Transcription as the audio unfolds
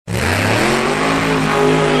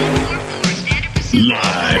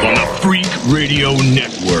Live on the Freak Radio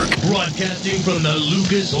Network. Broadcasting from the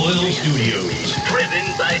Lucas Oil Studios. Driven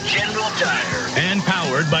by General Tire. And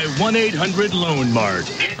powered by 1-800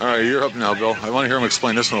 Mart. All right, you're up now, Bill. I want to hear him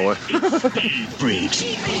explain this one away. SpeedFreaks.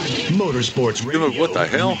 Motorsports Radio. What the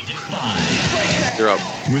hell? You're up.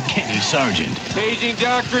 With Kenny Sargent. Paging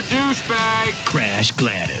Dr. Douchebag. Crash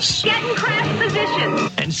Gladys. Get in crash position.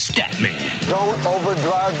 And Statman. Don't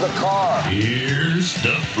overdrive the car. Here's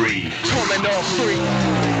the Freak. Coming off Freak.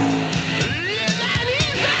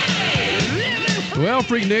 Well,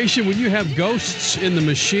 Freak Nation, when you have ghosts in the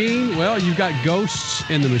machine, well, you've got ghosts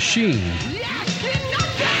in the machine.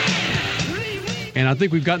 And I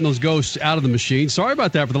think we've gotten those ghosts out of the machine. Sorry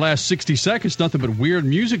about that for the last 60 seconds. Nothing but weird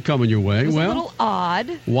music coming your way. It was a little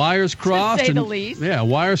odd. Wires crossed. To say the least. Yeah,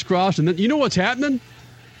 wires crossed. And then, you know what's happening?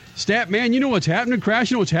 Statman, you know what's happening? Crash,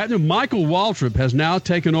 you know what's happening? Michael Waltrip has now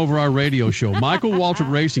taken over our radio show. Michael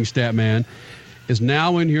Waltrip Racing, Statman, is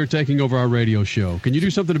now in here taking over our radio show. Can you do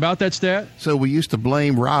something about that, Stat? So we used to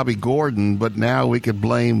blame Robbie Gordon, but now we could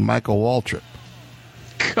blame Michael Waltrip.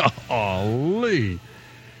 Golly.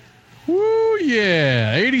 Woo,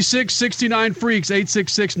 yeah. 8669 Freaks,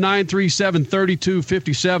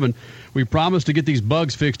 866-937-3257. We promised to get these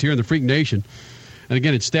bugs fixed here in the Freak Nation. And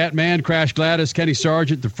again, it's Statman, Crash Gladys, Kenny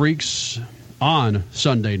Sargent, the Freaks on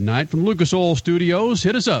Sunday night from Lucas Oil Studios.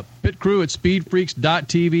 Hit us up, pit crew at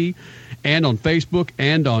speedfreaks.tv and on Facebook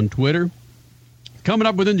and on Twitter. Coming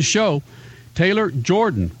up within the show, Taylor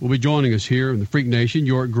Jordan will be joining us here in the Freak Nation.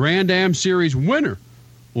 Your Grand Am Series winner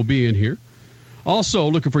will be in here. Also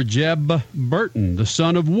looking for Jeb Burton, the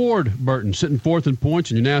son of Ward Burton, sitting fourth in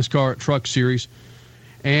points in your NASCAR Truck Series.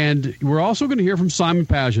 And we're also going to hear from Simon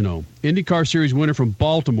Pagenaud, IndyCar Series winner from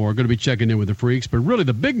Baltimore, going to be checking in with the Freaks. But really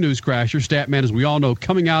the big news, Crasher, Statman, as we all know,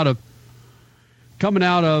 coming out of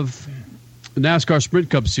the NASCAR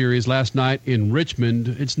Sprint Cup Series last night in Richmond,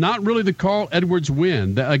 it's not really the Carl Edwards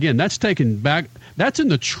win. Again, that's taken back. That's in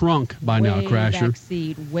the trunk by now, Crasher.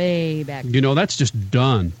 Way back. You know, that's just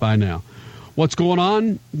done by now. What's going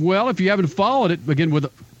on? Well, if you haven't followed it, again, with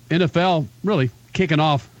NFL really kicking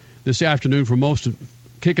off this afternoon for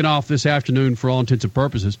all intents and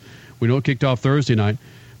purposes. We know it kicked off Thursday night,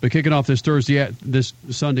 but kicking off this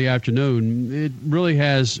Sunday afternoon, it really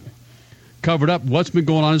has covered up what's been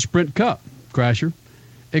going on in Sprint Cup. Crasher,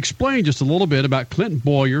 explain just a little bit about Clinton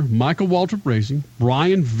Boyer, Michael Waltrip Racing,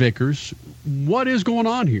 Brian Vickers. What is going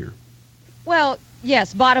on here? Well,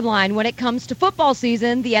 yes, bottom line, when it comes to football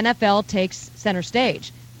season, the NFL takes center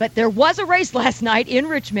stage. But there was a race last night in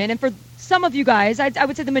Richmond, and for some of you guys, I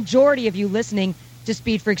would say the majority of you listening to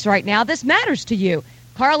Speed Freaks right now, this matters to you.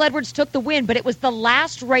 Carl Edwards took the win, but it was the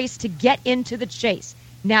last race to get into the chase,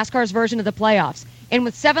 NASCAR's version of the playoffs. And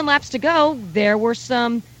with 7 laps to go, there were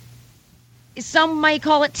some may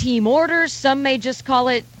call it team orders, some may just call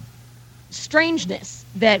it strangeness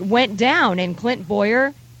that went down. And Clint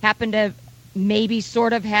Boyer happened to maybe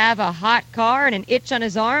sort of have a hot car and an itch on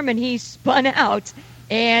his arm, and he spun out.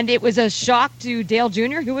 And it was a shock to Dale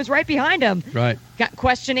Jr., who was right behind him, right,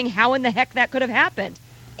 questioning how in the heck that could have happened.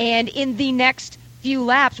 And in the next few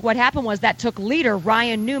laps, what happened was that took leader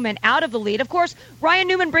Ryan Newman out of the lead. Of course, Ryan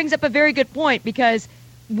Newman brings up a very good point, because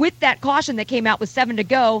with that caution that came out with 7 to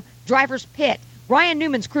go, drivers pit. Ryan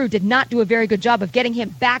Newman's crew did not do a very good job of getting him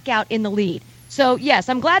back out in the lead. So, yes,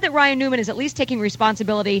 I'm glad that Ryan Newman is at least taking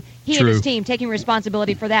responsibility. He and his team taking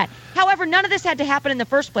responsibility for that. However, none of this had to happen in the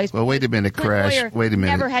first place. Well, wait a minute, Crash. Wait a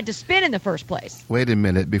minute. Never had to spin in the first place. Wait a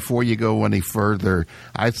minute. Before you go any further,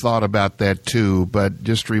 I thought about that too, but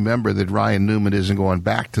just remember that Ryan Newman isn't going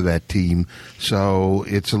back to that team, so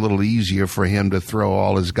it's a little easier for him to throw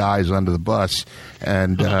all his guys under the bus.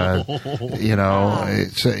 And,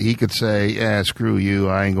 he could say, yeah, screw you,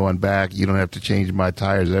 I ain't going back. You don't have to change my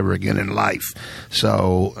tires ever again in life.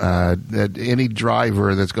 So that any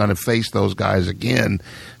driver that's going to face those guys again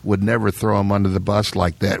would never throw them under the bus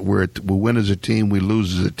like that. We win as a team, we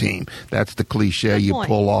lose as a team. That's the cliche you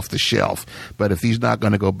pull off the shelf. But if he's not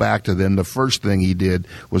going to go back to them, the first thing he did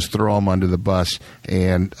was throw them under the bus.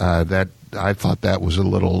 And that I thought that was a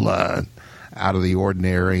little out of the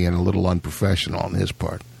ordinary and a little unprofessional on his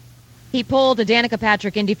part. He pulled a Danica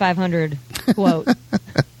Patrick Indy 500 quote.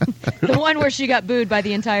 The one where she got booed by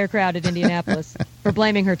the entire crowd at Indianapolis for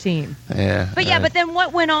blaming her team. Yeah. But then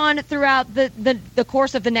what went on throughout the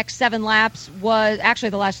course of the next 7 laps was, actually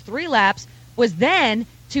the last 3 laps, was then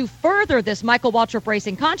to further this Michael Waltrip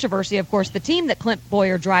Racing controversy. Of course, the team that Clint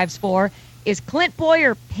Boyer drives for is Clint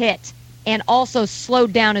Boyer pit and also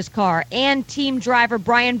slowed down his car. And team driver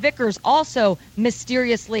Brian Vickers also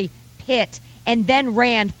mysteriously pit and then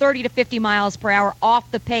ran 30 to 50 miles per hour off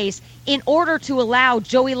the pace in order to allow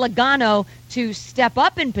Joey Logano to step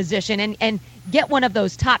up in position and get one of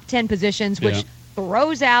those top 10 positions, which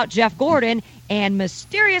throws out Jeff Gordon and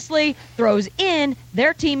mysteriously throws in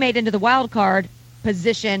their teammate into the wild card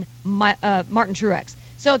position, Martin Truex.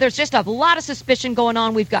 So there's just a lot of suspicion going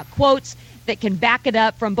on. We've got quotes that can back it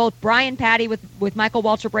up from both Brian Patty with Michael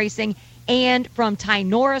Waltrip Racing and from Ty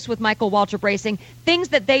Norris with Michael Waltrip Racing, things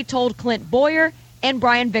that they told Clint Boyer and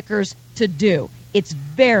Brian Vickers to do. It's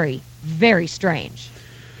very, very strange.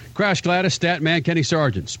 Crash Gladys, Statman, Kenny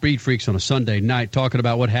Sargent, Speed Freaks on a Sunday night, talking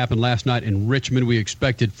about what happened last night in Richmond. We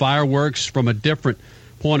expected fireworks from a different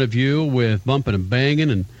point of view with bumping and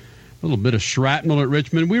banging and a little bit of shrapnel at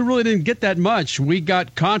Richmond. We really didn't get that much. We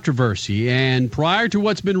got controversy. And prior to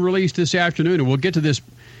what's been released this afternoon, and we'll get to this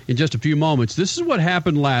in just a few moments, this is what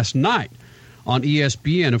happened last night on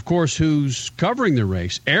ESPN. Of course, who's covering the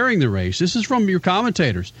race, airing the race? This is from your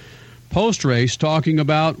commentators post-race talking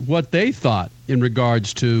about what they thought in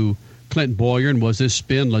regards to Clint Boyer and was this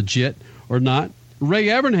spin legit or not. Ray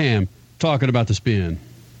Evernham talking about the spin.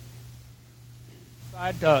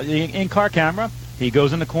 The in-car camera, he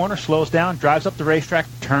goes in the corner, slows down, drives up the racetrack,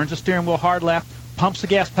 turns the steering wheel hard left, pumps the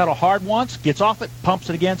gas pedal hard once, gets off it, pumps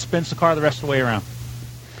it again, spins the car the rest of the way around.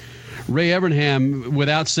 Ray Evernham,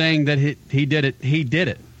 without saying that he did it, he did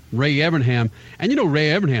it. Ray Evernham. And you know Ray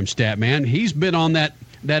Evernham, stat man, he's been on that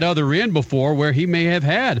other end before where he may have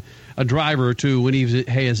had a driver or two when he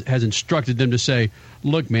has instructed them to say,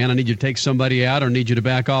 look, man, I need you to take somebody out or I need you to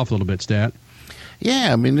back off a little bit, stat.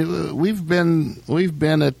 Yeah, I mean, we've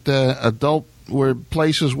been at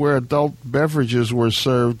places where adult beverages were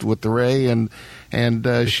served with Ray and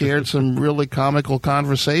shared some really comical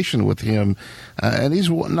conversation with him. And he's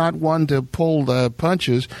not one to pull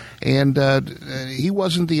punches. And he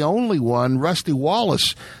wasn't the only one. Rusty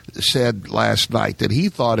Wallace said last night that he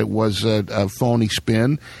thought it was a phony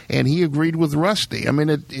spin, and he agreed with Rusty. I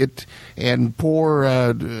mean, and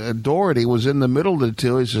poor Doherty was in the middle of the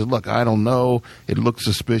two. He says, look, I don't know. It looked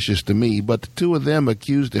suspicious to me. But the two of them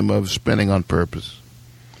accused him of spinning on purpose.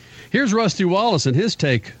 Here's Rusty Wallace and his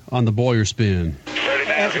take on the Boyer spin.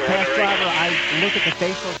 As a past driver, I look at the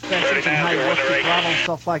facial expressions and how he works the throttle and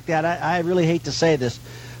stuff like that. I really hate to say this,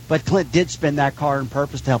 but Clint did spin that car on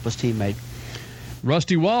purpose to help his teammate.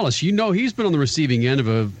 Rusty Wallace, you know he's been on the receiving end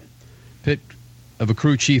of a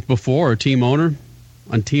crew chief before, or team owner,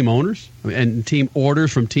 on team owners, and team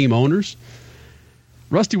orders from team owners.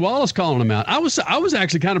 Rusty Wallace calling him out. I was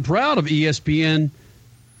actually kind of proud of ESPN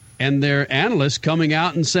and their analysts coming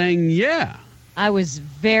out and saying, yeah. I was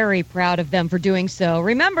very proud of them for doing so.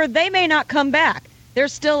 Remember, they may not come back.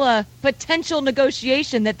 There's still a potential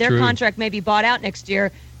negotiation that their contract may be bought out next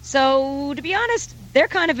year. So, to be honest, they're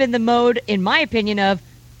kind of in the mode, in my opinion, of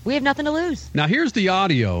we have nothing to lose. Now, here's the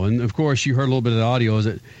audio. And, of course, you heard a little bit of the audio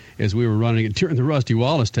as we were running it during the Rusty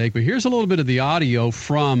Wallace take. But here's a little bit of the audio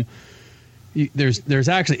from there's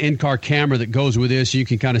actually in-car camera that goes with this. You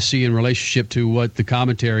can kind of see in relationship to what the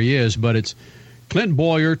commentary is. But it's Clint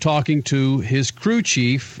Boyer talking to his crew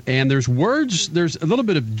chief, and there's a little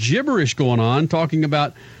bit of gibberish going on, talking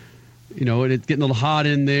about, you know, it getting a little hot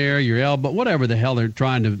in there, your elbow, whatever the hell they're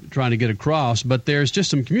trying to get across. But there's just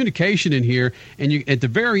some communication in here, and at the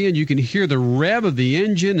very end you can hear the rev of the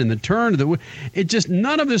engine and the turn of the.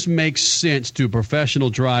 None of this makes sense to a professional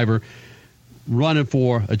driver running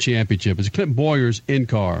for a championship. It's Clint Boyer's in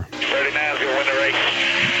car. 39's going to win the race.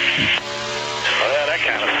 Well, that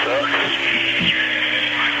kind of sucks.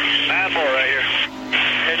 9-4 right here.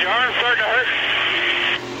 Is your arm starting to hurt?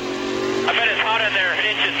 I bet it's hot in there.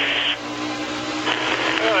 Inches.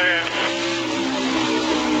 Oh,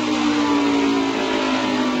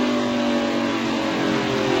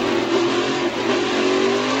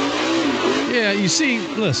 yeah. Yeah, you see,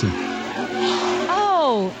 listen.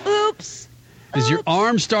 Oh, oops. Is your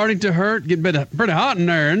arm starting to hurt? Getting pretty hot in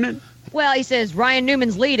there, isn't it? Well, he says Ryan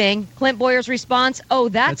Newman's leading. Clint Boyer's response, oh,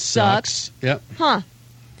 that sucks. Yep. Huh.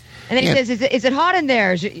 And then he says, is it hot in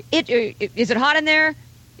there? Is it hot in there?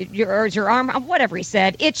 Or is your arm, whatever he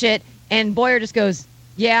said, itch it? And Boyer just goes,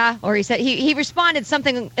 yeah. Or he said, he responded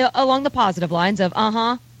something along the positive lines of,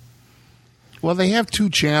 uh-huh. Well, they have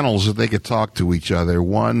two channels that they could talk to each other.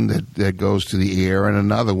 One that goes to the air, and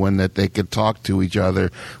another one that they could talk to each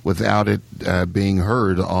other without it being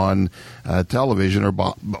heard on television or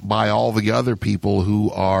by all the other people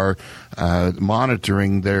who are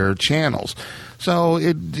monitoring their channels. So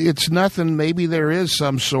it's nothing. Maybe there is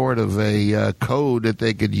some sort of a code that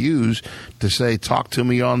they could use to say, talk to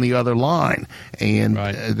me on the other line. And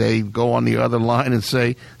they go on the other line and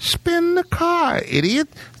say, spin the car, idiot,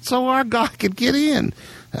 so our guy could get in.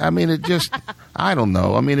 I mean, it just, I don't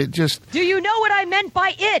know. I mean, it just. Do you know what I meant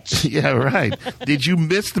by itch? Yeah, right. Did you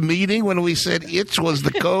miss the meeting when we said itch was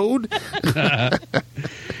the code?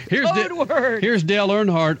 Here's Dale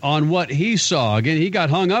Earnhardt on what he saw. Again, he got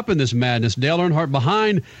hung up in this madness. Dale Earnhardt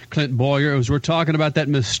behind Clint Bowyer as we're talking about that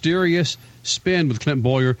mysterious spin with Clint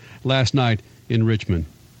Bowyer last night in Richmond.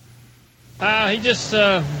 He just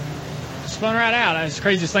spun right out. That's the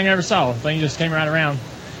craziest thing I ever saw. The thing just came right around.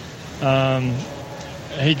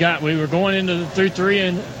 We were going into through 3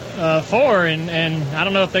 and 4, and I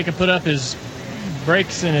don't know if they could put up his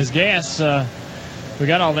brakes and his gas. We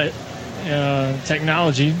got all that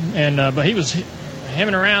technology, but he was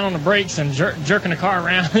hemming around on the brakes and jerking the car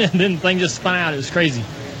around, and then the thing just spun out. It was crazy.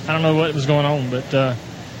 I don't know what was going on, but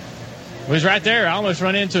we was right there. I almost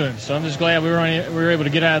run into him, so I'm just glad we were able to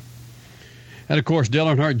get out. And, of course, Dale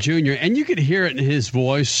Earnhardt Jr., and you could hear it in his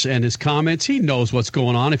voice and his comments. He knows what's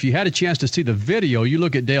going on. If you had a chance to see the video, you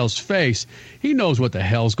look at Dale's face, he knows what the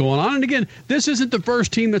hell's going on. And, again, this isn't the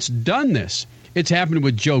first team that's done this. It's happened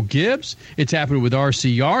with Joe Gibbs. It's happened with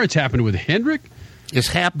RCR. It's happened with Hendrick. It's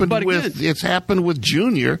happened with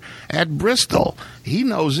Junior at Bristol. He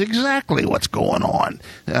knows exactly what's going on.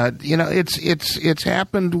 It's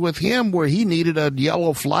happened with him where he needed a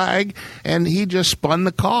yellow flag and he just spun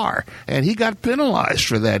the car and he got penalized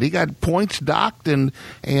for that. He got points docked and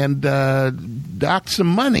docked some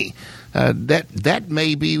money. That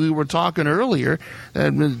may be, we were talking earlier,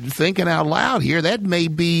 thinking out loud here, that may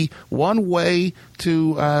be one way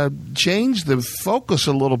to change the focus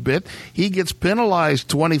a little bit. He gets penalized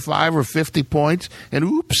 25 or 50 points, and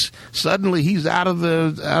oops, suddenly he's out of the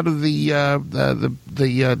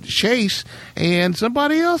chase, and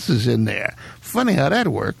somebody else is in there. Funny how that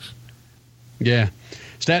works. Yeah.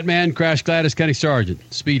 Statman, Crash Gladys, Kenny Sargent,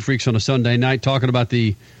 Speed Freaks on a Sunday night, talking about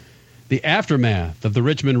the aftermath of the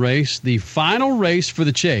Richmond race, the final race for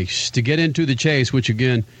the chase, to get into the chase, which,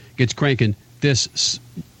 again, gets cranking this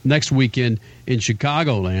next weekend in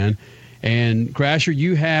Chicagoland. And, Crasher,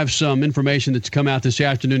 you have some information that's come out this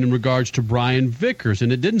afternoon in regards to Brian Vickers.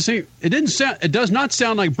 And it does not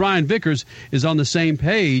sound like Brian Vickers is on the same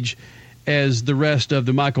page as the rest of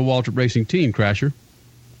the Michael Waltrip Racing team, Crasher.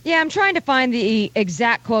 Yeah, I'm trying to find the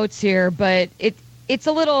exact quotes here, but it's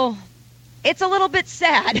a little bit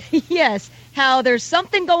sad, yes, how there's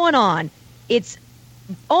something going on. It's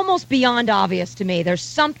almost beyond obvious to me. There's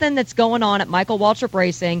something that's going on at Michael Waltrip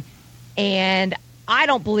Racing, and I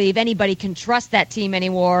don't believe anybody can trust that team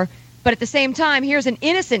anymore. But at the same time, here's an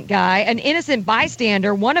innocent guy, an innocent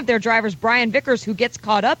bystander, one of their drivers, Brian Vickers, who gets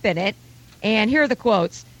caught up in it. And here are the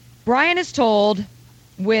quotes. Brian is told,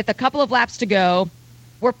 with a couple of laps to go,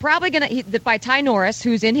 we're probably going to, by Ty Norris,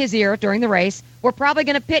 who's in his ear during the race, we're probably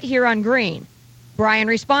going to pit here on green. Brian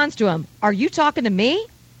responds to him, are you talking to me?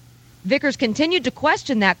 Vickers continued to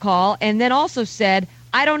question that call and then also said,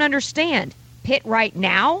 I don't understand. Pit right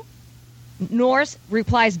now? Norris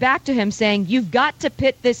replies back to him saying, you've got to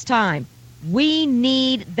pit this time. We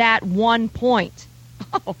need that 1 point.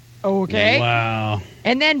 Oh, okay. Wow.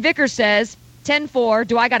 And then Vickers says, 10-4,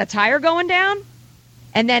 do I got a tire going down?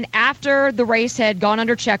 And then after the race had gone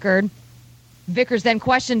under checkered, Vickers then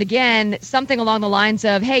questioned again something along the lines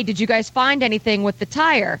of, hey, did you guys find anything with the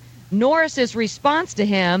tire? Norris's response to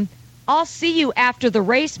him, I'll see you after the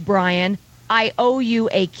race, Brian. I owe you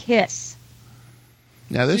a kiss.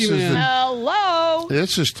 Now this Hello.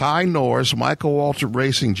 This is Ty Norris, Michael Waltrip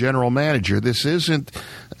Racing General Manager. This isn't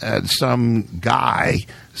some guy.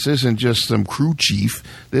 This isn't just some crew chief.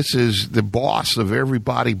 This is the boss of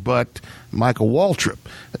everybody but Michael Waltrip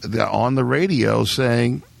on the radio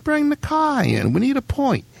saying, bring the car in. We need a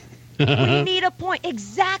point. We need a point.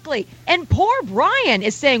 Exactly. And poor Brian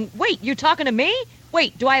is saying, wait, you're talking to me?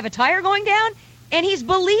 Wait, do I have a tire going down? And he's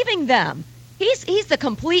believing them. He's the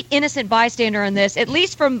complete innocent bystander in this, at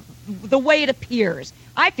least from the way it appears.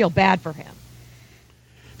 I feel bad for him.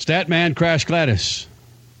 Statman, Crash Gladys,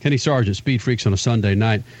 Kenny Sargent, Speed Freaks on a Sunday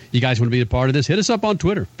night. You guys want to be a part of this? Hit us up on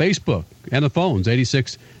Twitter, Facebook, and the phones,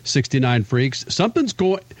 8669 Freaks.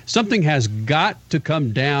 Something has got to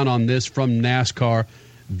come down on this from NASCAR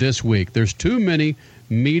this week. There's too many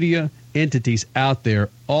media entities out there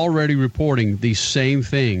already reporting these same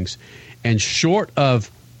things. And short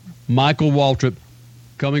of Michael Waltrip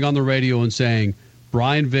coming on the radio and saying,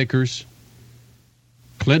 Brian Vickers,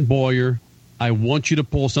 Clint Bowyer, I want you to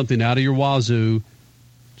pull something out of your wazoo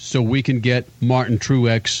so we can get Martin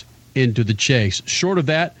Truex into the chase. Short of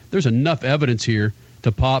that, there's enough evidence here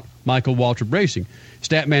to pop Michael Waltrip Racing.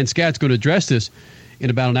 Statman Scat's going to address this in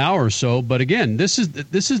about an hour or so, but again, this is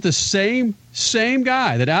the same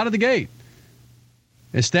guy that out of the gate,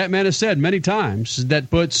 as Statman has said many times, that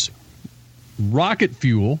puts rocket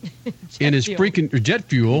fuel in his jet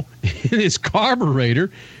fuel in his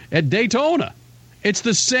carburetor at Daytona. It's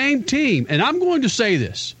the same team. And I'm going to say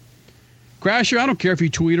this. Crasher, I don't care if you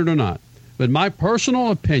tweet it or not, but my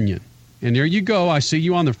personal opinion, and there you go, I see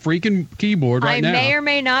you on the freaking keyboard right now. I may or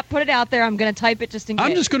may not put it out there. I'm going to type it just in case.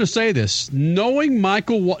 I'm just going to say this.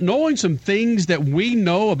 Knowing some things that we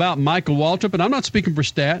know about Michael Waltrip, and I'm not speaking for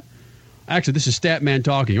Stat. Actually, this is Stat Man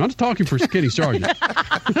talking. I'm not talking for Kenny Sargent.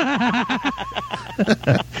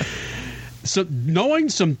 So knowing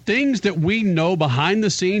some things that we know behind the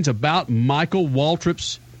scenes about Michael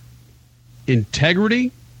Waltrip's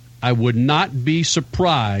integrity, I would not be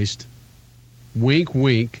surprised, wink,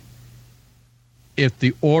 wink, if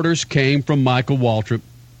the orders came from Michael Waltrip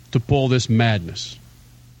to pull this madness.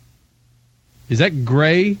 Is that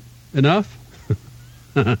gray enough?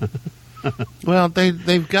 Well,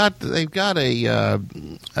 they've got a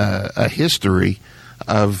history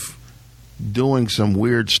of doing some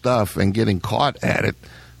weird stuff and getting caught at it.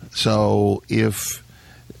 So if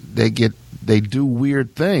they do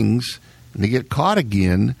weird things and they get caught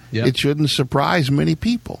again, It shouldn't surprise many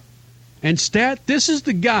people. And Stat, this is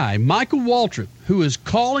the guy, Michael Waltrip, who is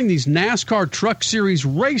calling these NASCAR Truck Series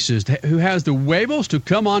races, who has the huevos to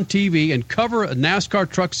come on TV and cover a NASCAR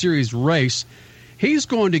Truck Series race. He's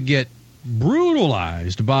going to get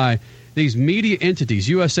brutalized by these media entities,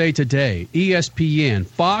 USA Today, ESPN,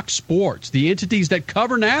 Fox Sports, the entities that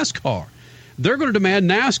cover NASCAR. They're going to demand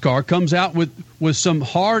NASCAR comes out with some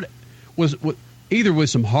hard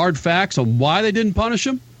facts on why they didn't punish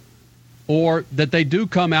them, or that they do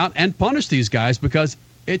come out and punish these guys because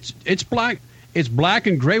it's black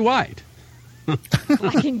and gray white.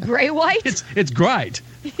 Black and gray white? It's great.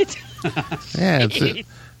 Yeah,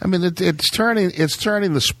 it's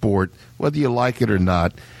turning the sport, whether you like it or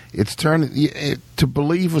not. It's turning to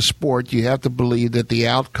believe a sport. You have to believe that the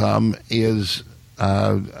outcome is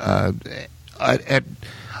up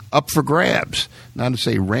for grabs. Not to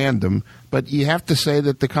say random, but you have to say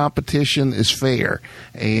that the competition is fair.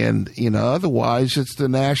 And otherwise, it's the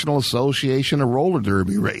National Association of Roller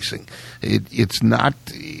Derby Racing. It's not.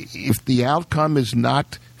 If the outcome is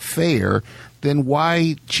not fair, then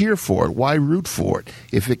why cheer for it? Why root for it?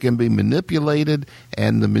 If it can be manipulated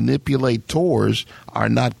and the manipulators are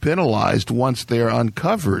not penalized once they're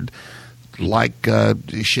uncovered, like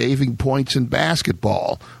shaving points in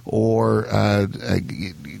basketball or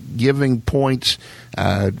giving points,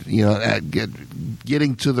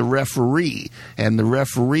 getting to the referee, and the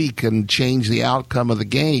referee can change the outcome of the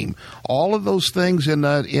game. All of those things in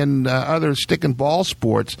other stick and ball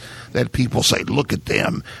sports that people say, look at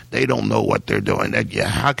them, they don't know what they're doing.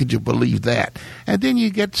 How could you believe that? And then you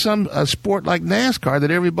get a sport like NASCAR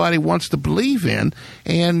that everybody wants to believe in,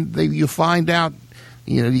 and you find out,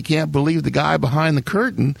 you can't believe the guy behind the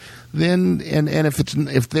curtain. Then, and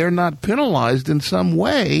if they're not penalized in some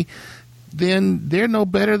way, then they're no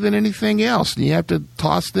better than anything else, and you have to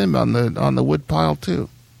toss them on the woodpile too.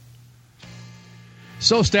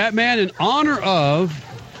 So, Statman, in honor of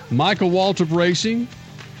Michael Waltrip Racing,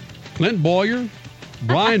 Clint Boyer,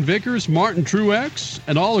 Brian Vickers, Martin Truex,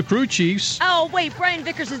 and all the crew chiefs. Oh, wait, Brian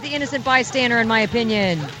Vickers is the innocent bystander, in my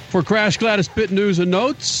opinion. For Crash Gladys Pit News and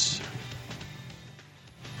Notes.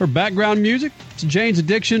 For background music, it's Jane's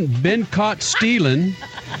Addiction, Been Caught Stealing.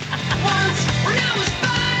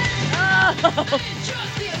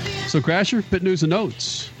 So, Crasher, Pit News and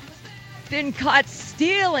Notes. Been caught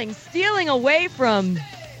stealing away from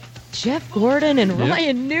Jeff Gordon and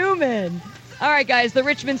Ryan Newman. All right, guys, the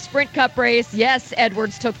Richmond Sprint Cup race. Yes,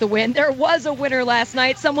 Edwards took the win. There was a winner last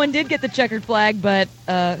night. Someone did get the checkered flag, but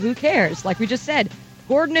who cares? Like we just said,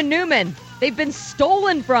 Gordon and Newman, they've been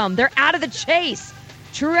stolen from. They're out of the chase.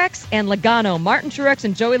 Truex and Logano. Martin Truex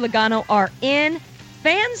and Joey Logano are in.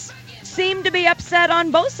 Fans seem to be upset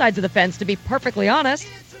on both sides of the fence, to be perfectly honest.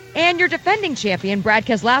 And your defending champion, Brad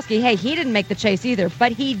Keselowski, hey, he didn't make the chase either,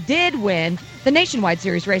 but he did win the Nationwide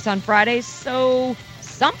Series race on Friday, so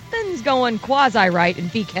something's going quasi-right in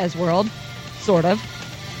VK's world. Sort of.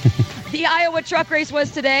 The Iowa truck race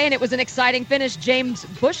was today, and it was an exciting finish. James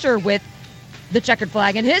Buescher with the checkered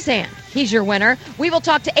flag in his hand. He's your winner. We will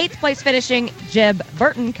talk to 8th place finishing Jeb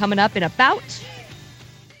Burton coming up in about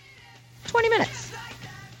 20 minutes.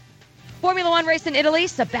 Formula One race in Italy,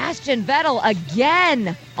 Sebastian Vettel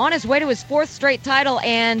again on his way to his 4th straight title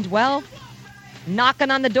and, well,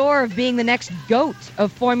 knocking on the door of being the next GOAT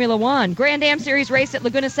of Formula One. Grand Am Series race at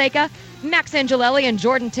Laguna Seca, Max Angelelli and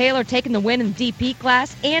Jordan Taylor taking the win in the DP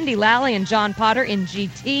class, Andy Lally and John Potter in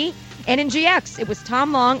GT. And in GX, it was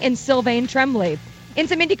Tom Long and Sylvain Tremblay. In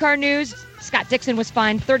some IndyCar news, Scott Dixon was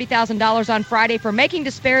fined $30,000 on Friday for making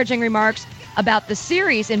disparaging remarks about the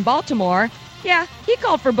series in Baltimore. Yeah, he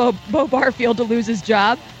called for Bo Barfield to lose his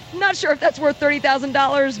job. I'm not sure if that's worth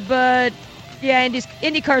 $30,000, but yeah,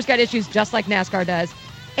 IndyCar's got issues just like NASCAR does.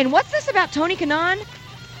 And what's this about Tony Kanaan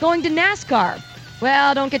going to NASCAR?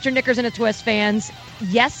 Well, don't get your knickers in a twist, fans.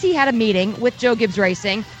 Yes, he had a meeting with Joe Gibbs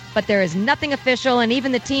Racing, but there is nothing official, and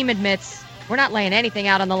even the team admits we're not laying anything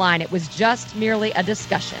out on the line. It was just merely a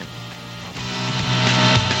discussion.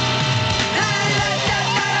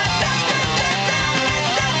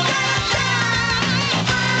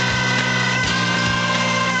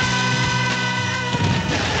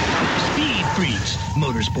 SpeedFreaks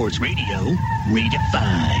Motorsports Radio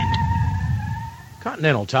redefined.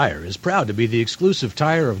 Continental Tire is proud to be the exclusive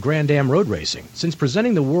tire of Grand Am Road Racing. Since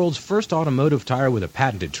presenting the world's first automotive tire with a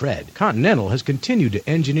patented tread, Continental has continued to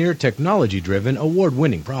engineer technology-driven,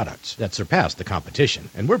 award-winning products that surpass the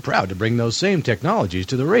competition. And we're proud to bring those same technologies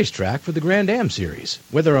to the racetrack for the Grand Am Series.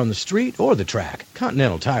 Whether on the street or the track,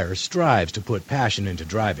 Continental Tire strives to put passion into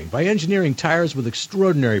driving by engineering tires with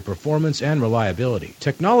extraordinary performance and reliability.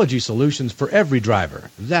 Technology solutions for every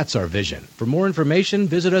driver. That's our vision. For more information,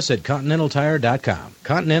 visit us at ContinentalTire.com.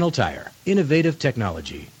 Continental Tire. Innovative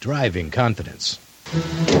technology. Driving confidence.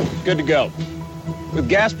 Good to go. With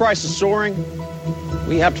gas prices soaring,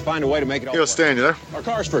 we have to find a way to make it all Yo, Stan, you there? Our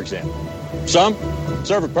cars, for example. Some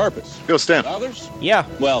serve a purpose. Yo, Stan. Others? Yeah,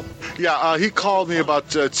 well... Yeah, he called me about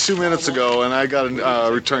 2 minutes ago, and I got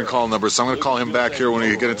a return call number, so I'm going to call him back here when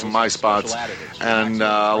we get into my spots, and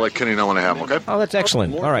I'll let Kenny know when I have him, okay? Oh, that's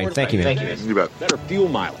excellent. All right, thank you, man. You bet. Better fuel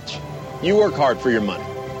mileage. You work hard for your money.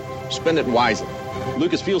 Spend it wisely.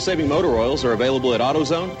 Lucas fuel-saving motor oils are available at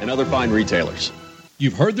AutoZone and other fine retailers.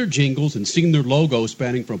 You've heard their jingles and seen their logos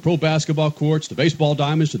spanning from pro basketball courts to baseball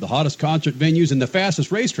diamonds to the hottest concert venues and the fastest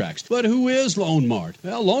racetracks. But who is Lone Mart?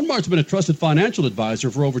 Well, Lone Mart's been a trusted financial advisor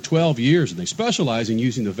for over 12 years, and they specialize in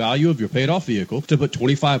using the value of your paid-off vehicle to put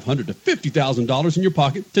 $2,500 to $50,000 in your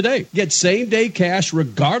pocket today. Get same-day cash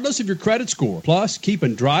regardless of your credit score. Plus, keep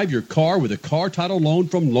and drive your car with a car title loan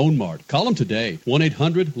from Lone Mart. Call them today.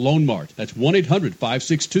 1-800-LONE-MART. That's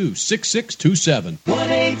 1-800-562-6627.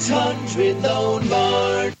 1-800-LONE-MART.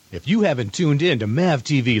 If you haven't tuned in to MAV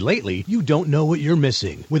TV lately, you don't know what you're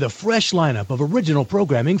missing. With a fresh lineup of original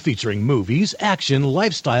programming featuring movies, action,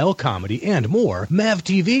 lifestyle, comedy, and more, MAV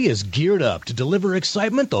TV is geared up to deliver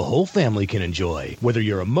excitement the whole family can enjoy. Whether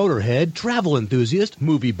you're a motorhead, travel enthusiast,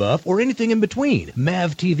 movie buff, or anything in between,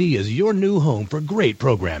 MAV TV is your new home for great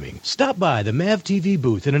programming. Stop by the MAV TV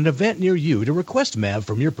booth at an event near you to request MAV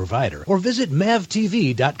from your provider, or visit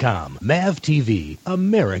MAVTV.com. MAV TV,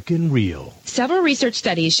 American Real. Several research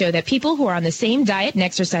studies show that people who are on the same diet and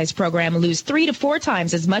exercise program lose 3 to 4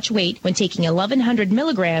 times as much weight when taking 1,100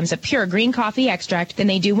 milligrams of pure green coffee extract than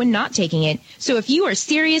they do when not taking it. So if you are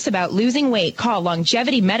serious about losing weight, call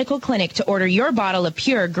Longevity Medical Clinic to order your bottle of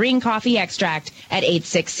pure green coffee extract at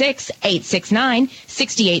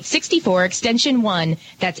 866-869-6864 extension 1.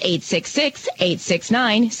 That's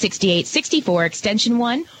 866-869-6864 extension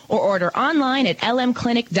 1. Or order online at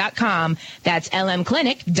lmclinic.com. That's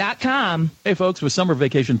lmclinic.com. Hey, folks, with summer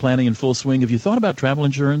vacation planning in full swing, have you thought about travel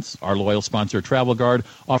insurance? Our loyal sponsor, Travel Guard,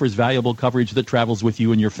 offers valuable coverage that travels with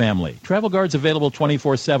you and your family. Travel Guard's available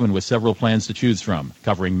 24/7 with several plans to choose from,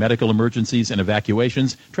 covering medical emergencies and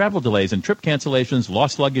evacuations, travel delays and trip cancellations,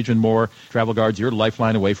 lost luggage, and more. Travel Guard's your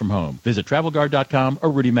lifeline away from home. Visit TravelGuard.com or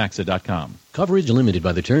RudyMaxa.com. Coverage limited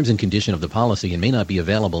by the terms and condition of the policy and may not be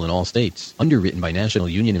available in all states. Underwritten by National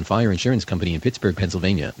Union and Fire Insurance Company in Pittsburgh,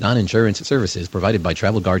 Pennsylvania. Non-insurance services provided by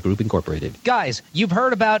Travel Guard Group Incorporated. Guys, you've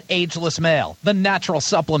heard about Ageless Male, the natural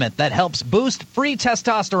supplement that helps boost free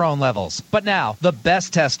testosterone levels. But now, the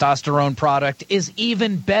best testosterone product is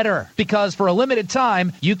even better, because for a limited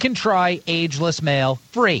time, you can try Ageless Male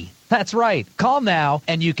free. That's right. Call now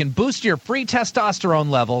and you can boost your free testosterone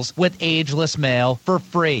levels with Ageless Male for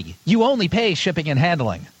free. You only pay shipping and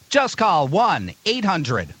handling. Just call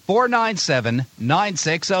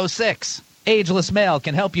 1-800-497-9606. Ageless Male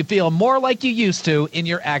can help you feel more like you used to in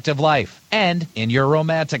your active life and in your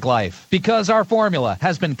romantic life, because our formula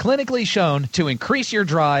has been clinically shown to increase your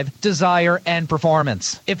drive, desire, and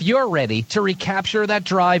performance. If you're ready to recapture that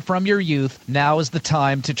drive from your youth, now is the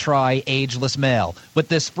time to try Ageless Male with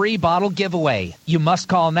this free bottle giveaway. You must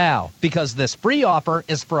call now, because this free offer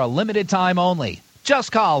is for a limited time only.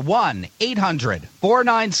 Just call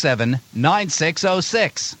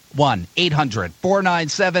 1-800-497-9606.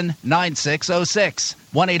 1-800-497-9606.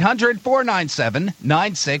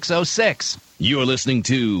 1-800-497-9606. You're listening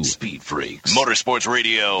to Speed Freaks Motorsports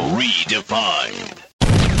Radio redefined.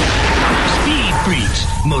 Speed Freaks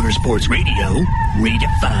Motorsports Radio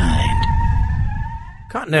redefined.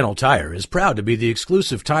 Continental Tire is proud to be the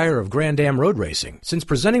exclusive tire of Grand Am Road Racing. Since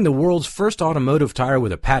presenting the world's first automotive tire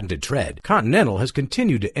with a patented tread, Continental has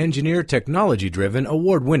continued to engineer technology-driven,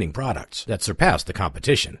 award-winning products that surpass the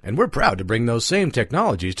competition. And we're proud to bring those same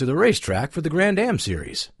technologies to the racetrack for the Grand Am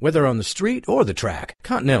Series. Whether on the street or the track,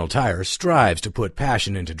 Continental Tire strives to put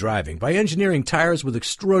passion into driving by engineering tires with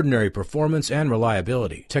extraordinary performance and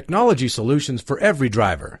reliability. Technology solutions for every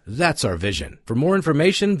driver. That's our vision. For more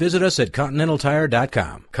information, visit us at ContinentalTire.com.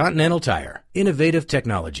 Continental Tire. Innovative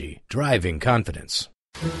technology. Driving confidence.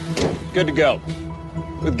 Good to go.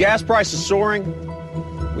 With gas prices soaring,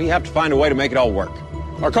 we have to find a way to make it all work.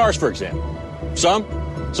 Our cars, for example. Some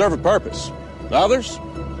serve a purpose. Others,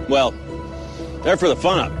 well, they're for the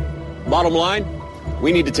fun of it. Bottom line,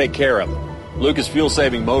 we need to take care of them. Lucas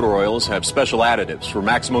fuel-saving motor oils have special additives for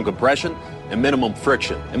maximum compression and minimum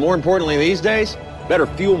friction. And more importantly these days, better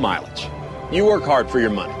fuel mileage. You work hard for your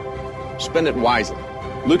money. Spend it wisely.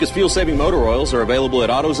 Lucas fuel-saving motor oils are available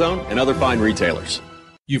at AutoZone and other fine retailers.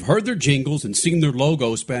 You've heard their jingles and seen their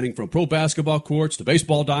logos spanning from pro basketball courts to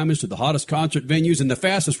baseball diamonds to the hottest concert venues and the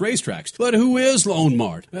fastest racetracks. But who is Lone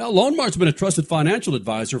Mart? Well, Lone Mart's been a trusted financial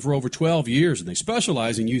advisor for over 12 years, and they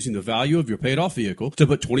specialize in using the value of your paid-off vehicle to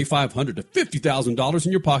put $2,500 to $50,000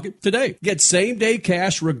 in your pocket today. Get same-day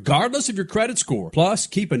cash regardless of your credit score. Plus,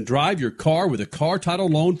 keep and drive your car with a car title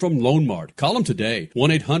loan from Lone Mart. Call them today.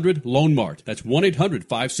 1-800-LONE-MART. That's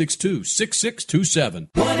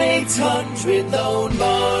 1-800-562-6627.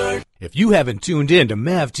 1-800-LONE-MART. If you haven't tuned in to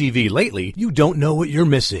MAV TV lately, you don't know what you're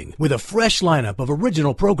missing. With a fresh lineup of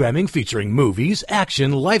original programming featuring movies,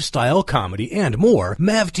 action, lifestyle, comedy, and more,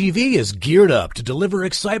 MAV TV is geared up to deliver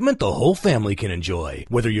excitement the whole family can enjoy.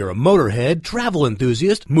 Whether you're a motorhead, travel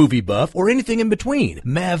enthusiast, movie buff, or anything in between,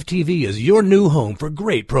 MAV TV is your new home for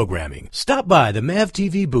great programming. Stop by the MAV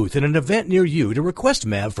TV booth at an event near you to request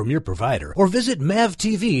MAV from your provider, or visit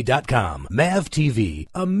MAVTV.com. MAV TV,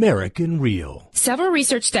 American Real. Several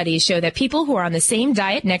research studies show that people who are on the same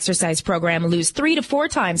diet and exercise program lose 3 to 4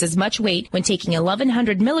 times as much weight when taking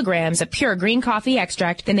 1,100 milligrams of pure green coffee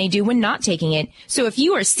extract than they do when not taking it. So if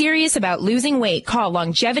you are serious about losing weight, call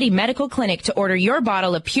Longevity Medical Clinic to order your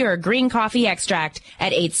bottle of pure green coffee extract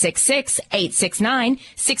at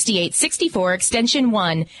 866-869-6864 extension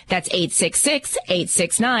 1. That's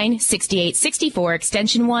 866-869-6864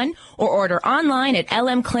 extension 1, or order online at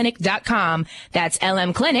lmclinic.com. That's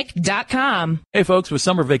lmclinic.com. Hey folks, with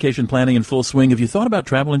summer vacation planning in full swing, have you thought about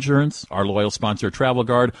travel insurance? Our loyal sponsor, Travel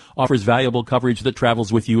Guard, offers valuable coverage that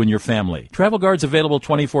travels with you and your family. Travel Guard's available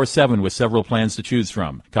 24/7 with several plans to choose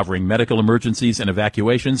from, covering medical emergencies and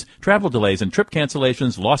evacuations, travel delays and trip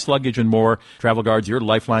cancellations, lost luggage, and more. Travel Guard's your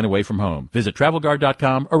lifeline away from home. Visit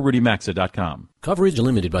TravelGuard.com or RudyMaxa.com. Coverage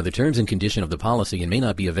limited by the terms and condition of the policy and may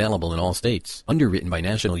not be available in all states. Underwritten by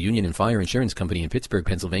National Union and Fire Insurance Company in Pittsburgh,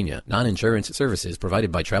 Pennsylvania. Non-insurance services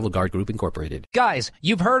provided by Travel Guard Group Incorporated. Guys,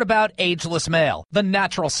 you've heard about Ageless Male, the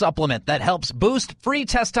natural supplement that helps boost free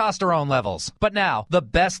testosterone levels. But now, the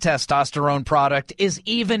best testosterone product is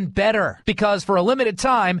even better, because for a limited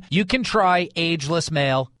time, you can try Ageless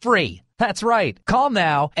Male free. That's right. Call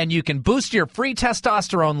now and you can boost your free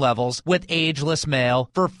testosterone levels with Ageless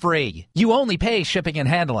Male for free. You only pay shipping and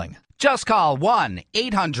handling. Just call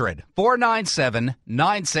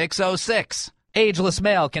 1-800-497-9606. Ageless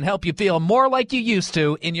Male can help you feel more like you used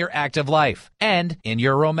to in your active life and in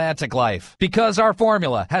your romantic life, because our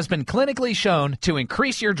formula has been clinically shown to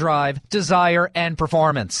increase your drive, desire, and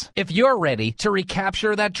performance. If you're ready to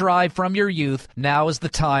recapture that drive from your youth, now is the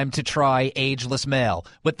time to try Ageless Male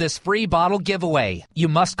with this free bottle giveaway. You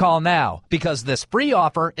must call now, because this free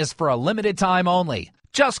offer is for a limited time only.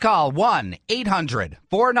 Just call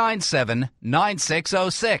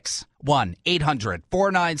 1-800-497-9606.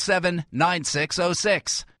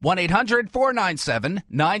 1-800-497-9606.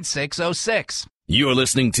 1-800-497-9606. You're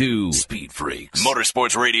listening to Speed Freaks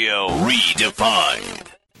Motorsports Radio Redefined.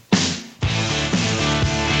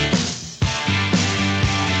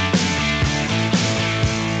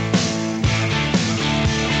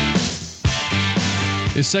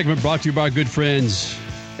 This segment brought to you by our good friends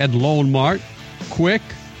at Lone Mart. Quick,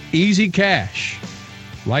 easy cash.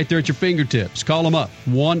 Right there at your fingertips. Call them up.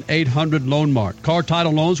 1-800-LONE-MART. Car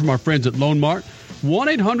title loans from our friends at Lone Mart.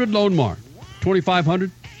 1-800-LONE-MART.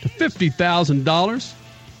 $2,500 to $50,000.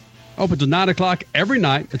 Open till 9 o'clock every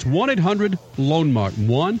night. It's 1-800-LONE-MART.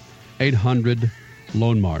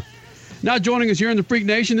 1-800-LONE-MART. Now joining us here in the Freak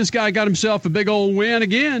Nation, this guy got himself a big old win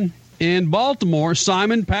again in Baltimore.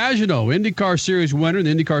 Simon Pagenaud, IndyCar Series winner.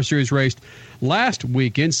 The IndyCar Series raced last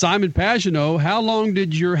weekend. Simon Pagenaud, how long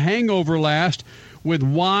did your hangover last with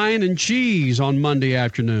wine and cheese on Monday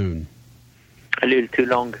afternoon? A little too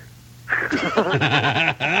long.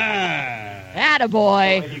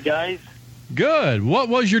 Attaboy. How are you guys? Good. What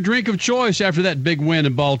was your drink of choice after that big win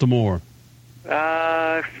in Baltimore?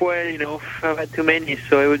 Well, I've had too many,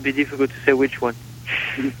 so it would be difficult to say which one.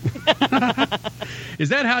 Is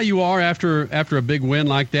that how you are after a big win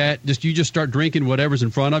like that? You just start drinking whatever's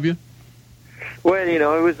in front of you? Well, it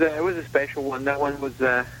was a special one. That one was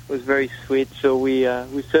very sweet. So we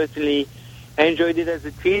certainly enjoyed it as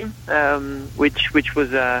a team, which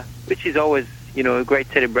is always a great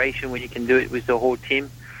celebration when you can do it with the whole team.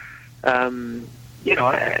 And it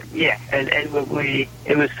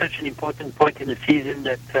was such an important point in the season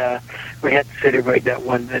that we had to celebrate that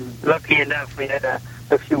one. And luckily enough, we had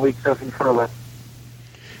a few weeks off in front of us.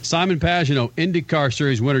 Simon Pagenaud, IndyCar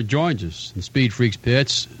Series winner, joins us in Speed Freaks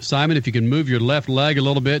pits. Simon, if you can move your left leg a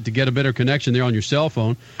little bit to get a better connection there on your cell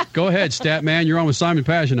phone. Go ahead, Stat Man. You're on with Simon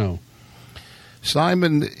Pagenaud.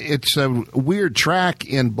 Simon, it's a weird track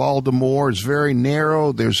in Baltimore. It's very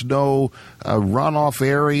narrow. There's no runoff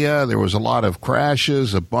area. There was a lot of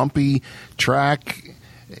crashes, a bumpy track.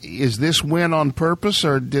 Is this win on purpose,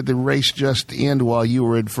 or did the race just end while you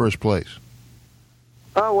were in first place?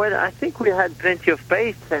 Oh, well, I think we had plenty of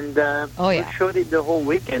pace, and we showed it the whole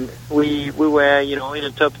weekend. We were, in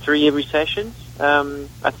the top 3 every session.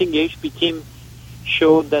 I think the HP team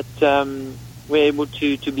showed that we're able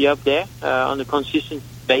to be up there on a consistent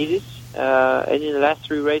basis. And in the last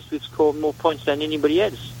 3 races, we've scored more points than anybody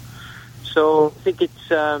else. So I think it's,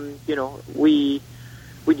 we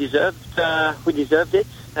deserved it.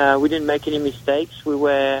 We didn't make any mistakes. We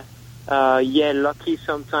were lucky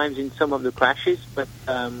sometimes in some of the crashes, but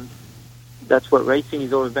that's what racing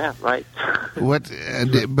is all about, right?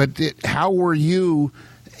 How were you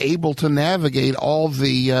able to navigate all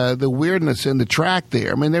the weirdness in the track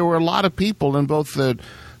there? I mean, there were a lot of people in both the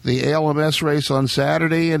ALMS race on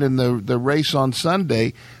Saturday and in the race on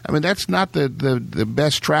Sunday. I mean, that's not the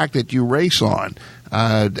best track that you race on.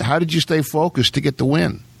 How did you stay focused to get the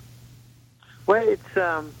win? Well, it's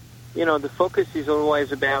the focus is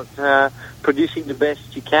always about producing the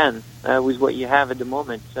best you can with what you have at the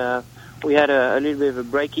moment. We had a little bit of a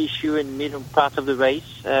brake issue in the middle part of the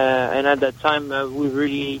race, and at that time we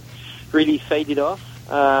really faded off.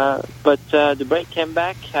 But the brake came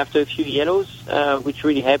back after a few yellows, which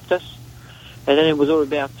really helped us. And then it was all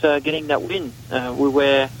about getting that win. We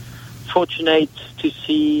were fortunate to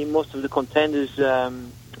see most of the contenders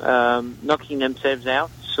knocking themselves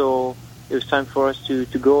out, so it was time for us to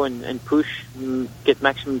go and push and get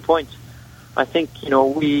maximum points. I think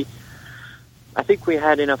we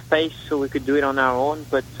had enough pace so we could do it on our own,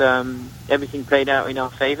 but everything played out in our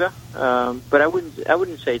favor. But I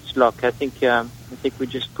wouldn't say it's luck. I think we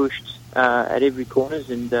just pushed at every corners,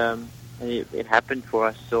 and it happened for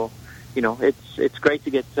us. So it's great to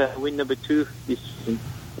get win number 2 this season.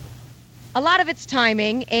 A lot of it's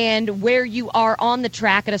timing and where you are on the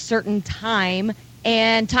track at a certain time.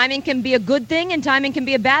 And timing can be a good thing and timing can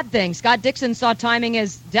be a bad thing. Scott Dixon saw timing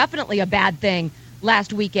as definitely a bad thing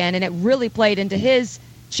last weekend, and it really played into his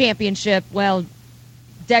championship,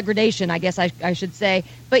 degradation, I guess I should say.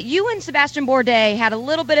 But you and Sebastian Bourdais had a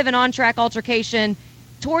little bit of an on-track altercation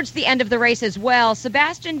towards the end of the race as well.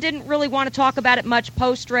 Sebastian didn't really want to talk about it much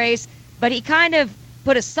post-race, but he kind of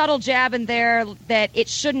put a subtle jab in there that it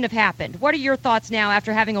shouldn't have happened. What are your thoughts now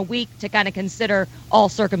after having a week to kind of consider all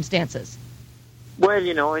circumstances?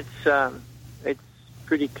 Well, it's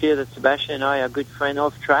pretty clear that Sebastian and I are good friends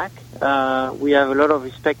off track. We have a lot of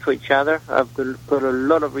respect for each other. I've got a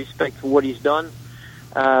lot of respect for what he's done.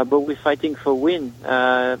 But we're fighting for a win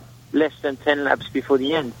less than 10 laps before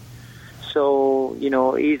the end. So,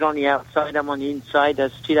 he's on the outside, I'm on the inside. I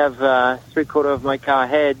still have 3/4 of my car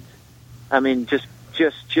ahead. I mean, just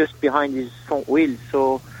behind his front wheel.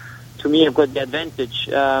 So, to me, I've got the advantage.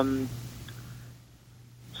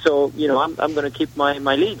 So, I'm going to keep my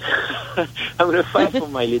lead. I'm going to fight for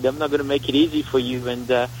my lead. I'm not going to make it easy for you. And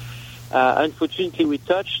unfortunately, we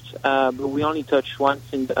touched, but we only touched once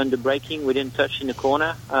under braking. We didn't touch in the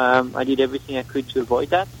corner. I did everything I could to avoid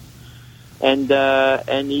that. And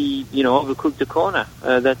he, overcooked the corner.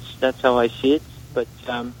 That's how I see it. But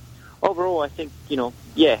overall, I think,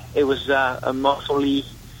 it was a muscly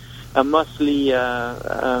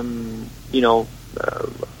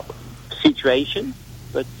situation.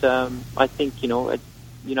 But I think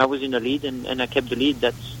I was in the lead and I kept the lead.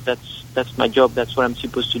 That's my job. That's what I'm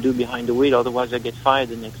supposed to do behind the wheel. Otherwise, I get fired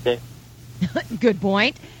the next day. Good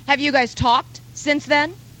point. Have you guys talked since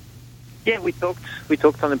then? Yeah, we talked. We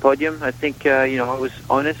talked on the podium. I think I was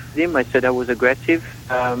honest with him. I said I was aggressive.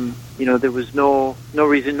 There was no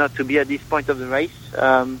reason not to be at this point of the race.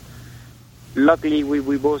 luckily,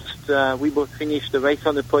 we both finished the race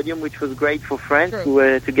on the podium, which was great for friends who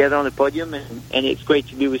were together on the podium, and it's great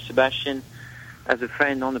to be with Sebastian as a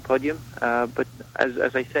friend on the podium. But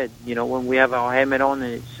as I said, when we have our helmet on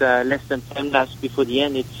and it's less than 10 laps before the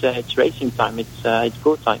end, it's racing time. It's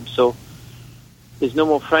go time. So there's no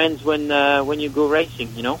more friends when you go racing.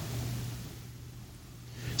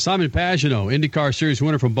 Simon Pagenaud, IndyCar Series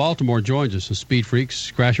winner from Baltimore, joins us. The Speed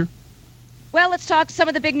Freaks Crasher. Well, let's talk. Some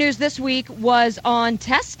of the big news this week was on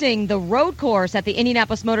testing the road course at the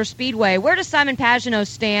Indianapolis Motor Speedway. Where does Simon Pagenaud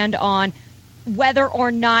stand on whether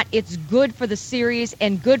or not it's good for the series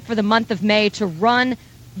and good for the month of May to run,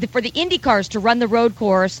 for the IndyCars to run the road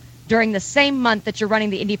course during the same month that you're running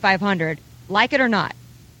the Indy 500? Like it or not?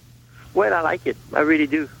 Well, I like it. I really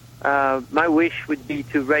do. My wish would be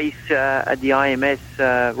to race at the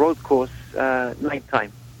IMS road course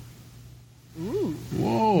nighttime. Ooh.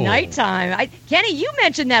 Whoa. Nighttime. Kenny, you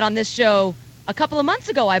mentioned that on this show a couple of months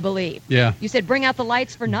ago, I believe. Yeah. You said bring out the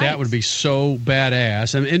lights for night. That would be so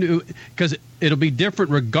badass. Because it'll be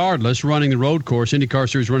different regardless running the road course, IndyCar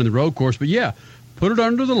Series running the road course. But, yeah, put it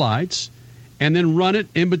under the lights and then run it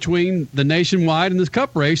in between the Nationwide and the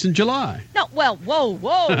Cup race in July. No, well, whoa,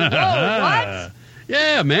 what?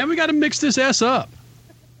 Yeah, man, we got to mix this S up.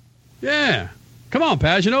 Yeah. Come on,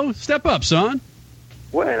 Pagenaud. Step up, son.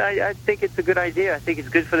 Well, I think it's a good idea. I think it's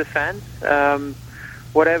good for the fans.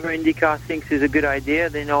 Whatever IndyCar thinks is a good idea,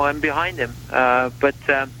 they know I'm behind them. But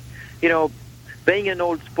being an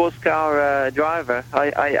old sports car driver,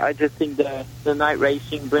 I just think the night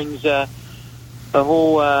racing brings a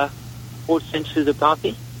whole sense to the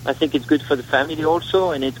party. I think it's good for the family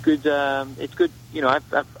also, and it's good. It's good.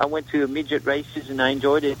 I went to midget races and I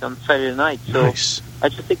enjoyed it on Saturday night. So nice. I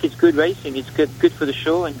just think it's good racing. It's good for the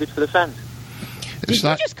show and good for the fans. Did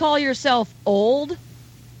you just call yourself old?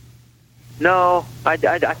 No, I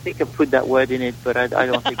think I put that word in it, but I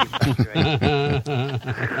don't think it's accurate.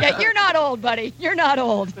 Yeah, you're not old, buddy. You're not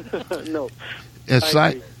old. No.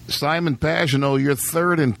 Simon Pagenaud, you're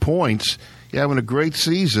third in points. You're having a great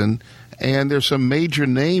season, and there's some major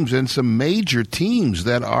names and some major teams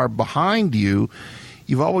that are behind you.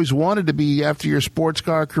 You've always wanted to be after your sports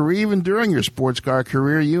car career, even during your sports car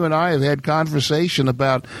career. You and I have had conversation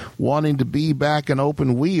about wanting to be back in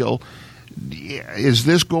open wheel. Is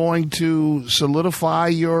this going to solidify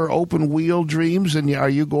your open wheel dreams? And are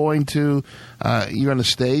you going to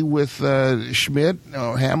stay with Schmidt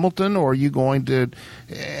or Hamilton, or are you going to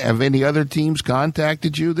have any other teams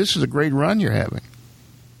contacted you? This is a great run you're having.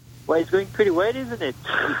 Well, it's going pretty well, isn't it?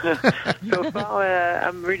 So far,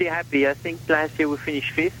 I'm really happy. I think last year we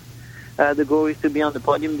finished 5th. The goal is to be on the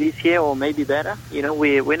podium this year, or maybe better.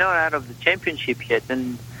 We're not out of the championship yet,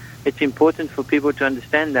 and it's important for people to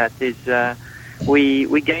understand that.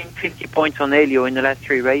 We gained 50 points on Helio in the last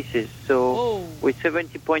 3 races, so we're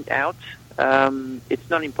 70 points out. It's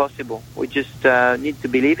not impossible. We just need to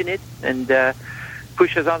believe in it and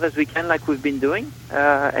push as hard as we can, like we've been doing.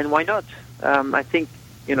 And why not? I think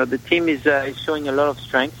the team is showing a lot of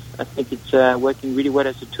strength. I think it's working really well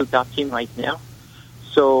as a 2-car team right now.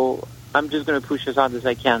 So I'm just going to push as hard as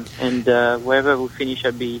I can, and wherever we finish,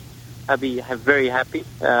 I'll be very happy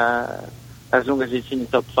as long as it's in the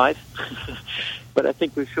top 5. But I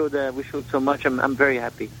think we showed so much. I'm very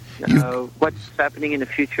happy. What's happening in the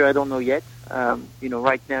future, I don't know yet.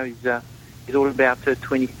 Right now is all about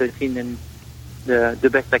 2013 and the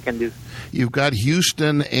best I can do. You've got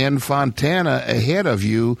Houston and Fontana ahead of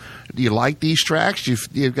you. Do you like these tracks?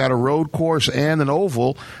 You've got a road course and an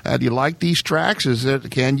oval. Do you like these tracks?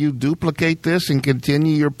 Can you duplicate this and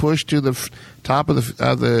continue your push to the top of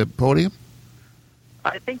the podium?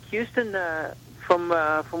 I think Houston, from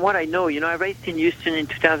what I know, I raced in Houston in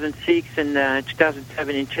 2006 and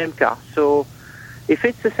 2007 in Champ Car. So if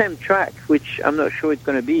it's the same track, which I'm not sure it's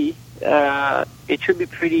going to be, it should be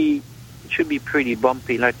pretty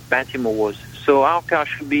bumpy like Baltimore was. So our car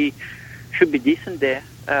should be decent there.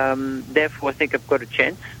 Therefore, I think I've got a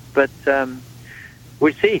chance. But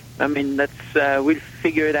we'll see. I mean, we'll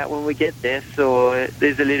figure it out when we get there. So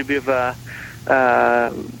there's a little bit of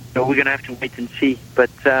we're going to have to wait and see. But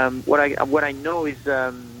what I know is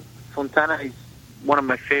Fontana is one of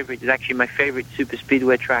my favorites. It's actually my favorite super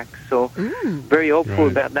speedway track. So very hopeful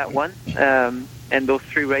about that one. And those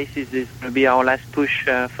 3 races is going to be our last push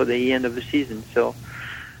for the end of the season. So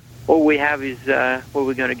all we have is what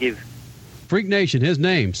we're going to give. Freak Nation, his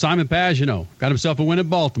name, Simon Pagenaud. Got himself a win at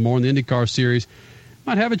Baltimore in the IndyCar Series.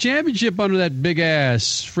 Might have a championship under that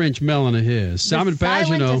big-ass French melon of his. Simon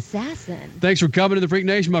Pagenaud. Assassin. Thanks for coming to the Freak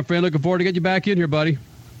Nation, my friend. Looking forward to getting you back in here, buddy.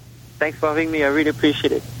 Thanks for having me. I really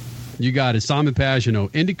appreciate it. You got it. Simon Pagenaud,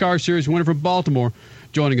 IndyCar Series winner from Baltimore,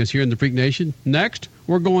 joining us here in the Freak Nation. Next,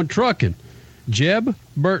 we're going trucking. Jeb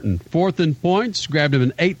Burton, 4th in points, grabbed him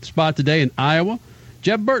an 8th spot today in Iowa.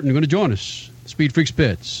 Jeb Burton going to join us. Speed Freaks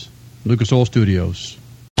Pits, Lucas Oil Studios.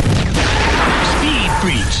 Speed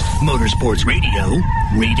Freaks, Motorsports Radio,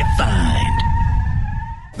 redefined.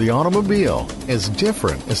 The automobile, as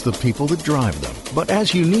different as the people that drive them, but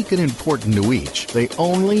as unique and important to each, they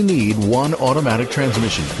only need one automatic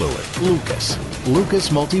transmission fluid, Lucas. Lucas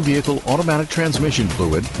Multi-Vehicle Automatic Transmission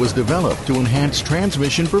Fluid was developed to enhance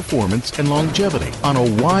transmission performance and longevity on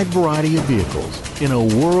a wide variety of vehicles. In a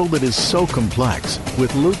world that is so complex,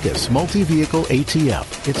 with Lucas Multi-Vehicle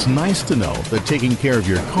ATF, it's nice to know that taking care of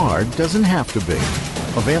your car doesn't have to be.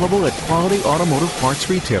 Available at quality automotive parts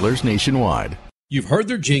retailers nationwide. You've heard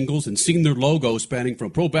their jingles and seen their logos spanning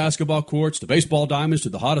from pro basketball courts to baseball diamonds to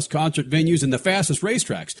the hottest concert venues and the fastest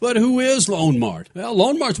racetracks. But who is Lone Mart? Well,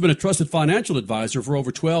 Lone Mart's been a trusted financial advisor for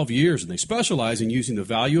over 12 years, and they specialize in using the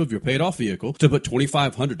value of your paid-off vehicle to put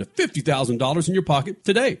 $2,500 to $50,000 in your pocket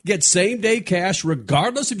today. Get same-day cash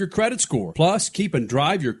regardless of your credit score. Plus, keep and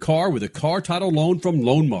drive your car with a car title loan from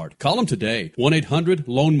Lone Mart. Call them today.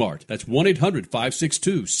 1-800-LONE-MART. That's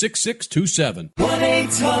 1-800-562-6627.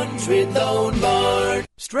 1-800-LONE-MART.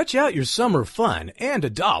 Stretch out your summer fun and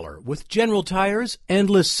 $1 with General Tire's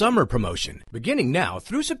Endless Summer Promotion. Beginning now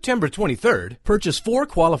through September 23rd, purchase 4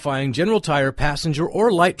 qualifying General Tire passenger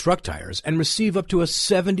or light truck tires and receive up to a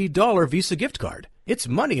 $70 Visa gift card. It's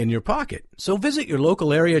money in your pocket, so visit your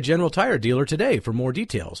local area General Tire dealer today for more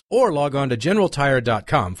details or log on to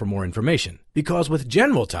GeneralTire.com for more information. Because with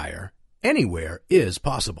General Tire, anywhere is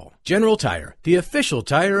possible. General Tire, the official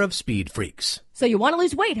tire of Speed Freaks. So you want to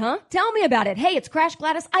lose weight, huh? Tell me about it. Hey, it's Crash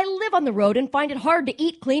Gladys. I live on the road and find it hard to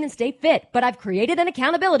eat clean and stay fit, but I've created an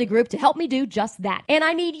accountability group to help me do just that. And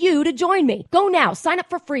I need you to join me. Go now. Sign up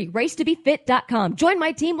for free. Racetobefit.com. Join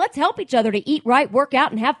my team. Let's help each other to eat right, work out,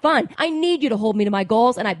 and have fun. I need you to hold me to my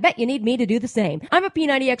goals, and I bet you need me to do the same. I'm a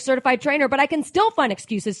P90X certified trainer, but I can still find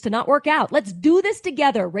excuses to not work out. Let's do this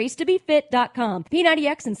together. Racetobefit.com.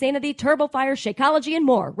 P90X, Insanity, TurboFire, Shakeology, and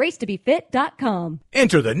more. Racetobefit.com.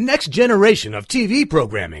 Enter the next generation of TV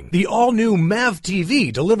programming. The all-new MAV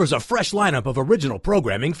TV delivers a fresh lineup of original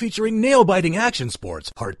programming featuring nail-biting action sports,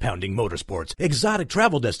 heart-pounding motorsports, exotic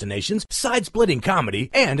travel destinations, side-splitting comedy,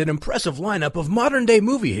 and an impressive lineup of modern-day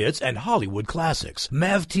movie hits and Hollywood classics.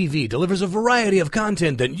 MAV TV delivers a variety of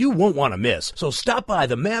content that you won't want to miss, so stop by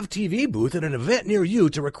the MAV TV booth at an event near you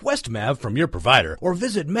to request MAV from your provider or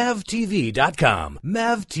visit MAVTV.com.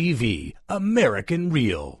 MAV TV, American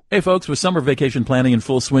Real. Hey folks, with summer vacation planning in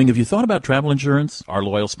full swing, have you thought about travel insurance? Our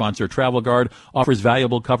loyal sponsor, Travel Guard, offers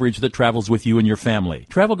valuable coverage that travels with you and your family.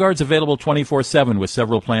 Travel Guard's available 24/7 with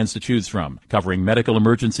several plans to choose from, covering medical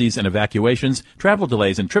emergencies and evacuations, travel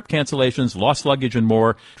delays and trip cancellations, lost luggage, and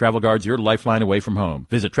more. Travel Guard's your lifeline away from home.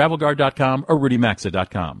 Visit TravelGuard.com or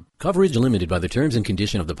RudyMaxa.com. Coverage limited by the terms and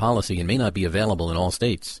condition of the policy and may not be available in all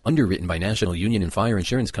states. Underwritten by National Union and Fire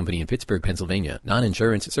Insurance Company in Pittsburgh, Pennsylvania.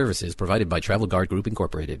 Non-insurance services provided by Travel Guard Group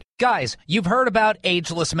Incorporated. Guys, you've heard about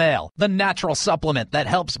Ageless Male, the natural supplement that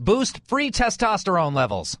helps boost free testosterone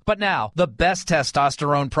levels. But now, the best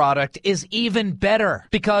testosterone product is even better,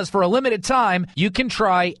 because for a limited time, you can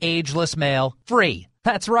try Ageless Male free.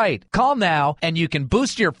 That's right. Call now and you can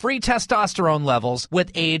boost your free testosterone levels with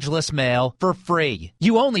Ageless Male for free.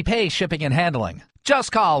 You only pay shipping and handling.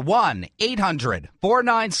 Just call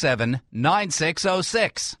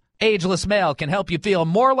 1-800-497-9606. Ageless Male can help you feel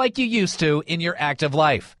more like you used to in your active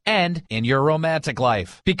life and in your romantic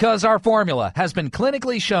life, because our formula has been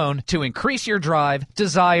clinically shown to increase your drive,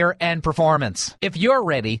 desire, and performance. If you're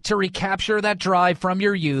ready to recapture that drive from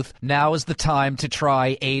your youth, now is the time to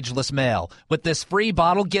try Ageless Male with this free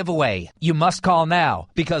bottle giveaway. You must call now,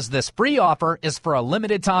 because this free offer is for a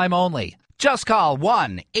limited time only. Just call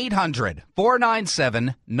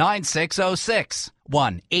 1-800-497-9606.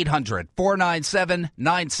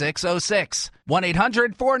 1-800-497-9606.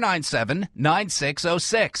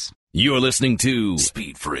 1-800-497-9606. You're listening to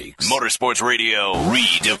Speed Freaks, Motorsports Radio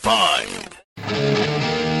redefined.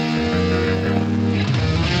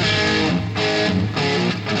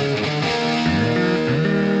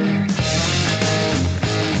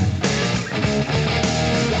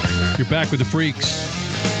 You're back with the Freaks.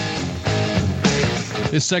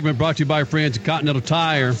 This segment brought to you by our friends at Continental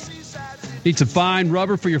Tire. Need some fine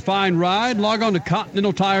rubber for your fine ride? Log on to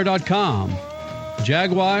ContinentalTire.com.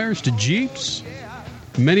 Jaguars to Jeeps,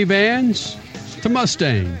 minivans to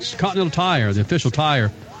Mustangs. Continental Tire, the official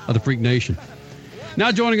tire of the Freak Nation.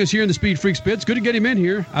 Now joining us here in the Speed Freaks pits. Good to get him in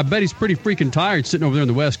here. I bet he's pretty freaking tired sitting over there on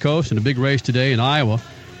the West Coast in a big race today in Iowa.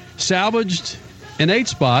 Salvaged an 8th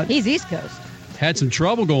spot. He's East Coast. had some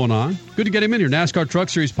trouble going on. Good to get him in here. NASCAR Truck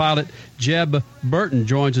Series pilot Jeb Burton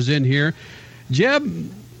joins us in here. Jeb,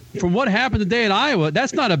 from what happened today in Iowa,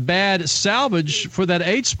 that's not a bad salvage for that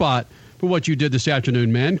 8th spot for what you did this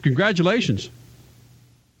afternoon, man. Congratulations.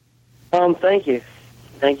 Thank you.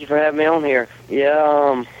 Thank you for having me on here.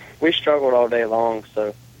 Yeah, we struggled all day long,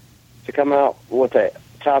 so to come out with a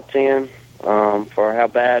top 10 for how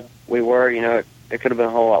bad we were, it could have been a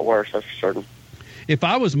whole lot worse, that's for certain. If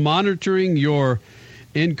I was monitoring your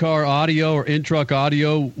in-car audio or in-truck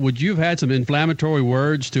audio, would you have had some inflammatory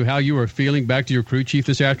words to how you were feeling back to your crew chief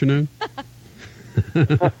this afternoon?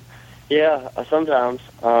 Yeah, sometimes.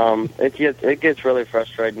 It gets really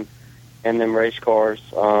frustrating in them race cars.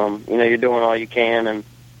 You're doing all you can, and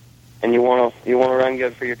you want to run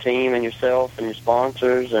good for your team and yourself and your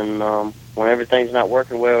sponsors, and when everything's not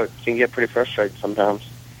working well, it can get pretty frustrating sometimes.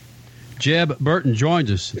 Jeb Burton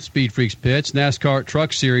joins us at Speed Freaks Pits, NASCAR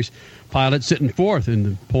Truck Series pilot, sitting 4th in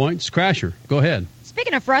the points. Crasher, go ahead.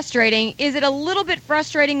 Speaking of frustrating, is it a little bit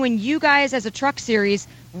frustrating when you guys as a Truck Series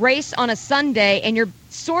race on a Sunday and you're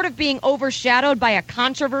sort of being overshadowed by a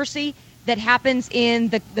controversy that happens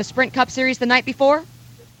in the Sprint Cup Series the night before?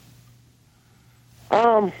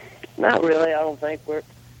 Not really. I don't think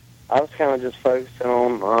I was kind of just focusing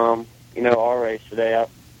on, our race today.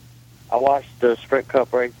 I watched the Sprint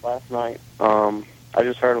Cup race last night. I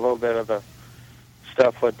just heard a little bit of the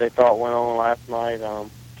stuff what they thought went on last night.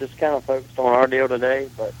 Just kind of focused on our deal today,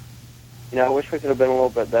 but I wish we could have been a little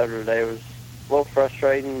bit better today. It was a little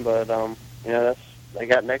frustrating, but they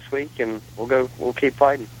got next week, and we'll keep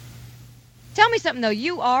fighting. Tell me something though.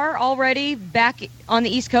 You are already back on the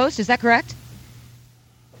East Coast, is that correct?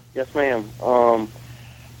 Yes, ma'am.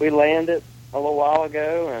 We landed a little while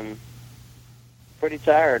ago, and pretty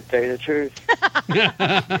tired, to tell you the truth.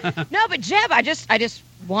 No, but Jeb, I just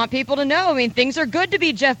want people to know. I mean, things are good to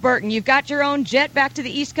be Jeff Burton. You've got your own jet back to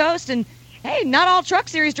the East Coast, and hey, not all Truck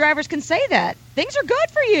Series drivers can say that. Things are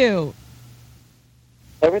good for you.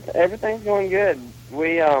 Everything's going good.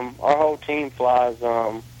 We our whole team flies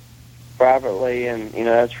privately, and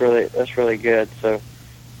that's really good. So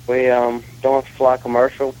we don't have to fly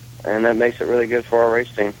commercial, and that makes it really good for our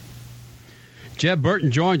race team. Jeb Burton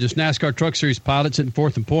joins us, NASCAR Truck Series pilot, sitting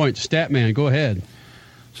 4th in points. Statman, go ahead.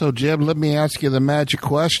 So, Jeb, let me ask you the magic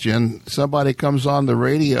question. Somebody comes on the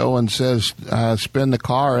radio and says, spin the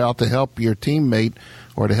car out to help your teammate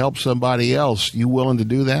or to help somebody else. You willing to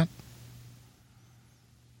do that?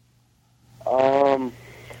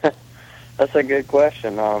 That's a good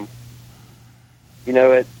question.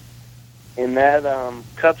 In that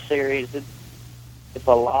Cup Series, it's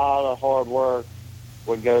a lot of hard work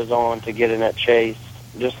what goes on to get in that chase,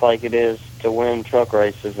 just like it is to win truck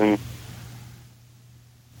races. And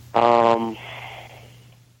I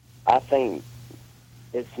think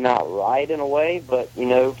it's not right in a way, but he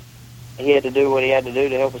had to do what he had to do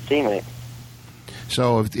to help his teammate.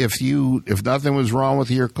 So if nothing was wrong with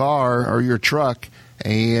your car or your truck,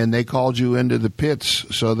 and they called you into the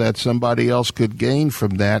pits so that somebody else could gain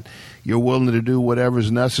from that, you're willing to do whatever's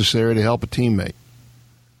necessary to help a teammate?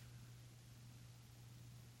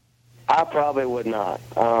 I probably would not.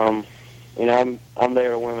 I'm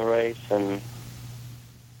there to win the race, and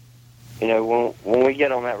when we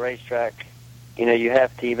get on that racetrack, you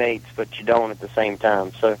have teammates, but you don't at the same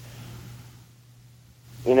time. So,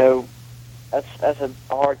 that's a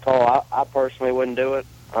hard call. I personally wouldn't do it.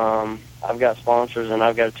 I've got sponsors, and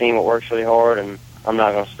I've got a team that works really hard, and I'm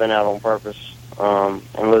not going to spin out on purpose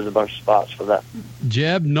and lose a bunch of spots for that.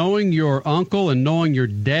 Jeb, knowing your uncle and knowing your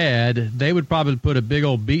dad, they would probably put a big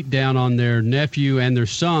old beat down on their nephew and their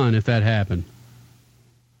son if that happened.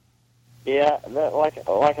 Yeah,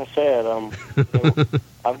 like I said,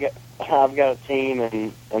 I've got a team,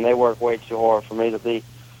 and they work way too hard for me to be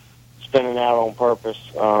spinning out on purpose.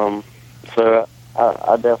 So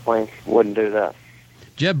I definitely wouldn't do that.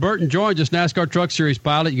 Jeb Burton joins us, NASCAR Truck Series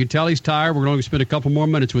pilot. You can tell he's tired. We're going to spend a couple more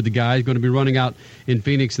minutes with the guy. He's going to be running out in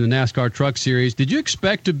Phoenix in the NASCAR Truck Series. Did you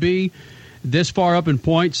expect to be this far up in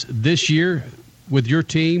points this year with your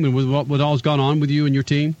team and with all's gone on with you and your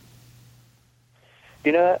team?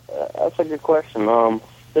 That's a good question.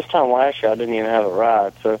 This time last year, I didn't even have a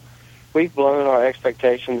ride. So we've blown our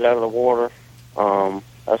expectations out of the water.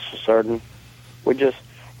 That's for certain. We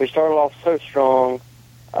started off so strong.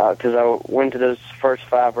 Because I went to those first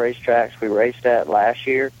 5 racetracks we raced at last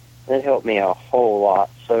year, and it helped me a whole lot.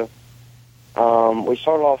 So we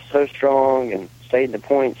started off so strong and stayed in the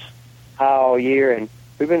points high all year, and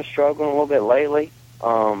we've been struggling a little bit lately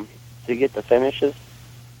to get the finishes.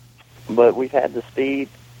 But we've had the speed,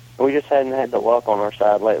 and we just hadn't had the luck on our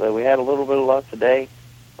side lately. We had a little bit of luck today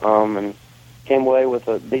and came away with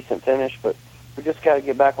a decent finish, but just got to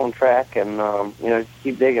get back on track and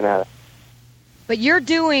keep digging at it. But you're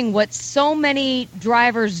doing what so many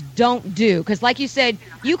drivers don't do. Because like you said,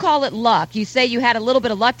 you call it luck. You say you had a little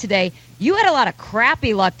bit of luck today. You had a lot of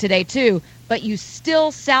crappy luck today, too. But you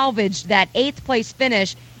still salvaged that 8th place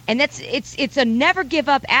finish. And it's a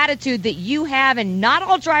never-give-up attitude that you have, and not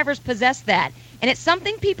all drivers possess that. And it's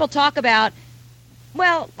something people talk about,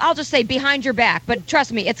 well, I'll just say behind your back. But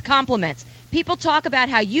trust me, it's compliments. People talk about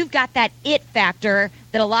how you've got that it factor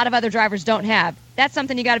that a lot of other drivers don't have. That's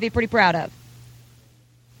something you got to be pretty proud of.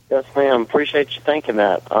 Yes, ma'am. Appreciate you thinking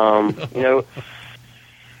that. I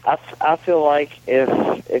feel like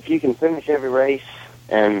if you can finish every race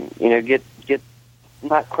and get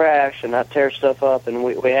not crash and not tear stuff up, and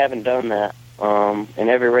we haven't done that. In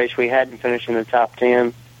every race we hadn't finished in the top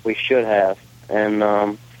 10, we should have,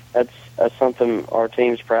 and that's something our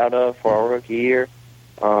team's proud of for our rookie year.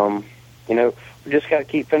 We just got to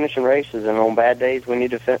keep finishing races, and on bad days we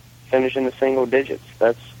need to finish in the single digits.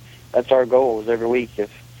 That's our goal is every week.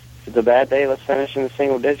 If it's a bad day, let's finish in the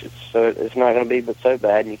single digits. So it's not going to be but so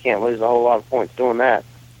bad, and you can't lose a whole lot of points doing that.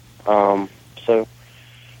 So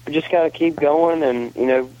we just got to keep going and,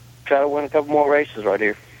 try to win a couple more races right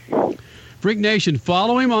here. Freak Nation,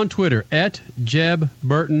 follow him on Twitter, @Jeb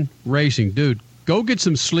Burton Racing. Dude, go get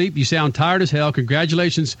some sleep. You sound tired as hell.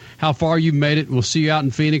 Congratulations how far you've made it. We'll see you out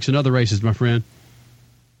in Phoenix and other races, my friend.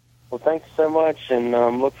 Well, thanks so much, and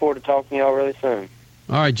look forward to talking to y'all really soon.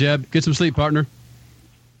 All right, Jeb. Get some sleep, partner.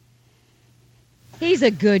 He's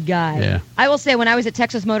a good guy. Yeah. I will say, when I was at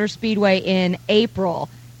Texas Motor Speedway in April,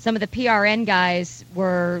 some of the PRN guys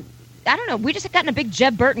were, I don't know, we just got in a big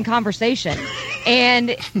Jeb Burton conversation.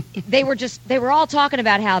 And they were all talking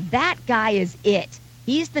about how that guy is it.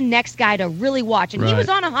 He's the next guy to really watch. And He was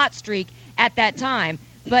on a hot streak at that time.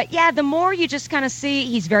 But, yeah, the more you just kind of see,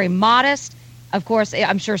 he's very modest. Of course,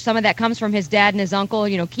 I'm sure some of that comes from his dad and his uncle,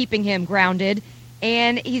 keeping him grounded.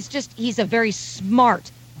 And he's a very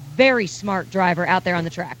smart driver out there on the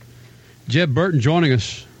track. Jeb Burton joining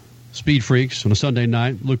us, Speed Freaks, on a Sunday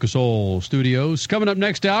night, Lucas Oil Studios. Coming up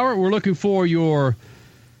next hour, we're looking for your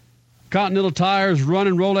Continental Tires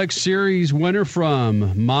Running Rolex Series winner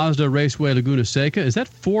from Mazda, Raceway, Laguna, Seca. Is that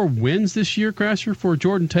 4 wins this year, Crasher, for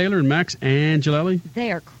Jordan Taylor and Max Angelelli?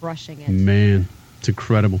 They are crushing it. Man, it's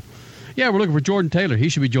incredible. Yeah, we're looking for Jordan Taylor. He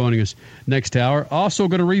should be joining us next hour. Also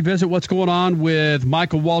going to revisit what's going on with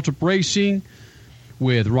Michael Waltrip Racing,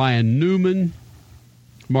 with Ryan Newman,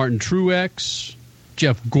 Martin Truex,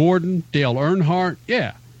 Jeff Gordon, Dale Earnhardt.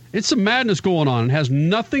 Yeah, it's some madness going on. It has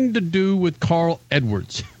nothing to do with Carl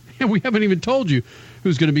Edwards. And we haven't even told you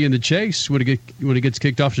who's going to be in the chase when it gets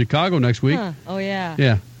kicked off in Chicago next week. Huh. Oh, yeah.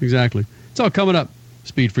 Yeah, exactly. It's all coming up.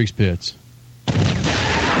 Speed Freaks Pits.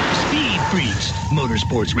 Speed Freaks,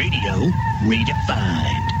 Motorsports Radio,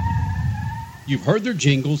 redefined. You've heard their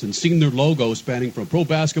jingles and seen their logos spanning from pro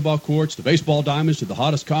basketball courts to baseball diamonds to the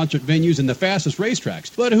hottest concert venues and the fastest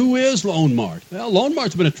racetracks. But who is Lone Mart? Well, Lone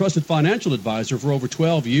Mart's been a trusted financial advisor for over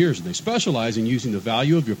 12 years, and they specialize in using the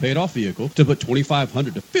value of your paid-off vehicle to put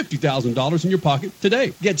 $2,500 to $50,000 in your pocket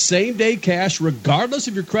today. Get same-day cash regardless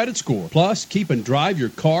of your credit score. Plus, keep and drive your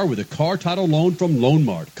car with a car title loan from Lone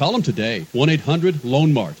Mart. Call them today.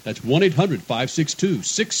 1-800-LONE-MART. That's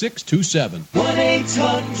 1-800-562-6627.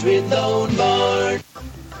 1-800-LONE-MART.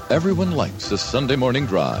 Everyone likes a Sunday morning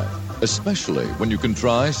drive, especially when you can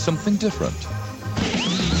try something different.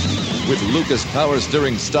 With Lucas Power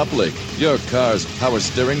Steering Stop Leak, your car's power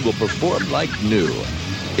steering will perform like new.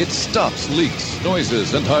 It stops leaks,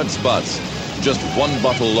 noises, and hard spots. Just one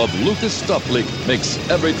bottle of Lucas Stop Leak makes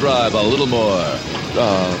every drive a little more,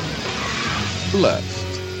 blessed.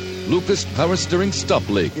 Lucas Power Steering Stop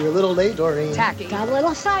Leak. You're a little late, Doreen. Tacky. Got a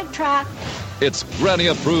little sidetracked. It's granny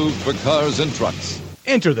approved for cars and trucks.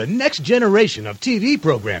 Enter the next generation of TV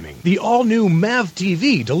programming. The all-new MAV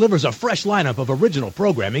TV delivers a fresh lineup of original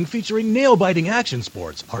programming featuring nail-biting action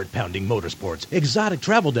sports, heart-pounding motorsports, exotic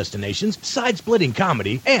travel destinations, side-splitting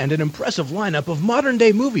comedy, and an impressive lineup of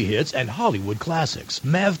modern-day movie hits and Hollywood classics.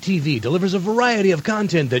 MAV TV delivers a variety of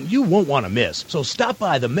content that you won't want to miss. So stop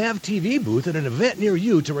by the MAV TV booth at an event near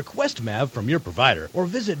you to request MAV from your provider or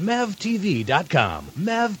visit MAVTV.com.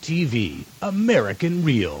 MAV TV, American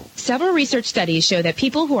Real. Several research studies show that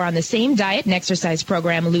people who are on the same diet and exercise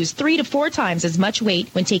program lose 3 to 4 times as much weight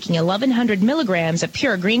when taking 1,100 milligrams of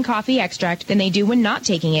pure green coffee extract than they do when not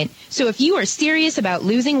taking it. So if you are serious about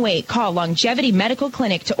losing weight, call Longevity Medical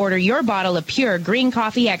Clinic to order your bottle of pure green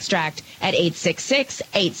coffee extract at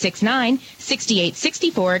 866-869-6666.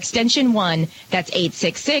 866-6864 extension 1. That's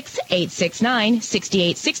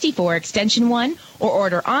 866-869-6864 extension 1. Or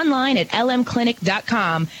order online at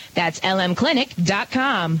lmclinic.com. That's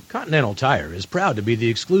lmclinic.com. Continental Tire is proud to be the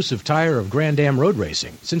exclusive tire of Grand Am Road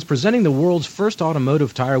Racing. Since presenting the world's first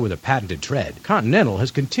automotive tire with a patented tread, Continental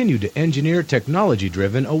has continued to engineer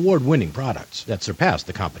technology-driven, award-winning products that surpass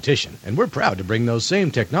the competition. And we're proud to bring those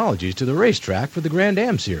same technologies to the racetrack for the Grand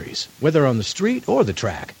Am Series. Whether on the street or the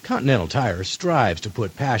track, Continental Tire strives to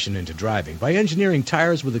put passion into driving by engineering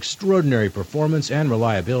tires with extraordinary performance and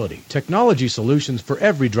reliability. Technology solutions for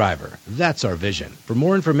every driver. That's our vision. For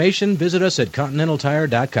more information, visit us at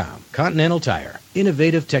ContinentalTire.com. Continental Tire.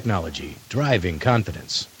 Innovative technology. Driving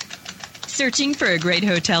confidence. Searching for a great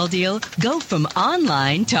hotel deal? Go from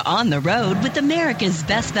online to on the road with America's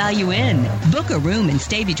Best Value Inn. Book a room and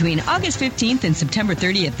stay between August 15th and September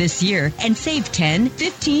 30th this year and save 10,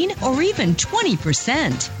 15, or even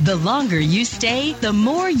 20%. The longer you stay, the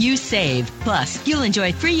more you save. Plus, you'll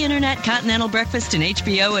enjoy free internet, continental breakfast, and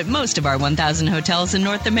HBO at most of our 1,000 hotels in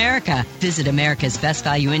North America. Visit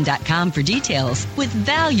americasbestvalueinn.com for details. With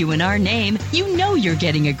value in our name, you know you're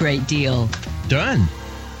getting a great deal. Done.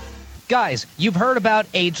 Guys, you've heard about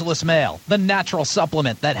Ageless Male, the natural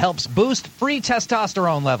supplement that helps boost free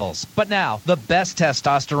testosterone levels. But now, the best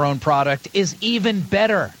testosterone product is even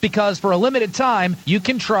better, because for a limited time, you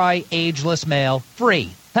can try Ageless Male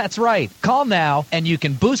free. That's right. Call now and you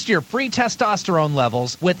can boost your free testosterone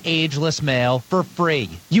levels with Ageless Male for free.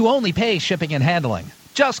 You only pay shipping and handling.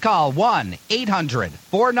 Just call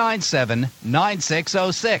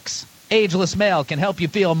 1-800-497-9606. Ageless Male can help you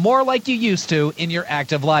feel more like you used to in your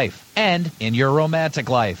active life and in your romantic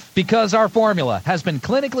life. Because our formula has been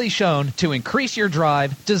clinically shown to increase your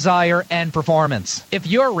drive, desire, and performance. If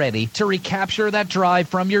you're ready to recapture that drive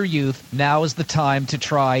from your youth, now is the time to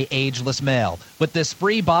try Ageless Male with this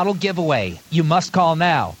free bottle giveaway. You must call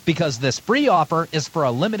now because this free offer is for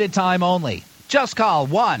a limited time only. Just call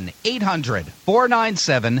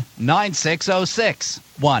 1-800-497-9606.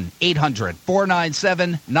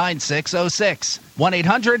 1-800-497-9606.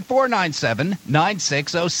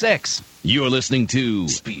 1-800-497-9606. You're listening to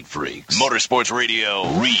Speed Freaks Motorsports Radio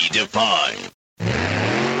Redefined.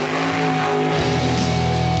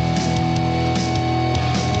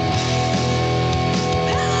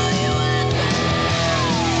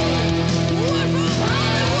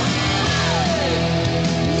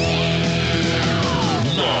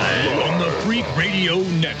 Radio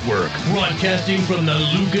Network, broadcasting from the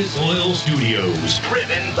Lucas Oil Studios.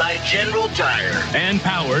 Driven by General Tire. And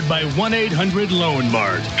powered by 1-800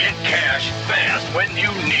 Mart. Get cash fast when you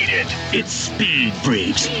need it. It's Speed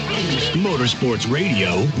Freaks. Motorsports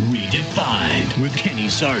Radio Redefined with Kenny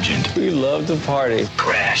Sargent. We love to party.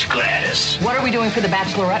 Crash Gladys. What are we doing for the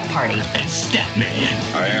bachelorette party? And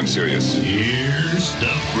Statman. I am serious. Here's the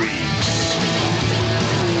Freaks.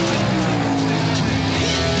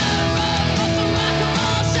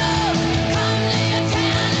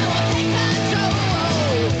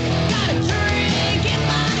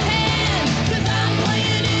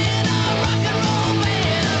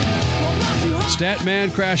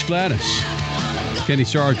 Statman, Crash Gladys, Kenny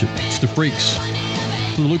Sargent. It's the Freaks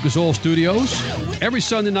from the Lucas Oil Studios. Every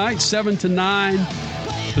Sunday night, 7 to 9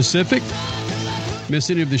 Pacific. Miss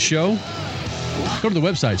any of the show? Go to the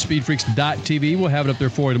website, speedfreaks.tv. We'll have it up there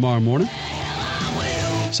for you tomorrow morning.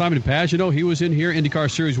 Simon Pagenaud, he was in here, IndyCar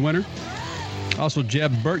Series winner. Also,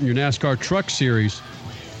 Jeb Burton, your NASCAR Truck Series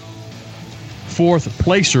fourth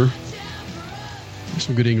placer. That's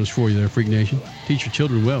some good English for you there, Freak Nation. Teach your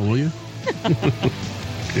children well, will you?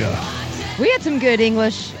 Yeah. We had some good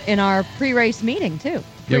English in our pre-race meeting, too.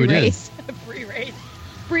 Yeah, we did. Pre-race.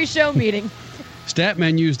 Pre-show meeting.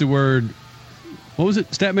 Statman used the word, what was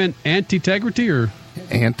it? Statman anti-integrity or?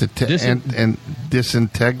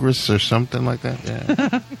 Disintegrous or something like that.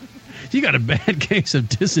 Yeah. You got a bad case of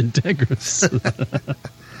disintegrous.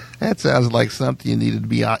 That sounds like something you needed to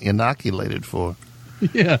be inoculated for.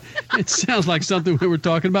 Yeah, it sounds like something we were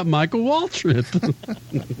talking about Michael Waltrip.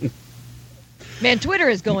 Man, Twitter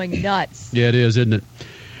is going nuts. Yeah, it is, isn't it?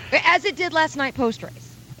 As it did last night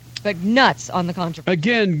post-race. But nuts on the controversy.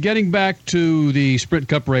 Again, getting back to the Sprint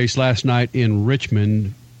Cup race last night in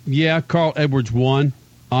Richmond, yeah, Carl Edwards won.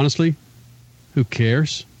 Honestly, who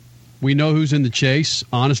cares? We know who's in the chase.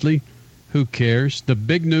 Honestly, who cares? The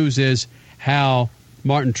big news is how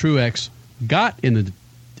Martin Truex got into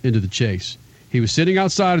the chase. He was sitting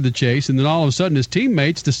outside of the chase, and then all of a sudden his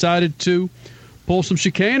teammates decided to pull some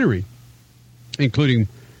chicanery, including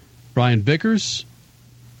Brian Vickers,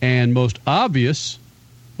 and most obvious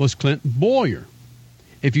was Clint Bowyer.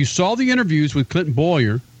 If you saw the interviews with Clint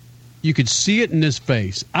Bowyer You could see it in his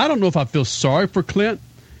face. I don't know if I feel sorry for Clint.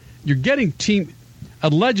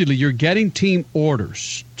 Allegedly, you're getting team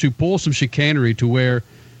orders to pull some chicanery to where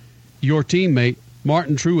your teammate,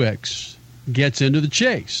 Martin Truex, gets into the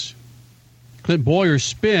chase. Clint Bowyer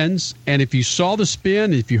spins, and if you saw the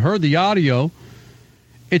spin, if you heard the audio,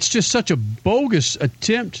 it's just such a bogus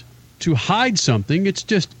attempt to hide something. It's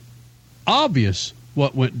just obvious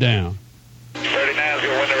what went down. 39 is going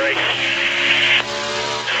to win the race.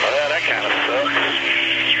 Well, that kind of sucks.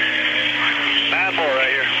 9-4 right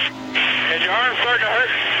here. Is your arm starting to hurt?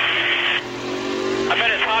 I bet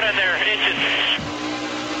it's hot in there, itching.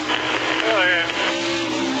 Oh, yeah.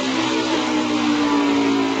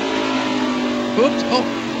 Oops.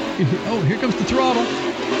 Oh, here comes the throttle.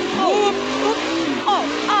 Oh.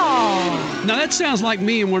 Now, that sounds like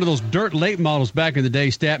me in one of those dirt late models back in the day,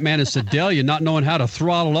 Statman and Sedalia, not knowing how to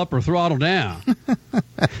throttle up or throttle down.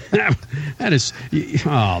 That is...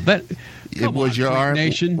 Oh, that... Was your arm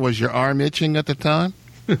itching at the time?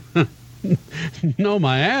 No,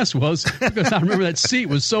 my ass was, because I remember that seat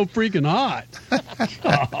was so freaking hot.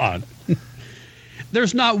 God.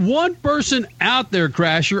 There's not one person out there,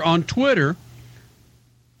 Crasher, on Twitter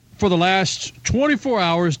for the last 24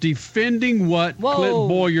 hours defending what Clint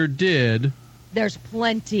Bowyer did. There's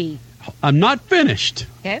plenty. I'm not finished.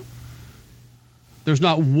 Okay. There's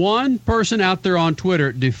not one person out there on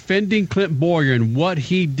Twitter defending Clint Bowyer and what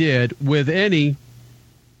he did with any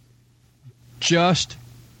just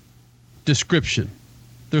description.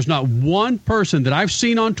 There's not one person that I've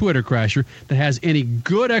seen on Twitter, Crasher, that has any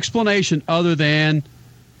good explanation other than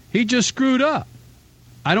he just screwed up.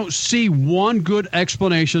 I don't see one good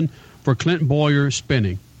explanation for Clint Bowyer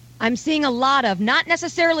spinning. I'm seeing a lot of, not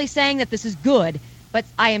necessarily saying that this is good, but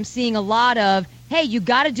I am seeing a lot of, hey, you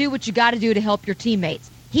got to do what you got to do to help your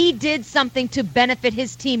teammates. He did something to benefit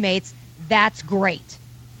his teammates. That's great.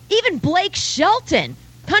 Even Blake Shelton,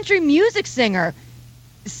 country music singer,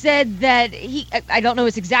 said that I don't know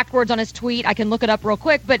his exact words on his tweet. I can look it up real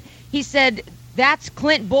quick, but he said, that's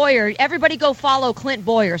Clint Bowyer. Everybody go follow Clint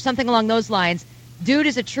Bowyer, something along those lines. Dude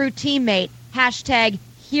is a true teammate.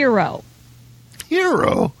 #hero.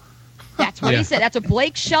 Hero? That's what he said. That's what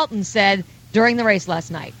Blake Shelton said during the race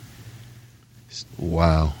last night.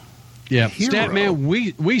 Wow. Yeah, Statman,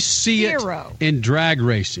 we see it in drag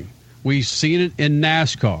racing. We've seen it in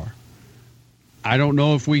NASCAR. I don't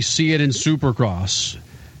know if we see it in Supercross.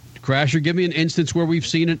 Crasher, give me an instance where we've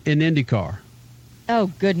seen it in IndyCar.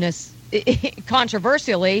 Oh, goodness.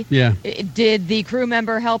 Controversially, did the crew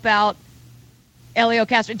member help out Elio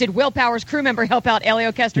Castro? Did Will Power's crew member help out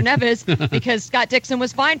Elio Castroneves because Scott Dixon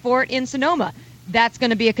was fined for it in Sonoma? That's going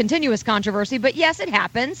to be a continuous controversy, but yes, it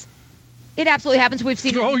happens. It absolutely happens. We've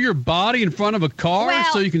seen throw your body in front of a car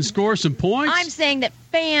so you can score some points. I'm saying that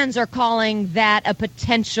fans are calling that a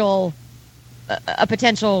potential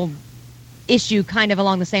issue, kind of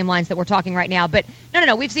along the same lines that we're talking right now. But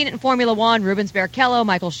no. We've seen it in Formula One. Rubens Barrichello,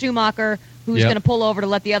 Michael Schumacher, who's going to pull over to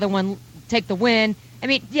let the other one take the win. I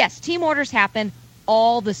mean, yes, team orders happen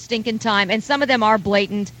all the stinking time, and some of them are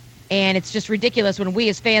blatant, and it's just ridiculous when we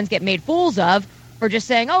as fans get made fools of for just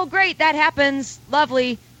saying, oh, great, that happens,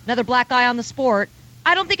 lovely, another black eye on the sport.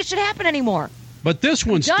 I don't think it should happen anymore. But this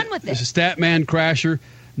one's done with it. Statman, Crasher,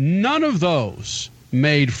 none of those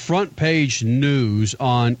made front page news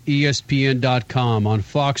on ESPN.com, on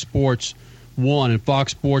Fox Sports 1 and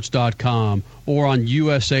FoxSports.com, or on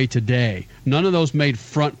USA Today. None of those made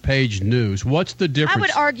front page news. What's the difference? I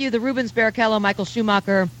would argue the Rubens Barrichello, Michael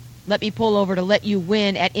Schumacher, let me pull over to let you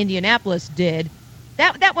win at Indianapolis did.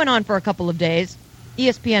 That went on for a couple of days.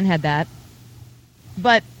 ESPN had that.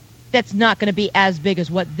 But that's not going to be as big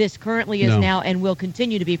as what this currently is now and will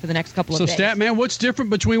continue to be for the next couple of days. So, Statman, what's different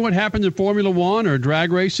between what happens in Formula One or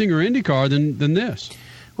drag racing or IndyCar than this?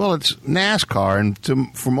 Well, it's NASCAR, and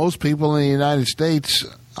for most people in the United States,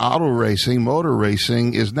 auto racing, motor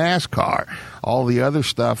racing is NASCAR. All the other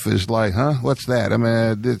stuff is like, what's that? I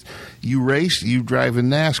mean, you race, you drive in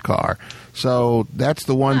NASCAR. So that's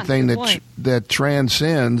the one thing that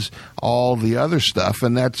transcends all the other stuff,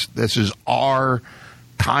 and this is our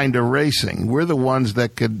kind of racing. We're the ones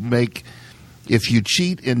that could make, if you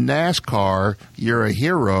cheat in NASCAR, you're a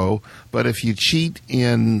hero, but if you cheat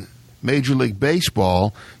in Major League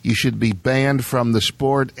Baseball, you should be banned from the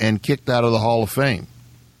sport and kicked out of the Hall of Fame.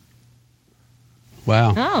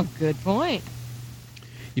 Wow. Oh, good point.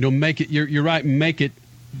 Make it, you're right, make it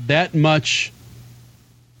that much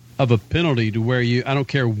of a penalty to where I don't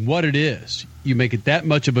care what it is, you make it that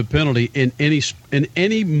much of a penalty in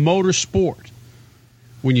any motor sport.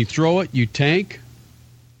 When you throw it, you tank.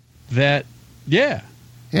 If you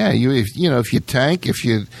tank, if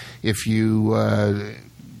you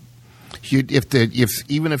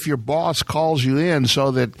even if your boss calls you in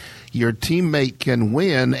so that your teammate can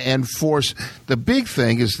win and force, the big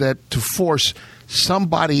thing is that to force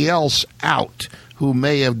somebody else out who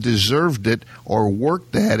may have deserved it or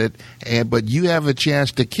worked at it, but you have a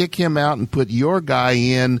chance to kick him out and put your guy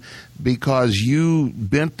in because you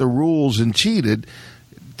bent the rules and cheated.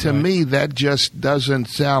 To me, that just doesn't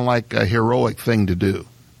sound like a heroic thing to do.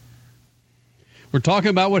 We're talking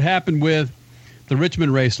about what happened with the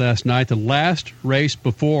Richmond race last night, the last race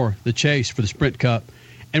before the chase for the Sprint Cup.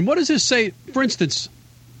 And what does this say, for instance,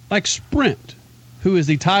 like Sprint, who is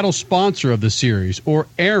the title sponsor of the series, or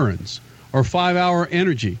Aaron's, or 5 Hour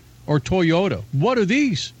Energy, or Toyota? What do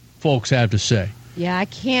these folks have to say? Yeah, I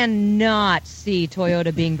cannot see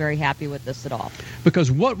Toyota being very happy with this at all.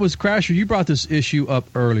 Because what was, Crasher, you brought this issue up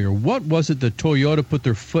earlier. What was it that Toyota put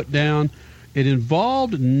their foot down? It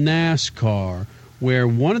involved NASCAR, where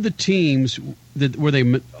one of the teams, I don't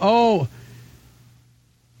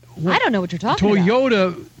know what you're talking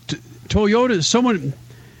about. Toyota, someone,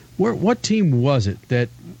 what team was it that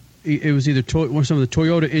it was either some of the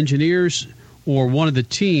Toyota engineers or one of the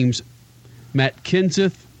teams, Matt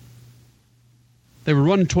Kenseth. They were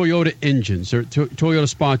running Toyota engines, or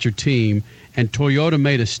Toyota-sponsored team, and Toyota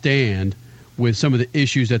made a stand with some of the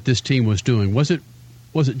issues that this team was doing. Was it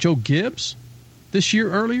Joe Gibbs this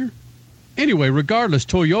year earlier? Anyway, regardless,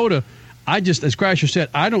 Toyota, as Crasher said,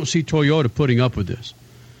 I don't see Toyota putting up with this.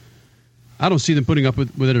 I don't see them putting up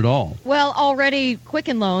with it at all. Well, already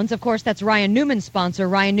Quicken Loans, of course, that's Ryan Newman's sponsor.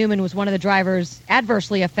 Ryan Newman was one of the drivers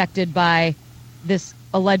adversely affected by this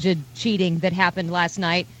alleged cheating that happened last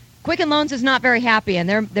night. Quicken Loans is not very happy, and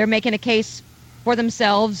they're making a case for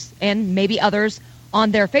themselves and maybe others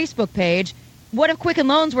on their Facebook page. What if Quicken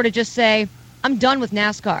Loans were to just say, I'm done with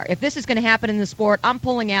NASCAR. If this is going to happen in the sport, I'm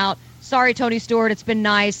pulling out. Sorry, Tony Stewart, it's been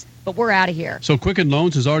nice, but we're out of here. So Quicken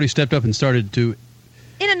Loans has already stepped up and started to...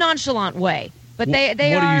 In a nonchalant way. But What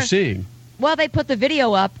are you seeing? Well, they put the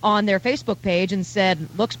video up on their Facebook page and said,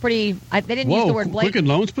 looks pretty... They didn't use the word blatant. Quicken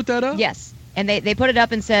Loans put that up? Yes. And they put it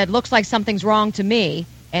up and said, looks like something's wrong to me.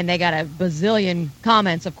 And they got a bazillion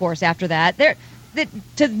comments, of course, after that.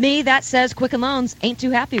 To me, that says Quicken Loans ain't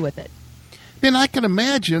too happy with it. And I can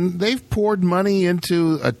imagine they've poured money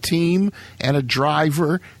into a team and a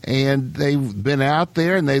driver, and they've been out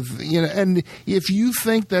there, and and if you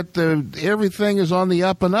think that everything is on the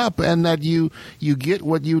up and up, and that you get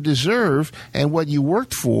what you deserve and what you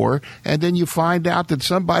worked for, and then you find out that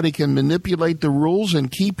somebody can manipulate the rules and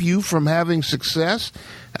keep you from having success,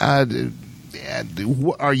 are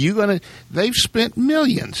you going to? They've spent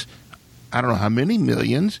millions. I don't know how many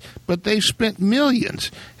millions, but they've spent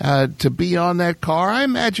millions to be on that car. I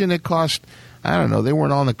imagine it cost, I don't know, they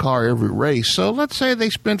weren't on the car every race. So let's say they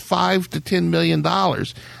spent $5 to $10 million.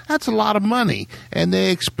 That's a lot of money, and they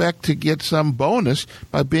expect to get some bonus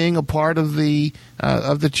by being a part of the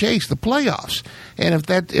chase, the playoffs. And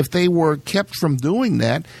if they were kept from doing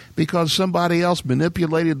that because somebody else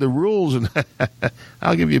manipulated the rules, and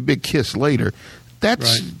I'll give you a big kiss later.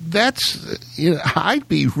 That's I'd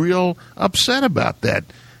be real upset about that,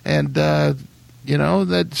 and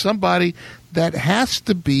that somebody that has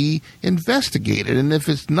to be investigated. And if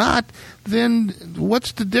it's not, then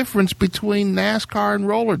what's the difference between NASCAR and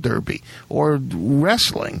roller derby or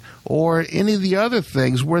wrestling or any of the other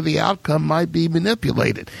things where the outcome might be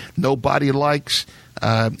manipulated? Everybody likes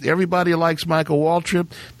Michael Waltrip.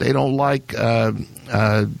 They don't like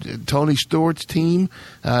Tony Stewart's team.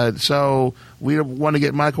 So we want to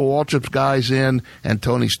get Michael Waltrip's guys in, and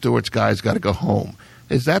Tony Stewart's guys got to go home.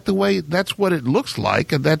 Is that the way? That's what it looks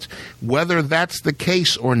like. And that's whether that's the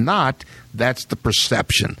case or not. That's the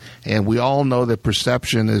perception. And we all know that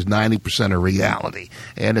perception is 90% of reality.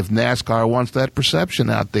 And if NASCAR wants that perception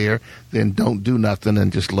out there, then don't do nothing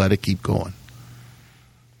and just let it keep going.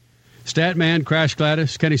 Statman, Crash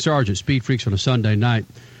Gladys, Kenny Sargent, Speed Freaks on a Sunday night.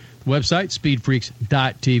 Website,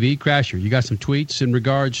 speedfreaks.tv. Crasher, you got some tweets in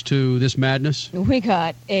regards to this madness? We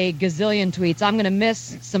got a gazillion tweets. I'm going to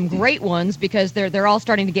miss some great ones because they're all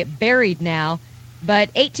starting to get buried now.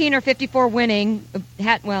 But 18 or 54 winning,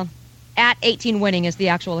 at 18 winning is the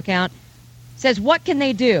actual account, says, what can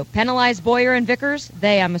they do? Penalize Boyer and Vickers?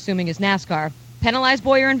 They, I'm assuming, is NASCAR. Penalize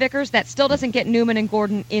Boyer and Vickers? That still doesn't get Newman and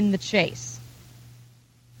Gordon in the chase.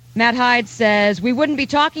 Matt Hyde says, we wouldn't be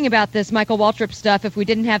talking about this Michael Waltrip stuff if we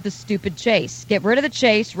didn't have the stupid chase. Get rid of the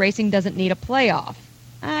chase. Racing doesn't need a playoff.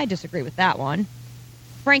 I disagree with that one.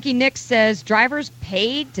 Frankie Nix says, drivers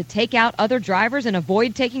paid to take out other drivers and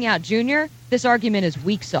avoid taking out Junior? This argument is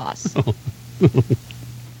weak sauce.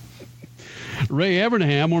 Ray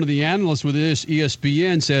Evernham, one of the analysts with this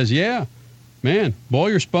ESPN, says, yeah, Man,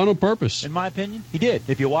 Boyer spun on purpose. In my opinion, he did.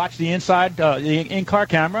 If you watch the inside, the in-car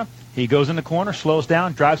camera, he goes in the corner, slows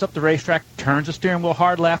down, drives up the racetrack, turns the steering wheel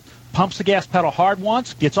hard left, pumps the gas pedal hard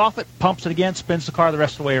once, gets off it, pumps it again, spins the car the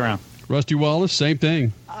rest of the way around. Rusty Wallace, same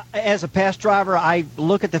thing. As a past driver, I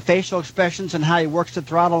look at the facial expressions and how he works the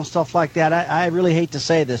throttle and stuff like that. I really hate to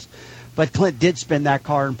say this, but Clint did spin that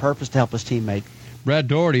car on purpose to help his teammate. Brad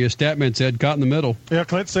Doherty, as Statman said, caught in the middle. Yeah,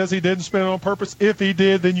 Clint says he didn't spin it on purpose. If he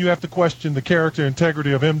did, then you have to question the character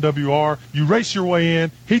integrity of MWR. You race your way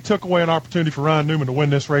in. He took away an opportunity for Ryan Newman to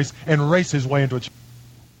win this race and race his way into a...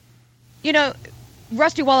 You know,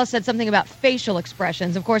 Rusty Wallace said something about facial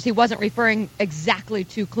expressions. Of course, he wasn't referring exactly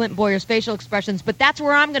to Clint Boyer's facial expressions, but that's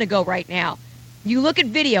where I'm going to go right now. You look at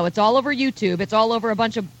video. It's all over YouTube. It's all over a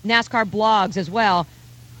bunch of NASCAR blogs as well.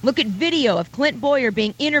 Look at video of Clint Boyer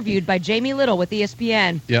being interviewed by Jamie Little with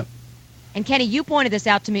ESPN. Yep. And, Kenny, you pointed this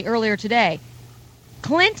out to me earlier today.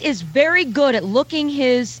 Clint is very good at looking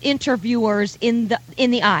his interviewers in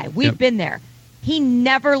the eye. We've been there. He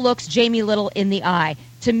never looks Jamie Little in the eye.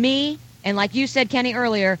 To me, and like you said, Kenny,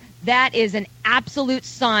 earlier, that is an absolute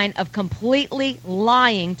sign of completely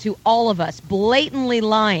lying to all of us, blatantly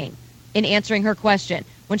lying in answering her question.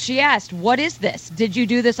 When she asked, what is this? Did you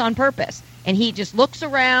do this on purpose? And he just looks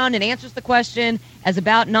around and answers the question as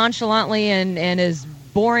about nonchalantly and as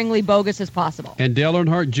boringly bogus as possible. And Dale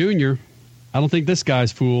Earnhardt Jr., I don't think this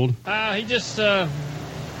guy's fooled. He just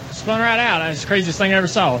spun right out. It's the craziest thing I ever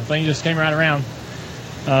saw. The thing just came right around.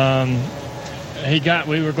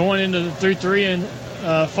 We were going into through 3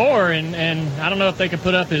 and 4, and I don't know if they could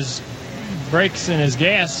put up his brakes and his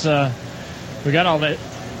gas. We got all that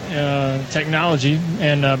technology,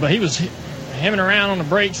 and but he was hemming around on the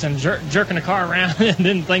brakes and jerking the car around, and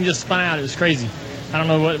then the thing just spun out. It was crazy. I don't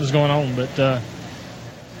know what was going on, but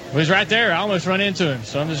he was right there. I almost run into him,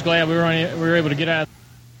 so I'm just glad we were able to get out.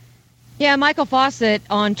 Yeah, Michael Fawcett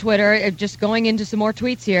on Twitter, just going into some more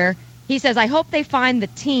tweets here, he says, I hope they find the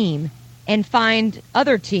team and find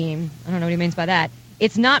other team. I don't know what he means by that.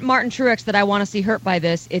 It's not Martin Truex that I want to see hurt by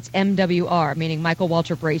this. It's MWR, meaning Michael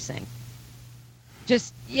Waltrip Racing.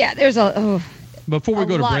 Just, yeah, there's Before we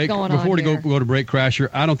go to break, go to break, Crasher,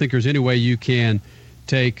 I don't think there's any way you can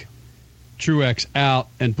take Truex out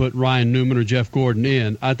and put Ryan Newman or Jeff Gordon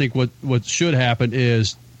in. I think what should happen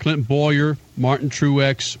is Clint Boyer, Martin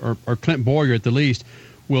Truex, or Clint Boyer at the least,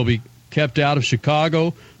 will be kept out of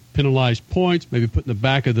Chicago, penalized points, maybe put in the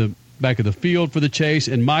back of the field for the chase,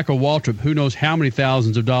 and Michael Waltrip, who knows how many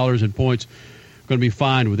thousands of dollars in points, going to be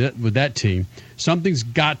fined with that team. Something's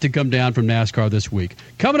got to come down from NASCAR this week.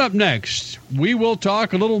 Coming up next, we will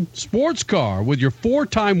talk a little sports car with your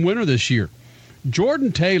 4-time winner this year,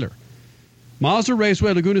 Jordan Taylor. Mazda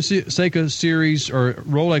Raceway Laguna Seca Series, or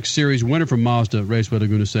Rolex Series winner from Mazda Raceway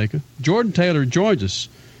Laguna Seca. Jordan Taylor joins us.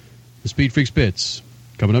 The Speed Freaks Pits,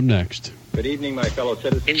 coming up next. Good evening, my fellow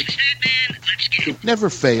citizens. It never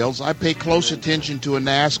fails. I pay close attention to a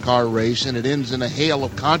NASCAR race, and it ends in a hail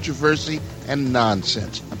of controversy and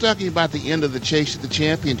nonsense. I'm talking about the end of the Chase of the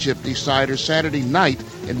Championship decider Saturday night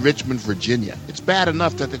in Richmond, Virginia. It's bad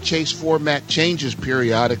enough that the chase format changes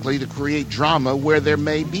periodically to create drama where there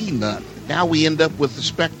may be none. Now we end up with the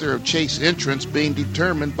specter of chase entrance being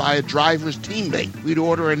determined by a driver's teammate. We'd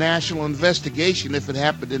order a national investigation if it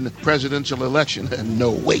happened in the presidential election.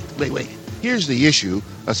 No, wait. Here's the issue.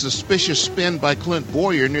 A suspicious spin by Clint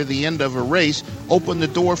Boyer near the end of a race opened the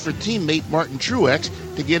door for teammate Martin Truex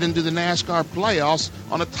to get into the NASCAR playoffs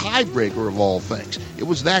on a tiebreaker of all things. It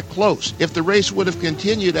was that close. If the race would have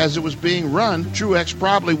continued as it was being run, Truex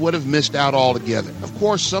probably would have missed out altogether. Of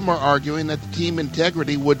course, some are arguing that the team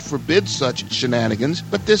integrity would forbid such shenanigans,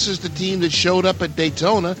 but this is the team that showed up at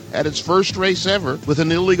Daytona at its first race ever with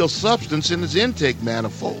an illegal substance in its intake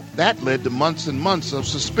manifold. That led to months and months of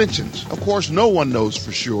suspensions. Of course, no one knows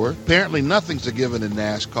for sure. Apparently, nothing's a given in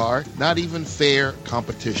NASCAR, not even fair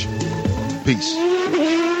competition. Peace.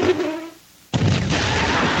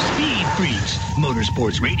 Speed Freaks,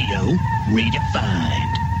 Motorsports Radio,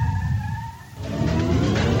 redefined.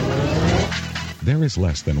 There is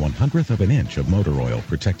less than 1/100th of an inch of motor oil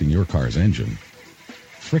protecting your car's engine.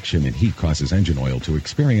 Friction and heat causes engine oil to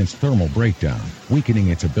experience thermal breakdown, weakening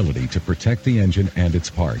its ability to protect the engine and its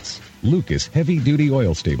parts. Lucas Heavy-Duty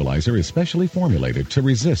Oil Stabilizer is specially formulated to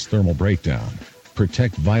resist thermal breakdown,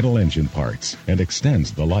 protect vital engine parts, and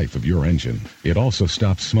extends the life of your engine. It also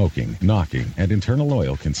stops smoking, knocking, and internal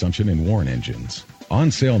oil consumption in worn engines. On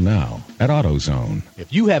sale now at AutoZone.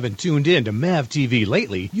 If you haven't tuned in to MAV TV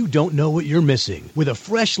lately, you don't know what you're missing. With a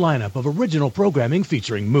fresh lineup of original programming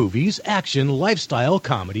featuring movies, action, lifestyle,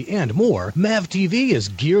 comedy, and more, MAV TV is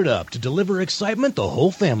geared up to deliver excitement the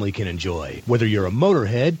whole family can enjoy. Whether you're a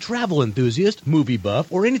motorhead, travel enthusiast, movie buff,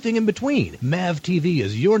 or anything in between, MAV TV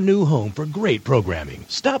is your new home for great programming.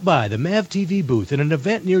 Stop by the MAV TV booth in an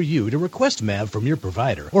event near you to request MAV from your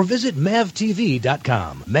provider, or visit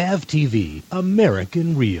MAVTV.com. MAV TV, American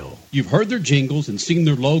Real. You've heard their jingles and seen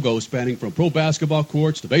their logos spanning from pro basketball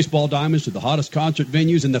courts to baseball diamonds to the hottest concert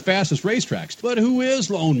venues and the fastest racetracks. But who is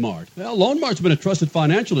Lone Mart? Well, Lone Mart's been a trusted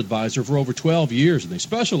financial advisor for over 12 years, and they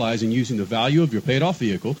specialize in using the value of your paid-off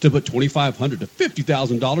vehicle to put $2,500 to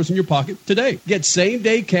 $50,000 in your pocket today. Get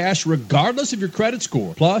same-day cash regardless of your credit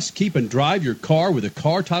score. Plus, keep and drive your car with a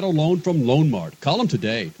car title loan from Lone Mart. Call them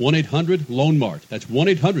today. 1-800-LONE-MART. That's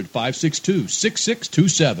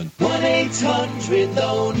 1-800-562-6627.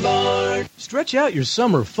 1-800-LONE-MART. Stretch out your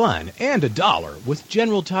summer fun and $1 with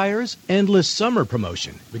General Tire's Endless Summer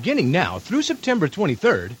Promotion. Beginning now through September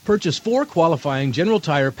 23rd, purchase 4 qualifying General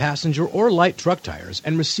Tire passenger or light truck tires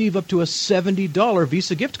and receive up to a $70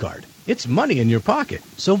 Visa gift card. It's money in your pocket.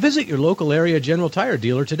 So visit your local area General Tire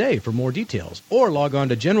dealer today for more details, or log on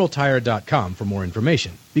to GeneralTire.com for more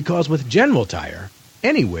information. Because with General Tire,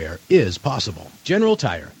 anywhere is possible. General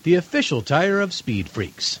Tire, the official tire of Speed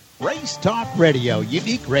Freaks. Race Talk Radio,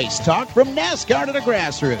 unique race talk from NASCAR to the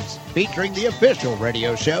grassroots, featuring the official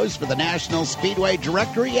radio shows for the National Speedway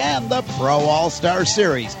Directory and the Pro All-Star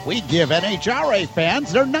Series. We give NHRA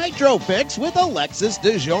fans their nitro fix with Alexis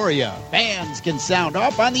DeJoria. Fans can sound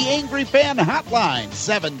off on the Angry Fan Hotline,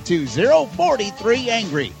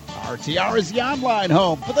 720-43-ANGRY. RTR is the online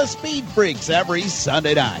home for the Speed Freaks every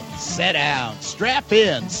Sunday night. Sit down, strap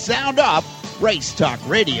in, sound off,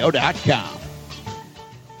 racetalkradio.com.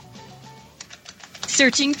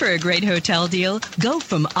 Searching for a great hotel deal? Go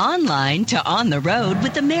from online to on the road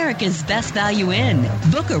with America's Best Value Inn.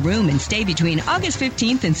 Book a room and stay between August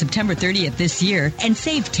 15th and September 30th this year and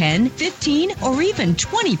save 10, 15, or even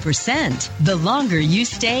 20%. The longer you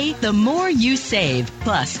stay, the more you save.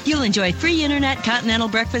 Plus, you'll enjoy free internet, continental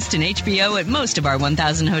breakfast, and HBO at most of our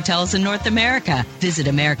 1,000 hotels in North America. Visit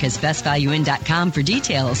americasbestvalueinn.com for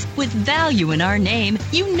details. With value in our name,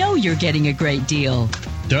 you know you're getting a great deal.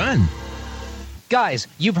 Done. Guys,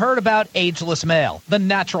 you've heard about Ageless Male, the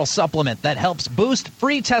natural supplement that helps boost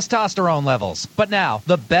free testosterone levels. But now,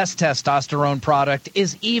 the best testosterone product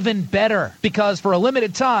is even better, because for a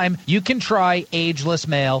limited time, you can try Ageless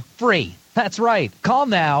Male free. That's right. Call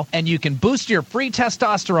now and you can boost your free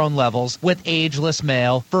testosterone levels with Ageless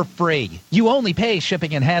Male for free. You only pay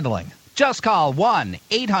shipping and handling. Just call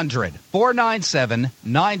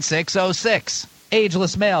 1-800-497-9606.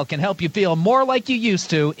 Ageless Male can help you feel more like you used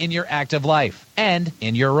to in your active life and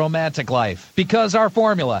in your romantic life, because our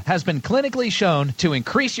formula has been clinically shown to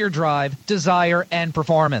increase your drive, desire, and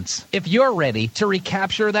performance. If you're ready to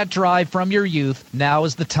recapture that drive from your youth, now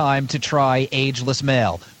is the time to try Ageless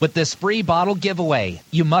Male with this free bottle giveaway.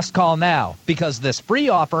 You must call now, because this free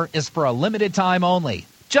offer is for a limited time only.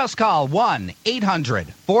 Just call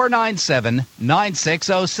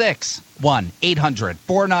 1-800-497-9606.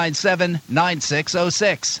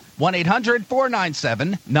 1-800-497-9606.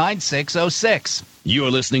 1-800-497-9606.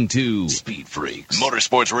 You're listening to Speed Freaks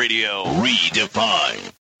Motorsports Radio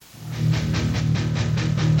Redefined.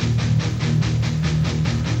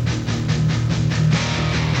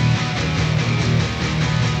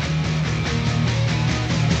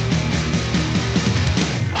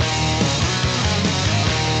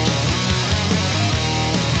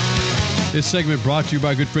 This segment brought to you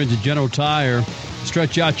by good friends at General Tire.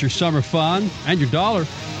 Stretch out your summer fun and your dollar.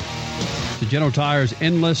 The General Tire's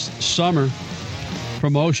Endless Summer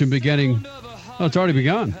promotion beginning, well, it's already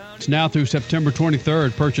begun. It's now through September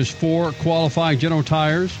 23rd. Purchase 4 qualifying General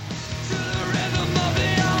Tires,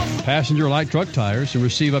 passenger light truck tires, and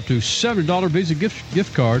receive up to $70 Visa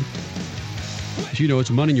gift card. As you know,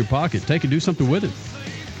 it's money in your pocket. Take and do something with it.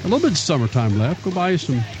 A little bit of summertime left. Go buy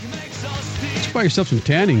yourself some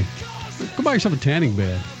tanning. Go buy yourself a tanning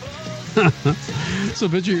bed. So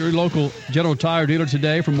visit your local General Tire dealer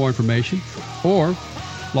today for more information, or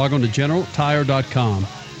log on to GeneralTire.com.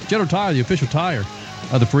 General Tire, the official tire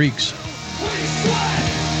of the Freaks.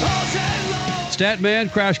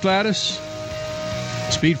 Statman, Crash Gladys,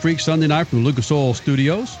 Speed Freaks Sunday night from the Lucas Oil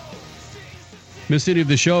Studios. Miss any of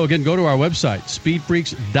the show, again, go to our website,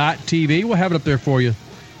 speedfreaks.tv. We'll have it up there for you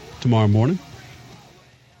tomorrow morning.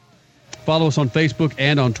 Follow us on Facebook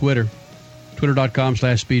and on Twitter.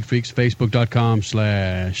 Twitter.com/SpeedFreaks,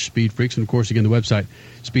 Facebook.com/SpeedFreaks, and, of course, again, the website,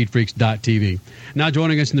 SpeedFreaks.tv. Now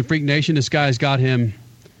joining us in the Freak Nation, this guy's got him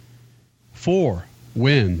 4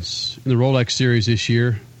 wins in the Rolex Series this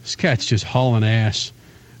year. This cat's just hauling ass.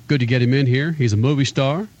 Good to get him in here. He's a movie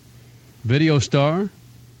star, video star.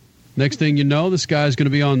 Next thing you know, this guy's going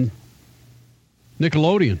to be on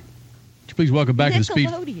Nickelodeon. Please welcome back to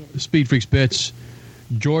the Speed Freaks Pits,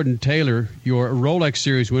 Jordan Taylor, your Rolex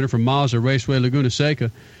Series winner from Mazda Raceway, Laguna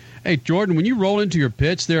Seca. Hey, Jordan, when you roll into your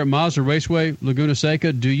pits there at Mazda Raceway, Laguna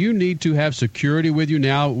Seca, do you need to have security with you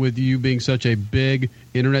now, with you being such a big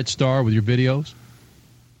internet star with your videos?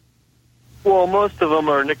 Well, most of them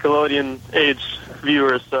are Nickelodeon age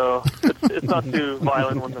viewers, so it's not too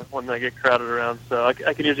violent when they get crowded around. So I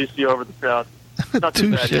can usually see over the crowd. Not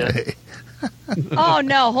too bad yet. Oh,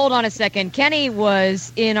 no, hold on a second. Kenny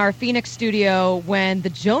was in our Phoenix studio when the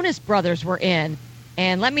Jonas Brothers were in.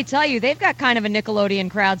 And let me tell you, they've got kind of a Nickelodeon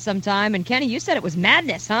crowd sometime. And, Kenny, you said it was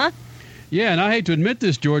madness, huh? Yeah, and I hate to admit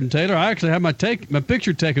this, Jordan Taylor. I actually had my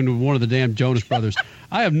picture taken with one of the damn Jonas Brothers.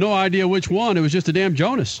 I have no idea which one. It was just a damn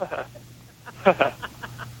Jonas.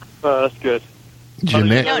 That's good.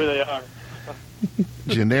 Generic Jonas.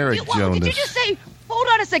 Did you just say, hold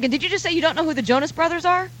on a second, did you just say you don't know who the Jonas Brothers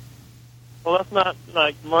are? Well, that's not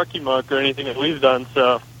like Marky Mark or anything that we've done,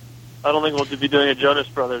 so I don't think we'll be doing a Jonas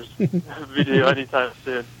Brothers video anytime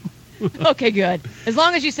soon. Okay, good. As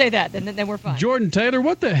long as you say that, then we're fine. Jordan Taylor,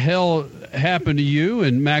 what the hell happened to you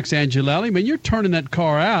and Max Angelelli? I mean, you're turning that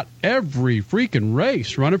car out every freaking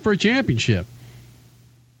race, running for a championship.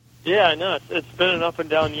 Yeah, I know. It's been an up and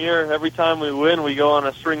down year. Every time we win, we go on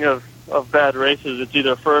a string of bad races. It's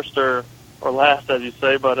either first or last, as you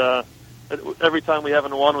say, but every time we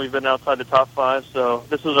haven't won, we've been outside the top 5. So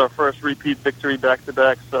this is our first repeat victory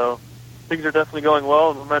back-to-back. So things are definitely going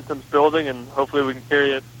well. Momentum's building, and hopefully we can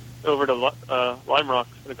carry it over to Lime Rock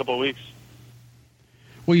in a couple of weeks.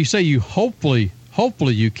 Well, you say you hopefully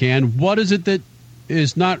you can. What is it that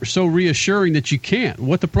is not so reassuring that you can't?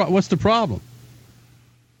 What's the problem?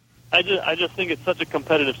 I just think it's such a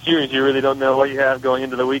competitive series. You really don't know what you have going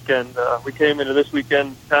into the weekend. We came into this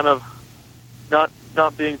weekend kind of not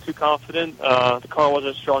being too confident. The car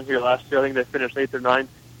wasn't strong here last year. I think they finished 8th or 9th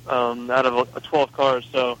out of a 12 cars.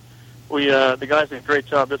 So the guys did a great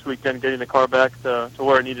job this weekend getting the car back to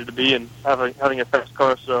where it needed to be and having a fast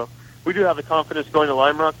car. So we do have the confidence going to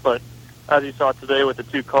Lime Rock, but as you saw today with the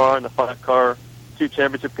 2-car and the 5-car, 2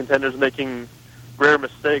 championship contenders making rare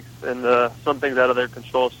mistakes and some things out of their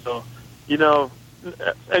control. So,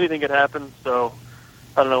 anything could happen. So,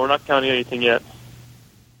 I don't know. We're not counting anything yet.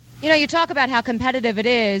 You talk about how competitive it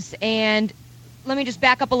is, and let me just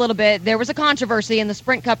back up a little bit. There was a controversy in the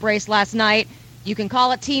Sprint Cup race last night. You can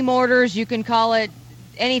call it team orders. You can call it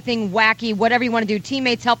anything wacky, whatever you want to do,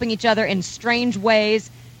 teammates helping each other in strange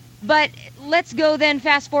ways. But let's go then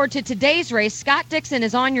fast forward to today's race. Scott Dixon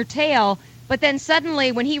is on your tail, but then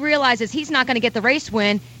suddenly when he realizes he's not going to get the race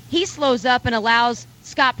win, he slows up and allows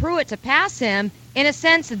Scott Pruitt to pass him. In a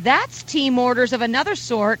sense, that's team orders of another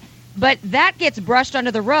sort. But that gets brushed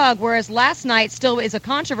under the rug, whereas last night still is a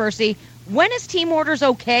controversy. When is team orders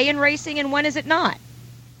okay in racing, and when is it not?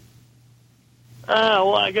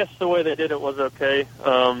 Well, I guess the way they did it was okay.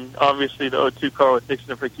 Obviously, the 02 car with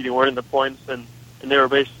Dixon and Fricchini weren't in the points, and they were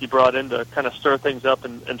basically brought in to kind of stir things up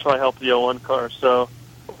and try to help the 01 car. So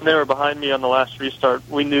when they were behind me on the last restart,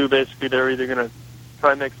 we knew basically they were either going to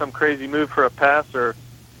try and make some crazy move for a pass or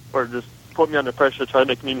just put me under pressure to try to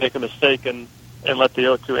make me make a mistake and let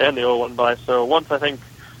the 02 and the 01 by. So once I think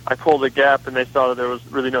I pulled a gap and they saw that there was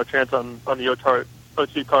really no chance on the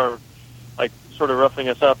 02 car, like sort of roughing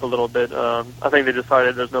us up a little bit, I think they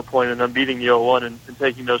decided there's no point in them beating the 01 and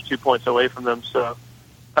taking those 2 points away from them. So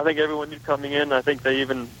I think everyone knew coming in. I think they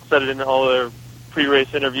even said it in all their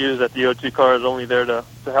pre-race interviews that the 02 car is only there to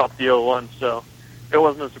help the 01. So it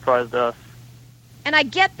wasn't a surprise to us. And I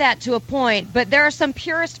get that to a point, but there are some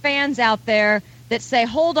purist fans out there that say,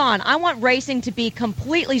 hold on, I want racing to be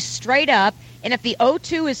completely straight up, and if the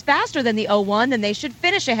 02 is faster than the 01, then they should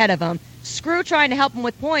finish ahead of them. Screw trying to help them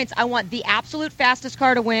with points. I want the absolute fastest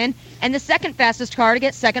car to win and the second fastest car to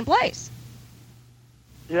get second place.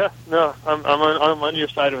 Yeah, no, I'm on your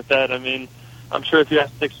side with that. I mean, I'm sure if you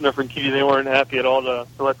asked Dixon or Franchitti, they weren't happy at all to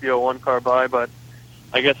let the 01 car by, but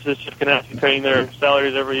I guess it's just going to have to be paying their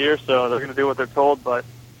salaries every year, so they're going to do what they're told, but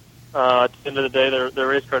at the end of the day, they're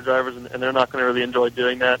race car drivers, and they're not going to really enjoy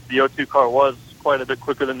doing that. The 02 car was quite a bit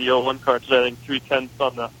quicker than the 01 car today. I think 3/10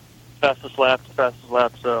 on the fastest lap,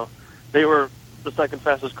 so they were the second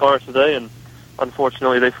fastest car today, and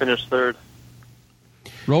unfortunately they finished third.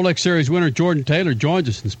 Rolex Series winner Jordan Taylor joins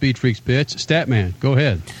us in Speed Freaks Pits. Statman, go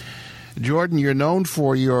ahead. Jordan, you're known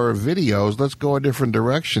for your videos. Let's go a different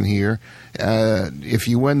direction here. If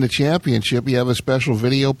you win the championship, you have a special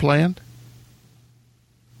video planned?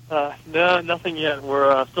 No, nothing yet.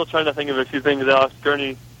 We're still trying to think of a few things. Alex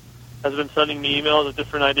Gurney has been sending me emails with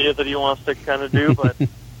different ideas that he wants to kind of do, but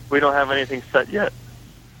we don't have anything set yet.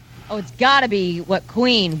 Oh, it's got to be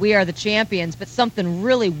Queen, We Are the Champions, but something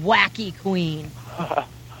really wacky Queen.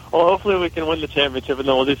 Well, hopefully we can win the championship, and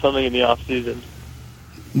then we'll do something in the off season.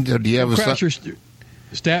 Do you have Crasher,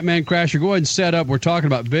 Statman Crasher, go ahead and set up. We're talking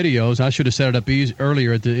about videos. I should have set it up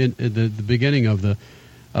earlier at the beginning of the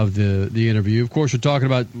interview. Of course, we're talking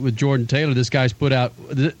about with Jordan Taylor. This guy's put out,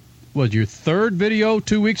 was your third video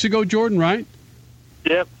 2 weeks ago, Jordan, right?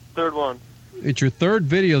 Yep, third one. It's your third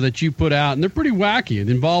video that you put out, and they're pretty wacky. It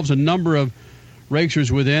involves a number of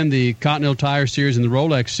racers within the Continental Tire Series and the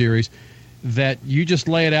Rolex Series that you just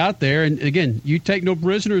lay it out there. And, again, you take no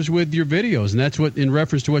prisoners with your videos, and that's what in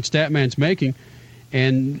reference to what Statman's making.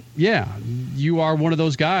 And, yeah, you are one of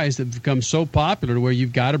those guys that have become so popular where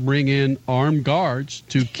you've got to bring in armed guards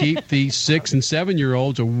to keep the 6- and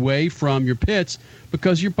 7-year-olds away from your pits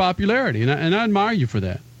because of your popularity. And I admire you for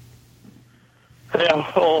that.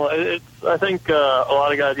 Yeah, well, I think a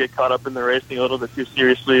lot of guys get caught up in the racing a little bit too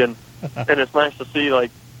seriously, and it's nice to see,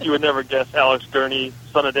 like, you would never guess Alex Gurney,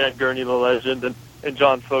 son of Dan Gurney, the legend, and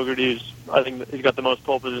John Fogerty, I think he's got the most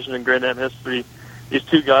pole position in Grand Am history. These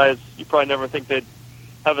two guys, you probably never think they'd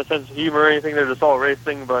have a sense of humor or anything. They're just all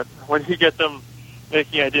racing, but when you get them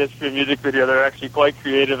making ideas for a music video, they're actually quite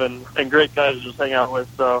creative and great guys to just hang out with.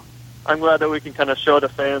 So I'm glad that we can kind of show the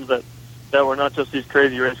fans that we're not just these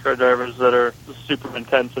crazy race car drivers that are just super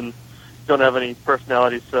intense and don't have any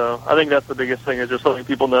personality. So I think that's the biggest thing, is just letting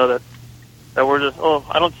people know that we're just,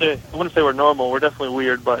 I wouldn't say we're normal. We're definitely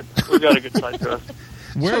weird, but we've got a good side to us.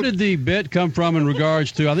 Where did the bit come from in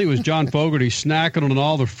regards to, I think it was John Fogerty snacking on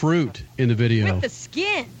all the fruit in the video? With the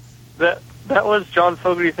skins. That was John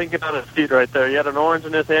Fogerty thinking on his feet right there. He had an orange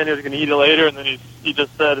in his hand. He was going to eat it later, and then he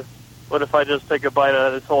just said, what if I just take a bite out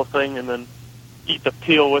of this whole thing and then eat the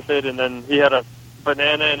peel with it? And then he had a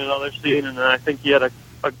banana in another scene, and then I think he had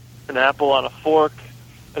an apple on a fork,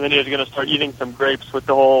 and then he was going to start eating some grapes with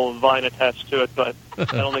the whole vine attached to it, but I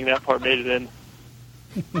don't think that part made it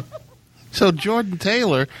in. So, Jordan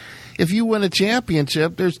Taylor, if you win a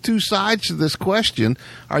championship, there's two sides to this question.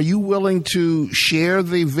 Are you willing to share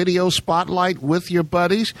the video spotlight with your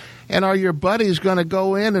buddies? And are your buddies going to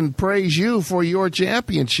go in and praise you for your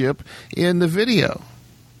championship in the video?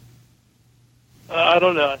 I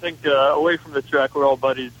don't know. I think away from the track, we're all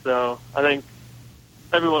buddies, so I think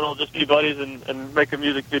everyone will just be buddies and make a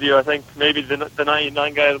music video. I think maybe the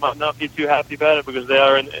 99 guys might not be too happy about it because they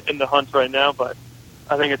are in the hunt right now, but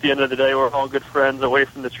I think at the end of the day, we're all good friends away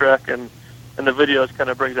from the track, and the videos kind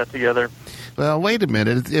of brings that together. Well, wait a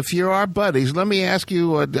minute. If you're our buddies, let me ask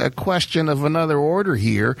you a question of another order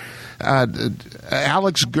here.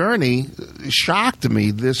 Alex Gurney shocked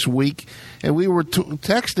me this week, and we were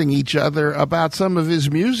texting each other about some of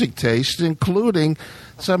his music tastes, including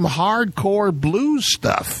some hardcore blues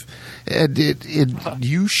stuff. Did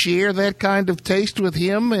you share that kind of taste with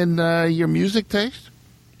him and your music taste?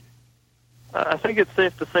 I think it's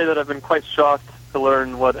safe to say that I've been quite shocked to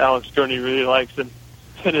learn what Alex Gurney really likes, and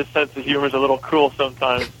his sense of humor is a little cruel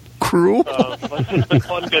sometimes. Cruel? But it's been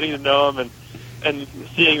fun getting to know him and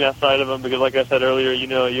seeing that side of him, because like I said earlier,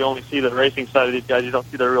 you only see the racing side of these guys. You don't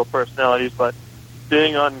see their real personalities, but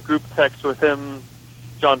being on group text with him,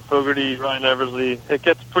 John Fogerty, Ryan Eversley, it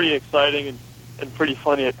gets pretty exciting and pretty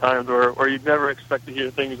funny at times where you'd never expect to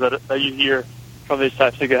hear things that you hear from these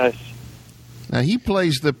types of guys. Now, he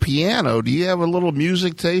plays the piano. Do you have a little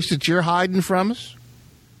music taste that you're hiding from us?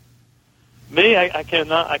 Me, I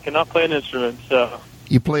cannot play an instrument. So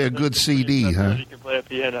you play a good CD, huh? You can play a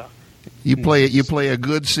piano. You play a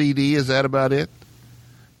good CD. Is that about it?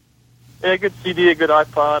 Yeah, a good CD, a good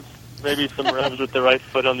iPod, maybe some revs with the right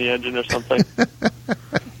foot on the engine or something.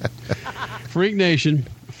 Freak Nation,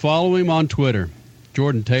 follow him on Twitter.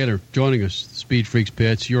 Jordan Taylor joining us, Speed Freaks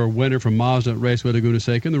Pits. You're a winner from Mazda Raceway, Laguna,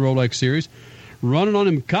 Seca in the Rolex Series, running on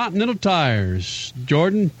them Continental tires.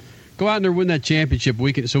 Jordan, go out there and win that championship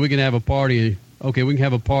so we can have a party. Okay, we can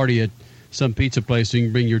have a party at some pizza place so you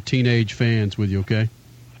can bring your teenage fans with you, okay?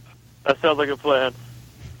 That sounds like a plan.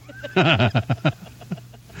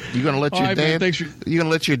 You gonna let your dad? You gonna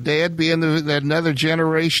let your dad be in that another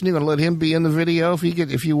generation? You gonna let him be in the video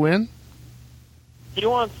if you win? He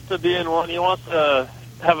wants to be in one. He wants to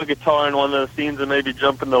have a guitar in one of the scenes and maybe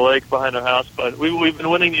jump in the lake behind our house. But we've been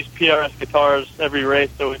winning these PRS guitars every race,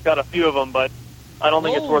 so we've got a few of them. But I don't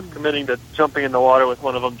think it's worth committing to jumping in the water with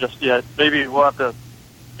one of them just yet. Maybe we'll have to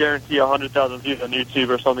guarantee 100,000 views on YouTube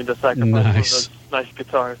or something to sacrifice one of those nice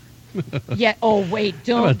guitars. Yeah. Oh, wait.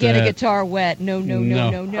 Don't get a guitar wet. No. I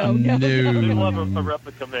would love a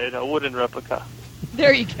replica made, a wooden replica.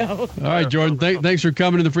 There you go. All right, Jordan. Thanks for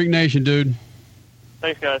coming to the Freak Nation, dude.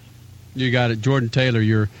 Thanks, guys. You got it. Jordan Taylor,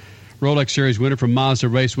 your Rolex Series winner from Mazda,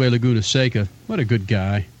 Raceway, Laguna, Seca. What a good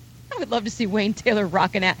guy. I would love to see Wayne Taylor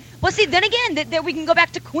rocking out. Well, see, then again, that we can go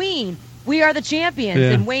back to Queen. We Are the Champions.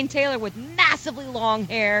 Yeah. And Wayne Taylor with massively long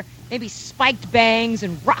hair, maybe spiked bangs,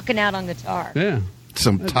 and rocking out on guitar. Yeah.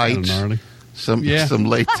 Some tights. Some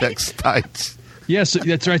latex tights. Yes,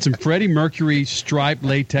 that's right. Some Freddie Mercury striped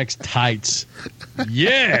latex tights.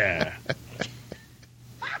 Yeah.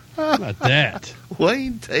 How about that?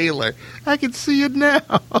 Wayne Taylor. I can see it now.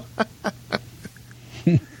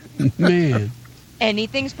 Man.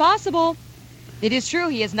 Anything's possible. It is true.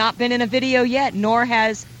 He has not been in a video yet, nor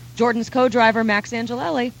has Jordan's co-driver, Max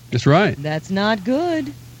Angelelli. That's right. That's not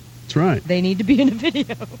good. That's right. They need to be in a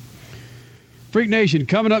video. Freak Nation,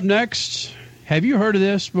 coming up next. Have you heard of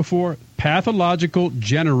this before? Pathological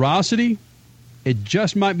generosity? It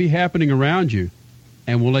just might be happening around you,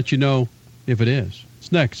 and we'll let you know if it is.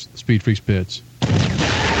 It's next, Speed Freaks Pits.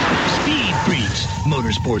 Speed Freaks,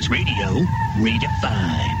 Motorsports Radio,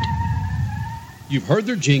 redefined. You've heard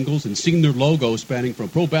their jingles and seen their logos spanning from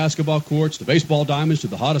pro basketball courts to baseball diamonds to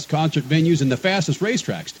the hottest concert venues and the fastest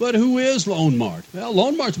racetracks. But who is Lone Mart? Well,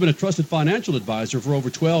 Lone Mart's been a trusted financial advisor for over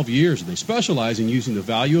 12 years, and they specialize in using the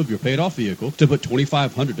value of your paid-off vehicle to put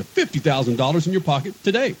 $2,500 to $50,000 in your pocket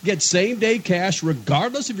today. Get same-day cash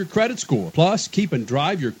regardless of your credit score. Plus, keep and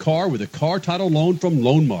drive your car with a car title loan from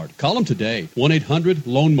Lone Mart. Call them today.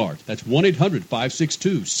 1-800-LONE-MART. That's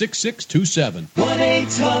 1-800-562-6627.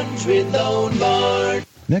 1-800-LONE-MART.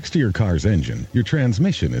 Next to your car's engine, your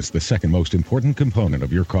transmission is the second most important component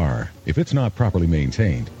of your car. If it's not properly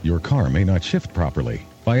maintained, your car may not shift properly.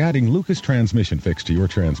 By adding Lucas Transmission Fix to your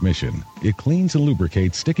transmission, it cleans and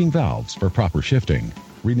lubricates sticking valves for proper shifting,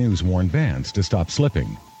 renews worn bands to stop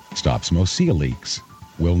slipping, stops most seal leaks,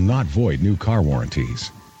 will not void new car warranties,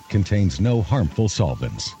 contains no harmful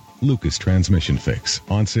solvents. Lucas Transmission Fix,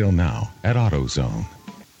 on sale now at AutoZone.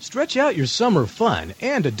 Stretch out your summer fun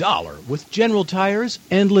and $1 with General Tire's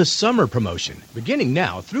Endless Summer Promotion. Beginning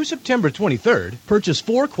now through September 23rd, purchase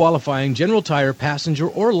 4 qualifying General Tire passenger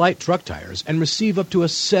or light truck tires and receive up to a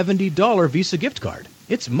 $70 Visa gift card.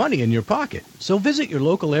 It's money in your pocket. So visit your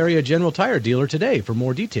local area General Tire dealer today for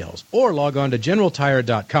more details or log on to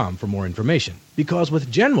GeneralTire.com for more information. Because with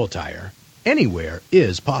General Tire, anywhere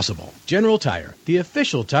is possible. General Tire, the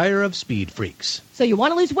official tire of Speed Freaks. So you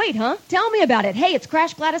want to lose weight, huh? Tell me about it. Hey, it's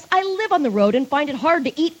Crash Gladys. I live on the road and find it hard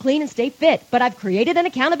to eat clean and stay fit. But I've created an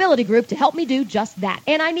accountability group to help me do just that.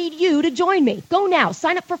 And I need you to join me. Go now.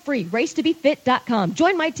 Sign up for free. Racetobefit.com.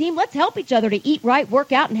 Join my team. Let's help each other to eat right,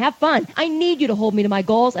 work out, and have fun. I need you to hold me to my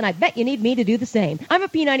goals, and I bet you need me to do the same. I'm a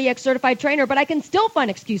P90X certified trainer, but I can still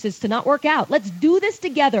find excuses to not work out. Let's do this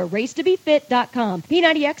together. Racetobefit.com.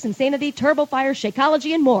 P90X, Insanity, TurboFire,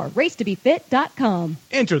 Shakeology, and more. Racetobefit.com.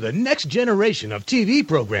 Enter the next generation of TV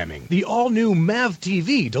programming. The all-new MAV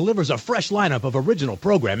TV delivers a fresh lineup of original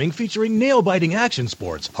programming featuring nail-biting action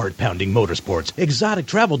sports, heart-pounding motorsports, exotic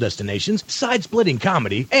travel destinations, side-splitting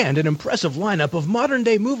comedy, and an impressive lineup of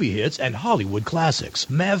modern-day movie hits and Hollywood classics.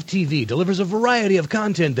 MAV TV delivers a variety of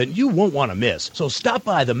content that you won't want to miss. So stop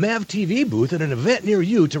by the MAV TV booth at an event near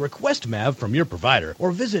you to request MAV from your provider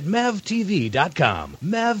or visit MAVTV.com.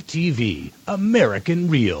 MAV TV, American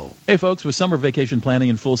Real. Hey folks, with summer vacation planning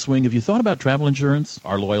in full swing, have you thought about travel insurance?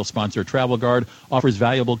 Our loyal sponsor, Travel Guard, offers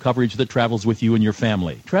valuable coverage that travels with you and your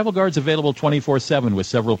family. Travel Guard's available 24/7 with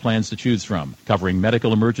several plans to choose from, covering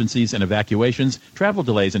medical emergencies and evacuations, travel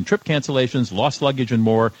delays and trip cancellations, lost luggage, and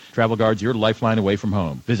more. Travel Guard's your lifeline away from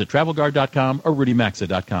home. Visit TravelGuard.com or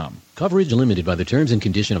RudyMaxa.com. Coverage limited by the terms and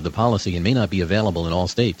condition of the policy and may not be available in all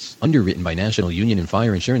states. Underwritten by National Union and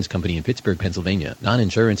Fire Insurance Company in Pittsburgh, Pennsylvania.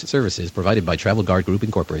 Non-insurance services provided by Travel Guard Group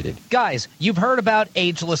Incorporated. Guys, you've heard about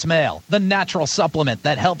Ageless Male, the natural supplement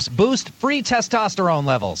that helps boost free testosterone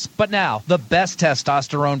levels. But now, the best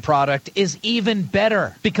testosterone product is even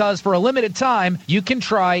better, because for a limited time, you can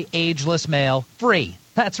try Ageless Male free.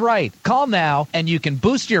 That's right. Call now and you can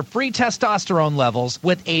boost your free testosterone levels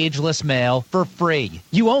with Ageless Male for free.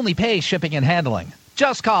 You only pay shipping and handling.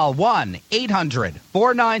 Just call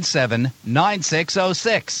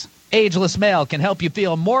 1-800-497-9606. Ageless Male can help you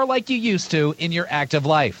feel more like you used to in your active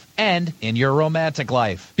life and in your romantic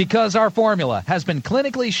life. Because our formula has been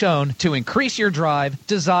clinically shown to increase your drive,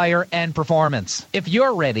 desire, and performance. If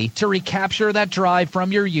you're ready to recapture that drive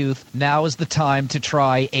from your youth, now is the time to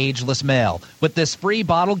try Ageless Male with this free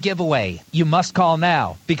bottle giveaway. You must call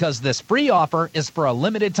now because this free offer is for a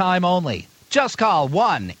limited time only. Just call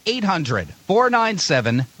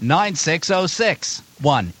 1-800-497-9606.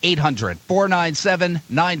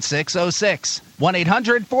 1-800-497-9606.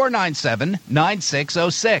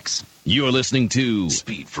 1-800-497-9606. You're listening to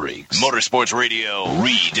Speed Freaks Motorsports Radio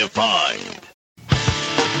Redefined.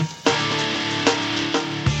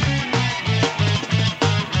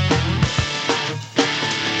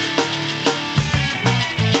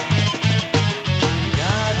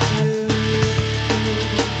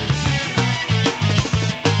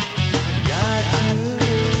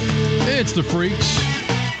 It's the Freaks,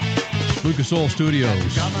 Lucas Oil Studios.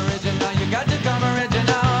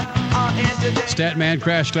 Statman,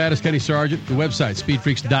 Crash Gladys, Kenny Sargent, the website,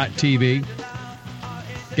 speedfreaks.tv.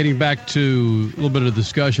 Getting back to a little bit of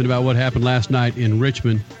discussion about what happened last night in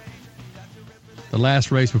Richmond, the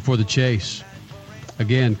last race before the chase.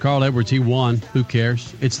 Again, Carl Edwards, he won. Who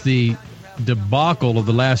cares? It's the debacle of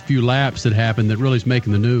the last few laps that happened that really is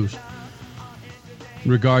making the news.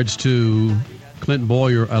 In regards to Clinton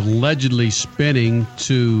Boyer allegedly spinning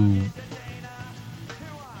to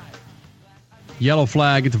yellow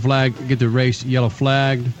flag, get the race yellow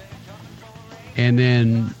flagged, and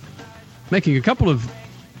then making a couple of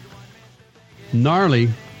gnarly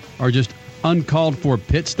or just uncalled for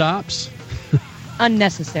pit stops.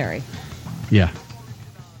 Unnecessary. Yeah.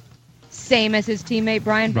 Same as his teammate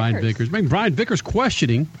Brian Vickers. I mean, Brian Vickers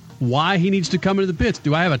questioning why he needs to come into the pits.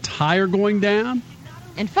 Do I have a tire going down?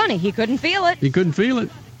 And funny, he couldn't feel it. He couldn't feel it.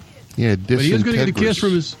 Yeah, but he is going to get a kiss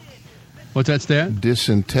from his... What's that stat?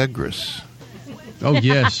 Disintegris. Oh,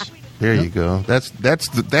 yes. There you go. That's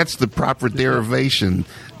the proper derivation.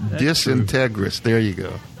 Disintegris. There you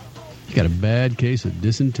go. You got a bad case of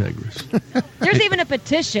disintegris. There's even a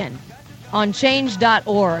petition on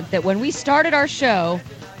change.org that when we started our show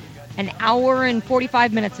an hour and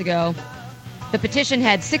 45 minutes ago, the petition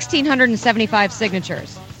had 1,675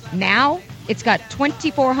 signatures. Now, it's got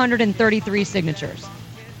 2,433 signatures.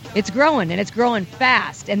 It's growing, and it's growing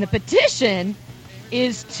fast. And the petition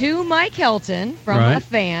is to Mike Helton from a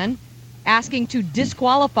fan asking to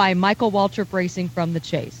disqualify Michael Waltrip Racing from the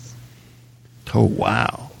chase. Oh,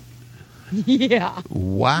 wow. Yeah.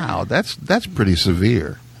 Wow, that's pretty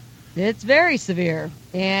severe. It's very severe.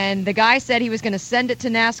 And the guy said he was going to send it to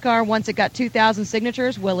NASCAR once it got 2,000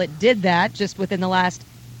 signatures. Well, it did that just within the last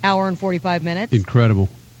hour and 45 minutes. Incredible.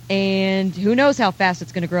 And who knows how fast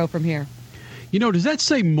it's going to grow from here. You know, does that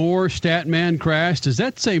say more, Statman Crash? Does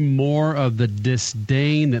that say more of the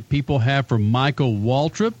disdain that people have for Michael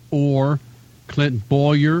Waltrip or Clinton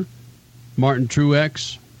Boyer, Martin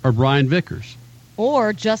Truex, or Brian Vickers?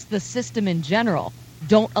 Or just the system in general?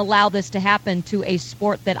 Don't allow this to happen to a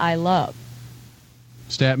sport that I love.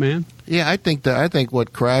 Statman? Yeah, I think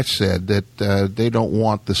what Crash said, that they don't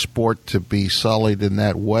want the sport to be sullied in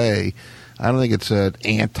that way. I don't think it's an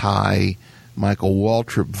anti-Michael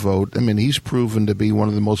Waltrip vote. I mean, he's proven to be one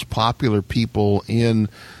of the most popular people in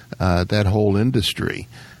that whole industry.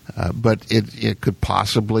 But it could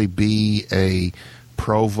possibly be a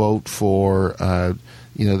pro vote for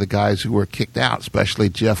the guys who were kicked out, especially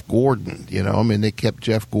Jeff Gordon. I mean, they kept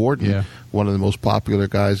Jeff Gordon, one of the most popular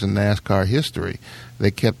guys in NASCAR history. They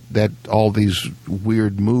kept all these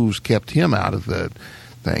weird moves kept him out of the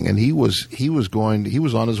thing, and he was on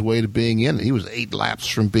his way to being in it. He was 8 laps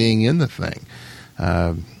from being in the thing.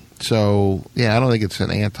 So I don't think it's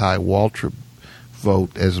an anti-Waltrip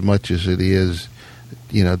vote as much as it is,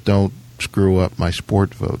 don't screw up my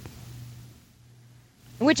sport vote.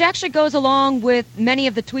 Which actually goes along with many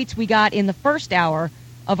of the tweets we got in the first hour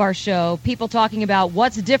of our show. People talking about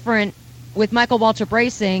what's different with Michael Waltrip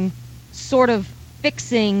Racing sort of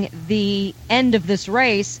fixing the end of this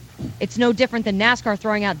race. It's no different than NASCAR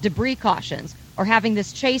throwing out debris cautions or having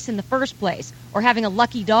this chase in the first place or having a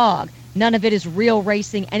lucky dog. None of it is real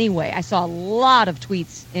racing anyway. I saw a lot of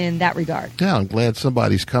tweets in that regard. Yeah, I'm glad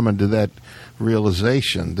somebody's coming to that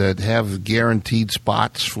realization that have guaranteed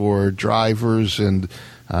spots for drivers and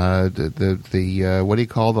the what do you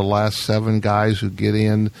call the last 7 guys who get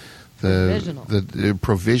in? The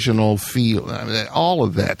provisional field, I mean, all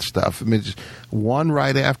of that stuff. I mean, it's one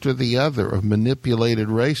right after the other of manipulated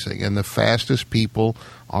racing, and the fastest people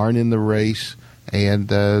aren't in the race. And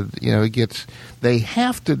they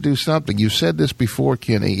have to do something. You said this before,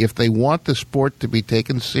 Kenny. If they want the sport to be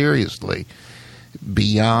taken seriously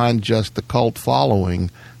beyond just the cult following,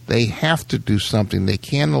 They have to do something. They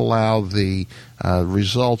can't allow the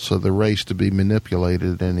results of the race to be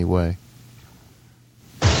manipulated in any way.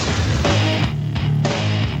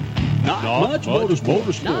 Not much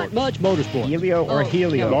motorsport. Not much motorsport. Helio or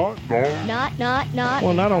helio? Not.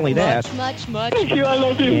 Well, not only that. Much. Thank you, I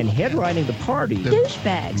love you. And headlining the party.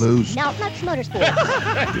 Douchebags. Lose. Not much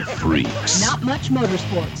motorsports. The freaks. Not much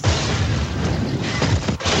motorsports.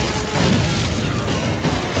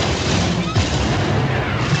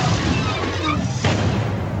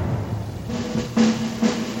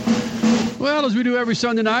 Well, as we do every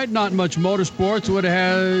Sunday night, not much motorsports. It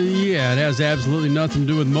has absolutely nothing to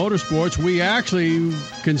do with motorsports. We actually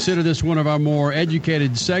consider this one of our more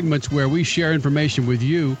educated segments where we share information with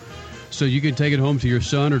you so you can take it home to your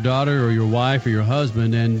son or daughter or your wife or your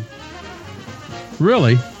husband and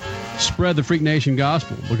really spread the Freak Nation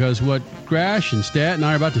gospel, because what Crash and Stat and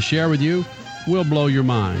I are about to share with you will blow your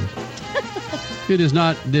mind. It is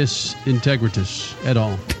not disintegritous at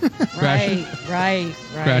all. Right.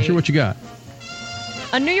 Crasher, what you got?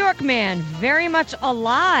 A New York man, very much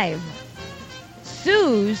alive,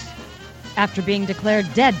 sues after being declared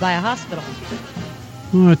dead by a hospital.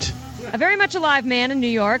 What? A very much alive man in New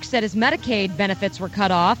York said his Medicaid benefits were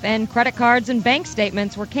cut off and credit cards and bank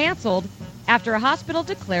statements were canceled after a hospital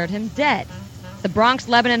declared him dead. The Bronx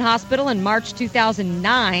Lebanon Hospital in March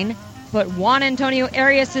 2009 put Juan Antonio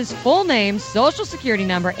Arias' full name, social security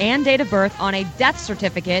number, and date of birth on a death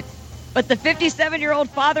certificate, but the 57-year-old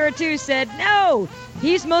father of two said, no,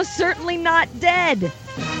 he's most certainly not dead.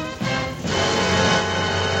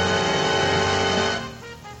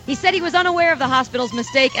 He said he was unaware of the hospital's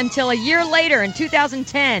mistake until a year later in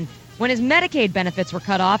 2010 when his Medicaid benefits were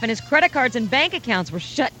cut off and his credit cards and bank accounts were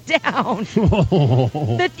shut down.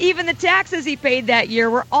 That even the taxes he paid that year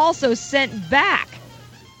were also sent back.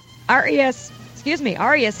 Arias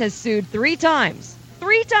has sued three times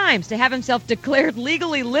to have himself declared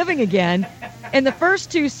legally living again, and the first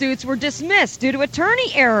two suits were dismissed due to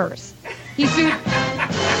attorney errors. He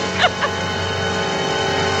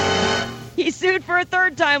sued for a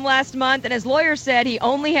third time last month, and his lawyer said he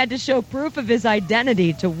only had to show proof of his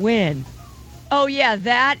identity to win. Oh, yeah,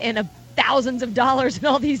 that and thousands of dollars in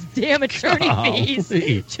all these damn attorney fees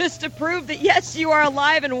just to prove that, yes, you are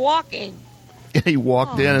alive and walking. He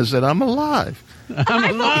walked in and said, I'm alive.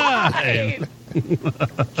 I'm alive.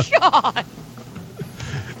 God.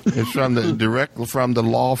 It's directly from the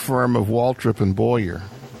law firm of Waltrip and Boyer.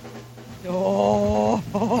 Oh.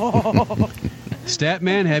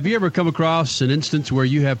 Statman, have you ever come across an instance where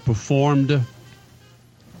you have performed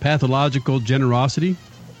pathological generosity?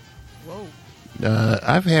 Whoa.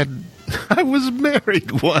 I was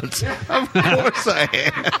married once. Of course I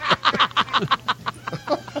have.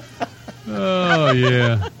 Oh,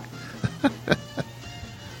 yeah.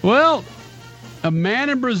 Well, a man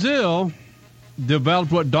in Brazil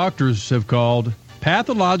developed what doctors have called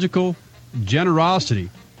pathological generosity.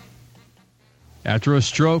 After a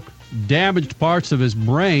stroke damaged parts of his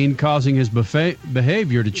brain, causing his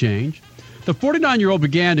behavior to change, the 49-year-old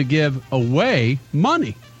began to give away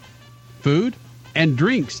money, food, and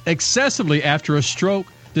drinks excessively after a stroke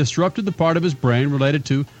disrupted the part of his brain related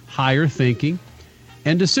to higher thinking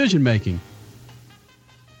and decision-making.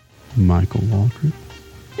 Michael Walker.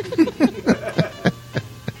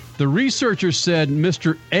 The researchers said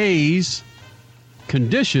Mr. A's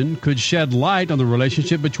condition could shed light on the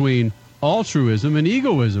relationship between altruism and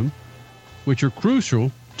egoism, which are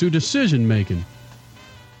crucial to decision-making.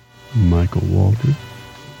 Michael Walker.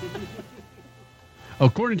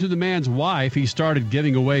 According to the man's wife, he started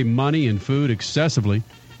giving away money and food excessively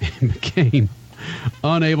and became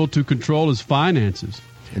unable to control his finances.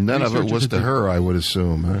 And none of it was to her, I would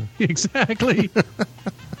assume, huh? Exactly.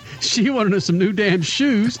 She wanted some new damn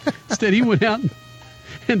shoes. Instead, he went out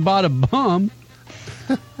and bought a bum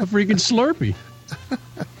a freaking Slurpee.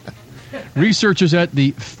 Researchers at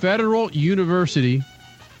the Federal University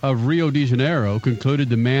of Rio de Janeiro concluded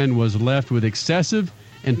the man was left with excessive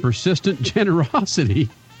and persistent generosity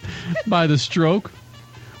by the stroke,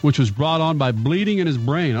 which was brought on by bleeding in his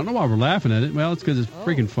brain. I don't know why we're laughing at it. Well, it's because it's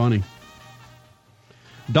freaking funny.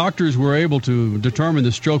 Doctors were able to determine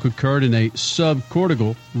the stroke occurred in a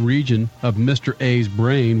subcortical region of Mr. A's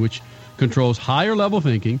brain, which controls higher level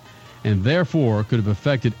thinking and therefore could have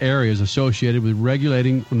affected areas associated with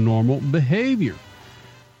regulating normal behavior.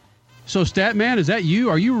 So, Statman, is that you?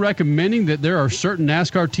 Are you recommending that there are certain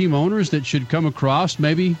NASCAR team owners that should come across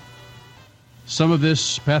maybe some of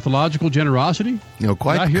this pathological generosity?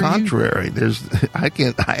 Quite the contrary.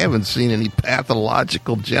 I haven't seen any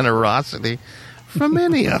pathological generosity from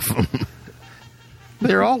any of them.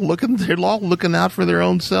 They're all looking out for their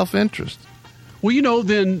own self-interest. Well,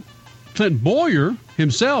 then Clint Boyer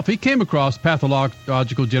himself, he came across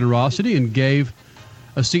pathological generosity and gave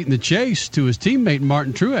a seat in the chase to his teammate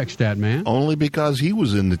Martin Truex, stat man. Only because he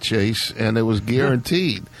was in the chase and it was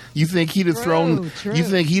guaranteed. You think he'd have thrown? You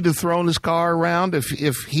think he'd have thrown his car around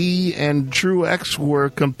if he and Truex were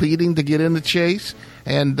competing to get in the chase?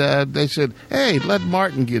 And they said, "Hey, let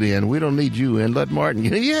Martin get in. We don't need you in. Let Martin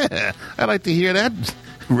get in." Yeah, I'd like to hear that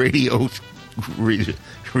radio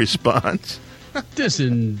response.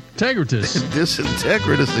 Disintegritous.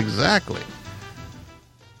 Disintegritous, exactly.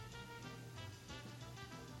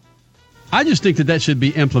 I just think that should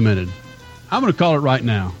be implemented. I'm going to call it right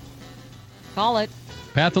now. Call it.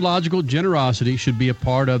 Pathological generosity should be a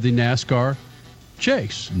part of the NASCAR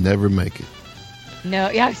chase. Never make it. No,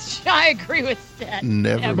 yeah, I agree with that.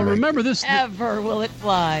 Never. But remember this. Ever will it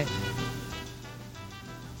fly.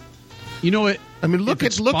 You know it. I mean, look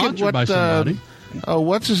at what.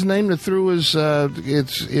 What's his name that threw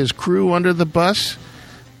his crew under the bus?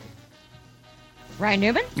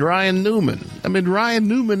 Ryan Newman? I mean, Ryan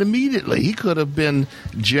Newman immediately. He could have been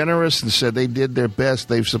generous and said they did their best.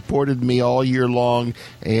 They've supported me all year long,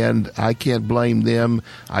 and I can't blame them.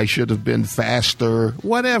 I should have been faster,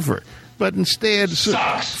 whatever. But instead,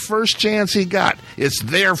 first chance he got, it's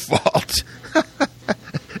their fault.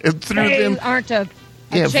 They aren't a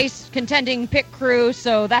chase contending pit crew,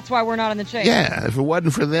 so that's why we're not in the chase. Yeah, if it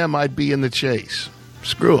wasn't for them, I'd be in the chase.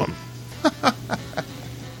 Screw them.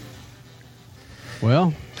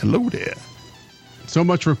 Well, hello there. So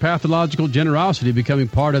much for pathological generosity becoming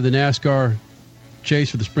part of the NASCAR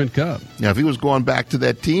chase for the Sprint Cup. Now, if he was going back to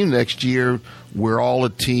that team next year, we're all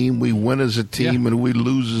a team. We win as a team and we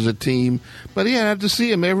lose as a team. But he didn't have to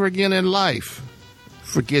see him ever again in life.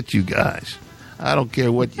 Forget you guys. I don't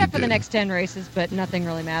care what you do. Except for the next 10 races, but nothing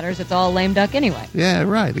really matters. It's all lame duck anyway. Yeah,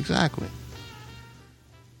 right. Exactly.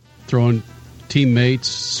 Throwing teammates,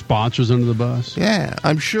 sponsors under the bus. Yeah,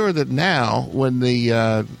 I'm sure that now when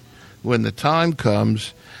the time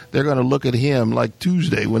comes, they're going to look at him like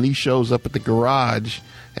Tuesday when he shows up at the garage,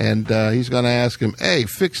 and he's going to ask him, "Hey,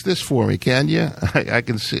 fix this for me, can you?" I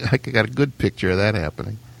can see. I got a good picture of that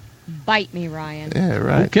happening. Bite me, Ryan. Yeah,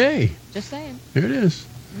 right. Okay. Just saying. Here it is.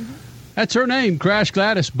 Mm-hmm. That's her name, Crash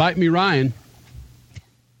Gladys. Bite me, Ryan.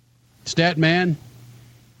 Stat man.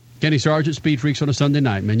 Kenny Sargent, Speed Freaks on a Sunday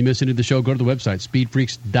night. Man, you miss any of the show, go to the website,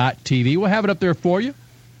 speedfreaks.tv. We'll have it up there for you.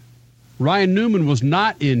 Ryan Newman was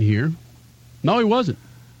not in here. No, he wasn't.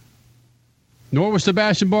 Nor was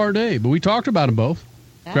Sebastian Bourdais, but we talked about them both.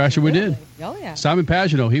 Crasher, we did. Oh, yeah. Simon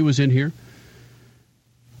Pagenaud, he was in here.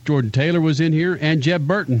 Jordan Taylor was in here, and Jeb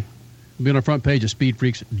Burton will be on our front page of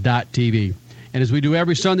speedfreaks.tv. And as we do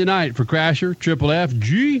every Sunday night for Crasher, Triple F,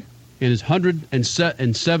 G, and his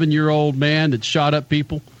 107-year-old man that shot up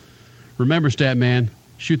people, remember, stat man,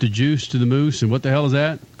 shoot the juice to the moose, and what the hell is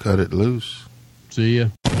that? Cut it loose. See ya.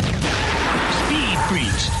 Speed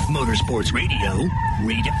Freaks, Motorsports Radio,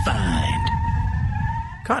 redefined.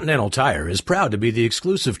 Continental Tire is proud to be the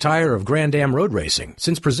exclusive tire of Grand Am Road Racing.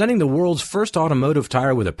 Since presenting the world's first automotive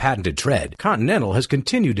tire with a patented tread, Continental has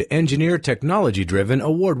continued to engineer technology-driven,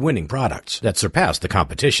 award-winning products that surpass the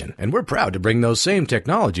competition. And we're proud to bring those same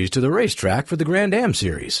technologies to the racetrack for the Grand Am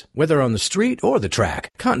Series. Whether on the street or the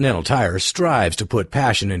track, Continental Tire strives to put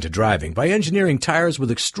passion into driving by engineering tires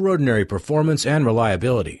with extraordinary performance and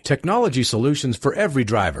reliability. Technology solutions for every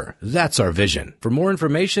driver. That's our vision. For more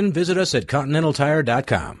information, visit us at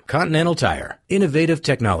continentaltire.com. Continental Tire. Innovative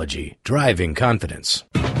technology. Driving confidence.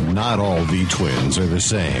 Not all V-twins are the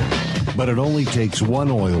same, but it only takes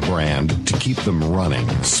one oil brand to keep them running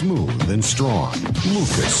smooth and strong.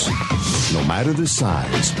 Lucas. No matter the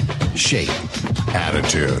size, shape,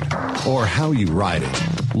 attitude, or how you ride it,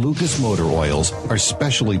 Lucas motor oils are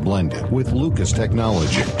specially blended with Lucas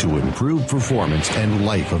technology to improve performance and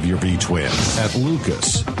life of your V-twin. At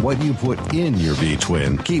Lucas, what you put in your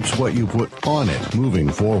V-twin keeps what you put on it moving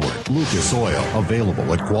forward. Lucas Oil,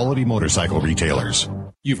 available at quality motorcycle retailers.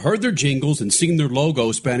 You've heard their jingles and seen their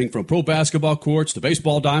logos spanning from pro basketball courts to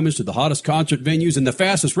baseball diamonds to the hottest concert venues and the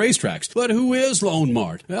fastest racetracks. But who is Lone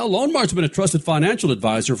Mart? Well, Lone Mart's been a trusted financial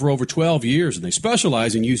advisor for over 12 years, and they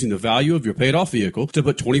specialize in using the value of your paid-off vehicle to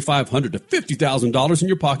put $2,500 to $50,000 in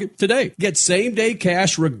your pocket today. Get same-day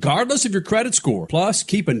cash regardless of your credit score. Plus,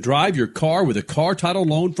 keep and drive your car with a car title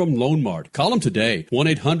loan from Lone Mart. Call them today.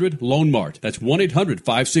 1-800-LONE-MART. That's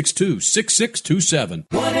 1-800-562-6627.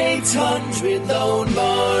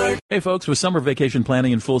 1-800-LONE-MART. Hey folks, with summer vacation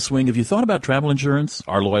planning in full swing, have you thought about travel insurance?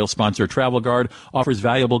 Our loyal sponsor, Travel Guard, offers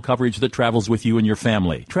valuable coverage that travels with you and your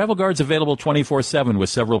family. Travel Guard's available 24/7 with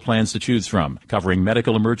several plans to choose from, covering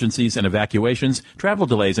medical emergencies and evacuations, travel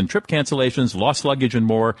delays and trip cancellations, lost luggage, and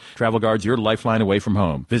more. Travel Guard's your lifeline away from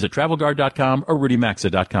home. Visit TravelGuard.com or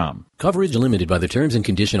RudyMaxa.com. Coverage limited by the terms and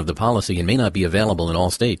condition of the policy and may not be available in all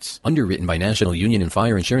states. Underwritten by National Union and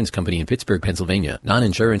Fire Insurance Company in Pittsburgh, Pennsylvania.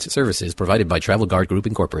 Non-insurance services provided by Travel Guard Group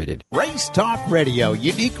Incorporated. Race Talk Radio,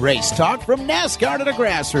 unique race talk from NASCAR to the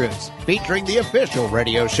grassroots, featuring the official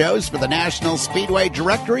radio shows for the National Speedway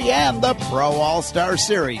Directory and the Pro All-Star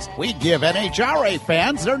Series. We give NHRA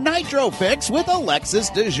fans their nitro fix with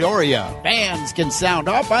Alexis DeJoria. Fans can sound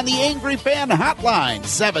off on the Angry Fan Hotline,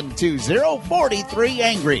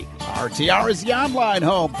 720-43-ANGRY. RTR is the online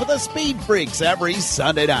home for the Speed Freaks every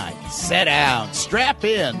Sunday night. Sit down, strap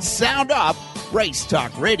in, sound off,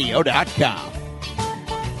 racetalkradio.com.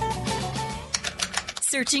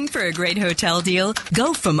 Searching for a great hotel deal?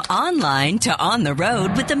 Go from online to on the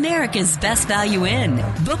road with America's Best Value Inn.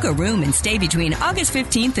 Book a room and stay between August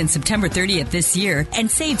 15th and September 30th this year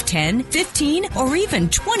and save 10, 15, or even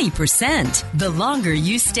 20%. The longer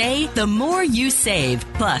you stay, the more you save.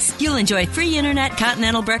 Plus, you'll enjoy free internet,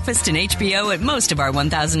 continental breakfast, and HBO at most of our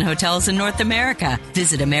 1,000 hotels in North America.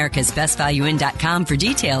 Visit americasbestvalueinn.com for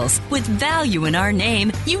details. With value in our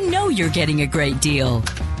name, you know you're getting a great deal.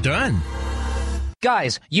 Done.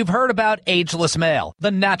 Guys, you've heard about Ageless Male,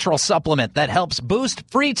 the natural supplement that helps boost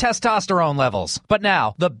free testosterone levels. But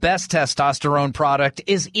now, the best testosterone product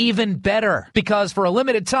is even better, because for a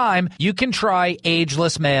limited time, you can try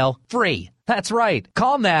Ageless Male free. That's right.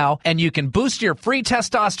 Call now and you can boost your free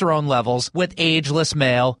testosterone levels with Ageless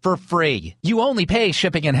Male for free. You only pay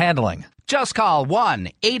shipping and handling. Just call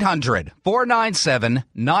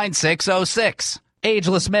 1-800-497-9606.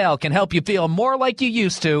 Ageless Male can help you feel more like you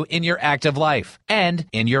used to in your active life and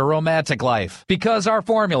in your romantic life, because our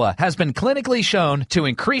formula has been clinically shown to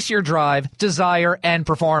increase your drive, desire, and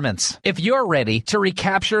performance. If you're ready to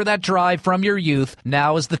recapture that drive from your youth,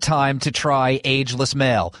 now is the time to try Ageless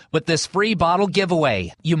Male with this free bottle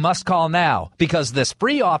giveaway. You must call now, because this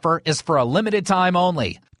free offer is for a limited time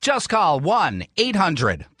only. Just call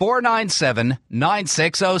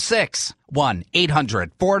 1-800-497-9606.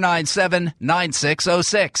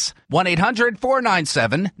 1-800-497-9606.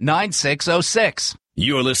 1-800-497-9606.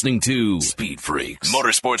 You're listening to Speed Freaks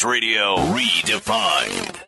Motorsports Radio Redefined.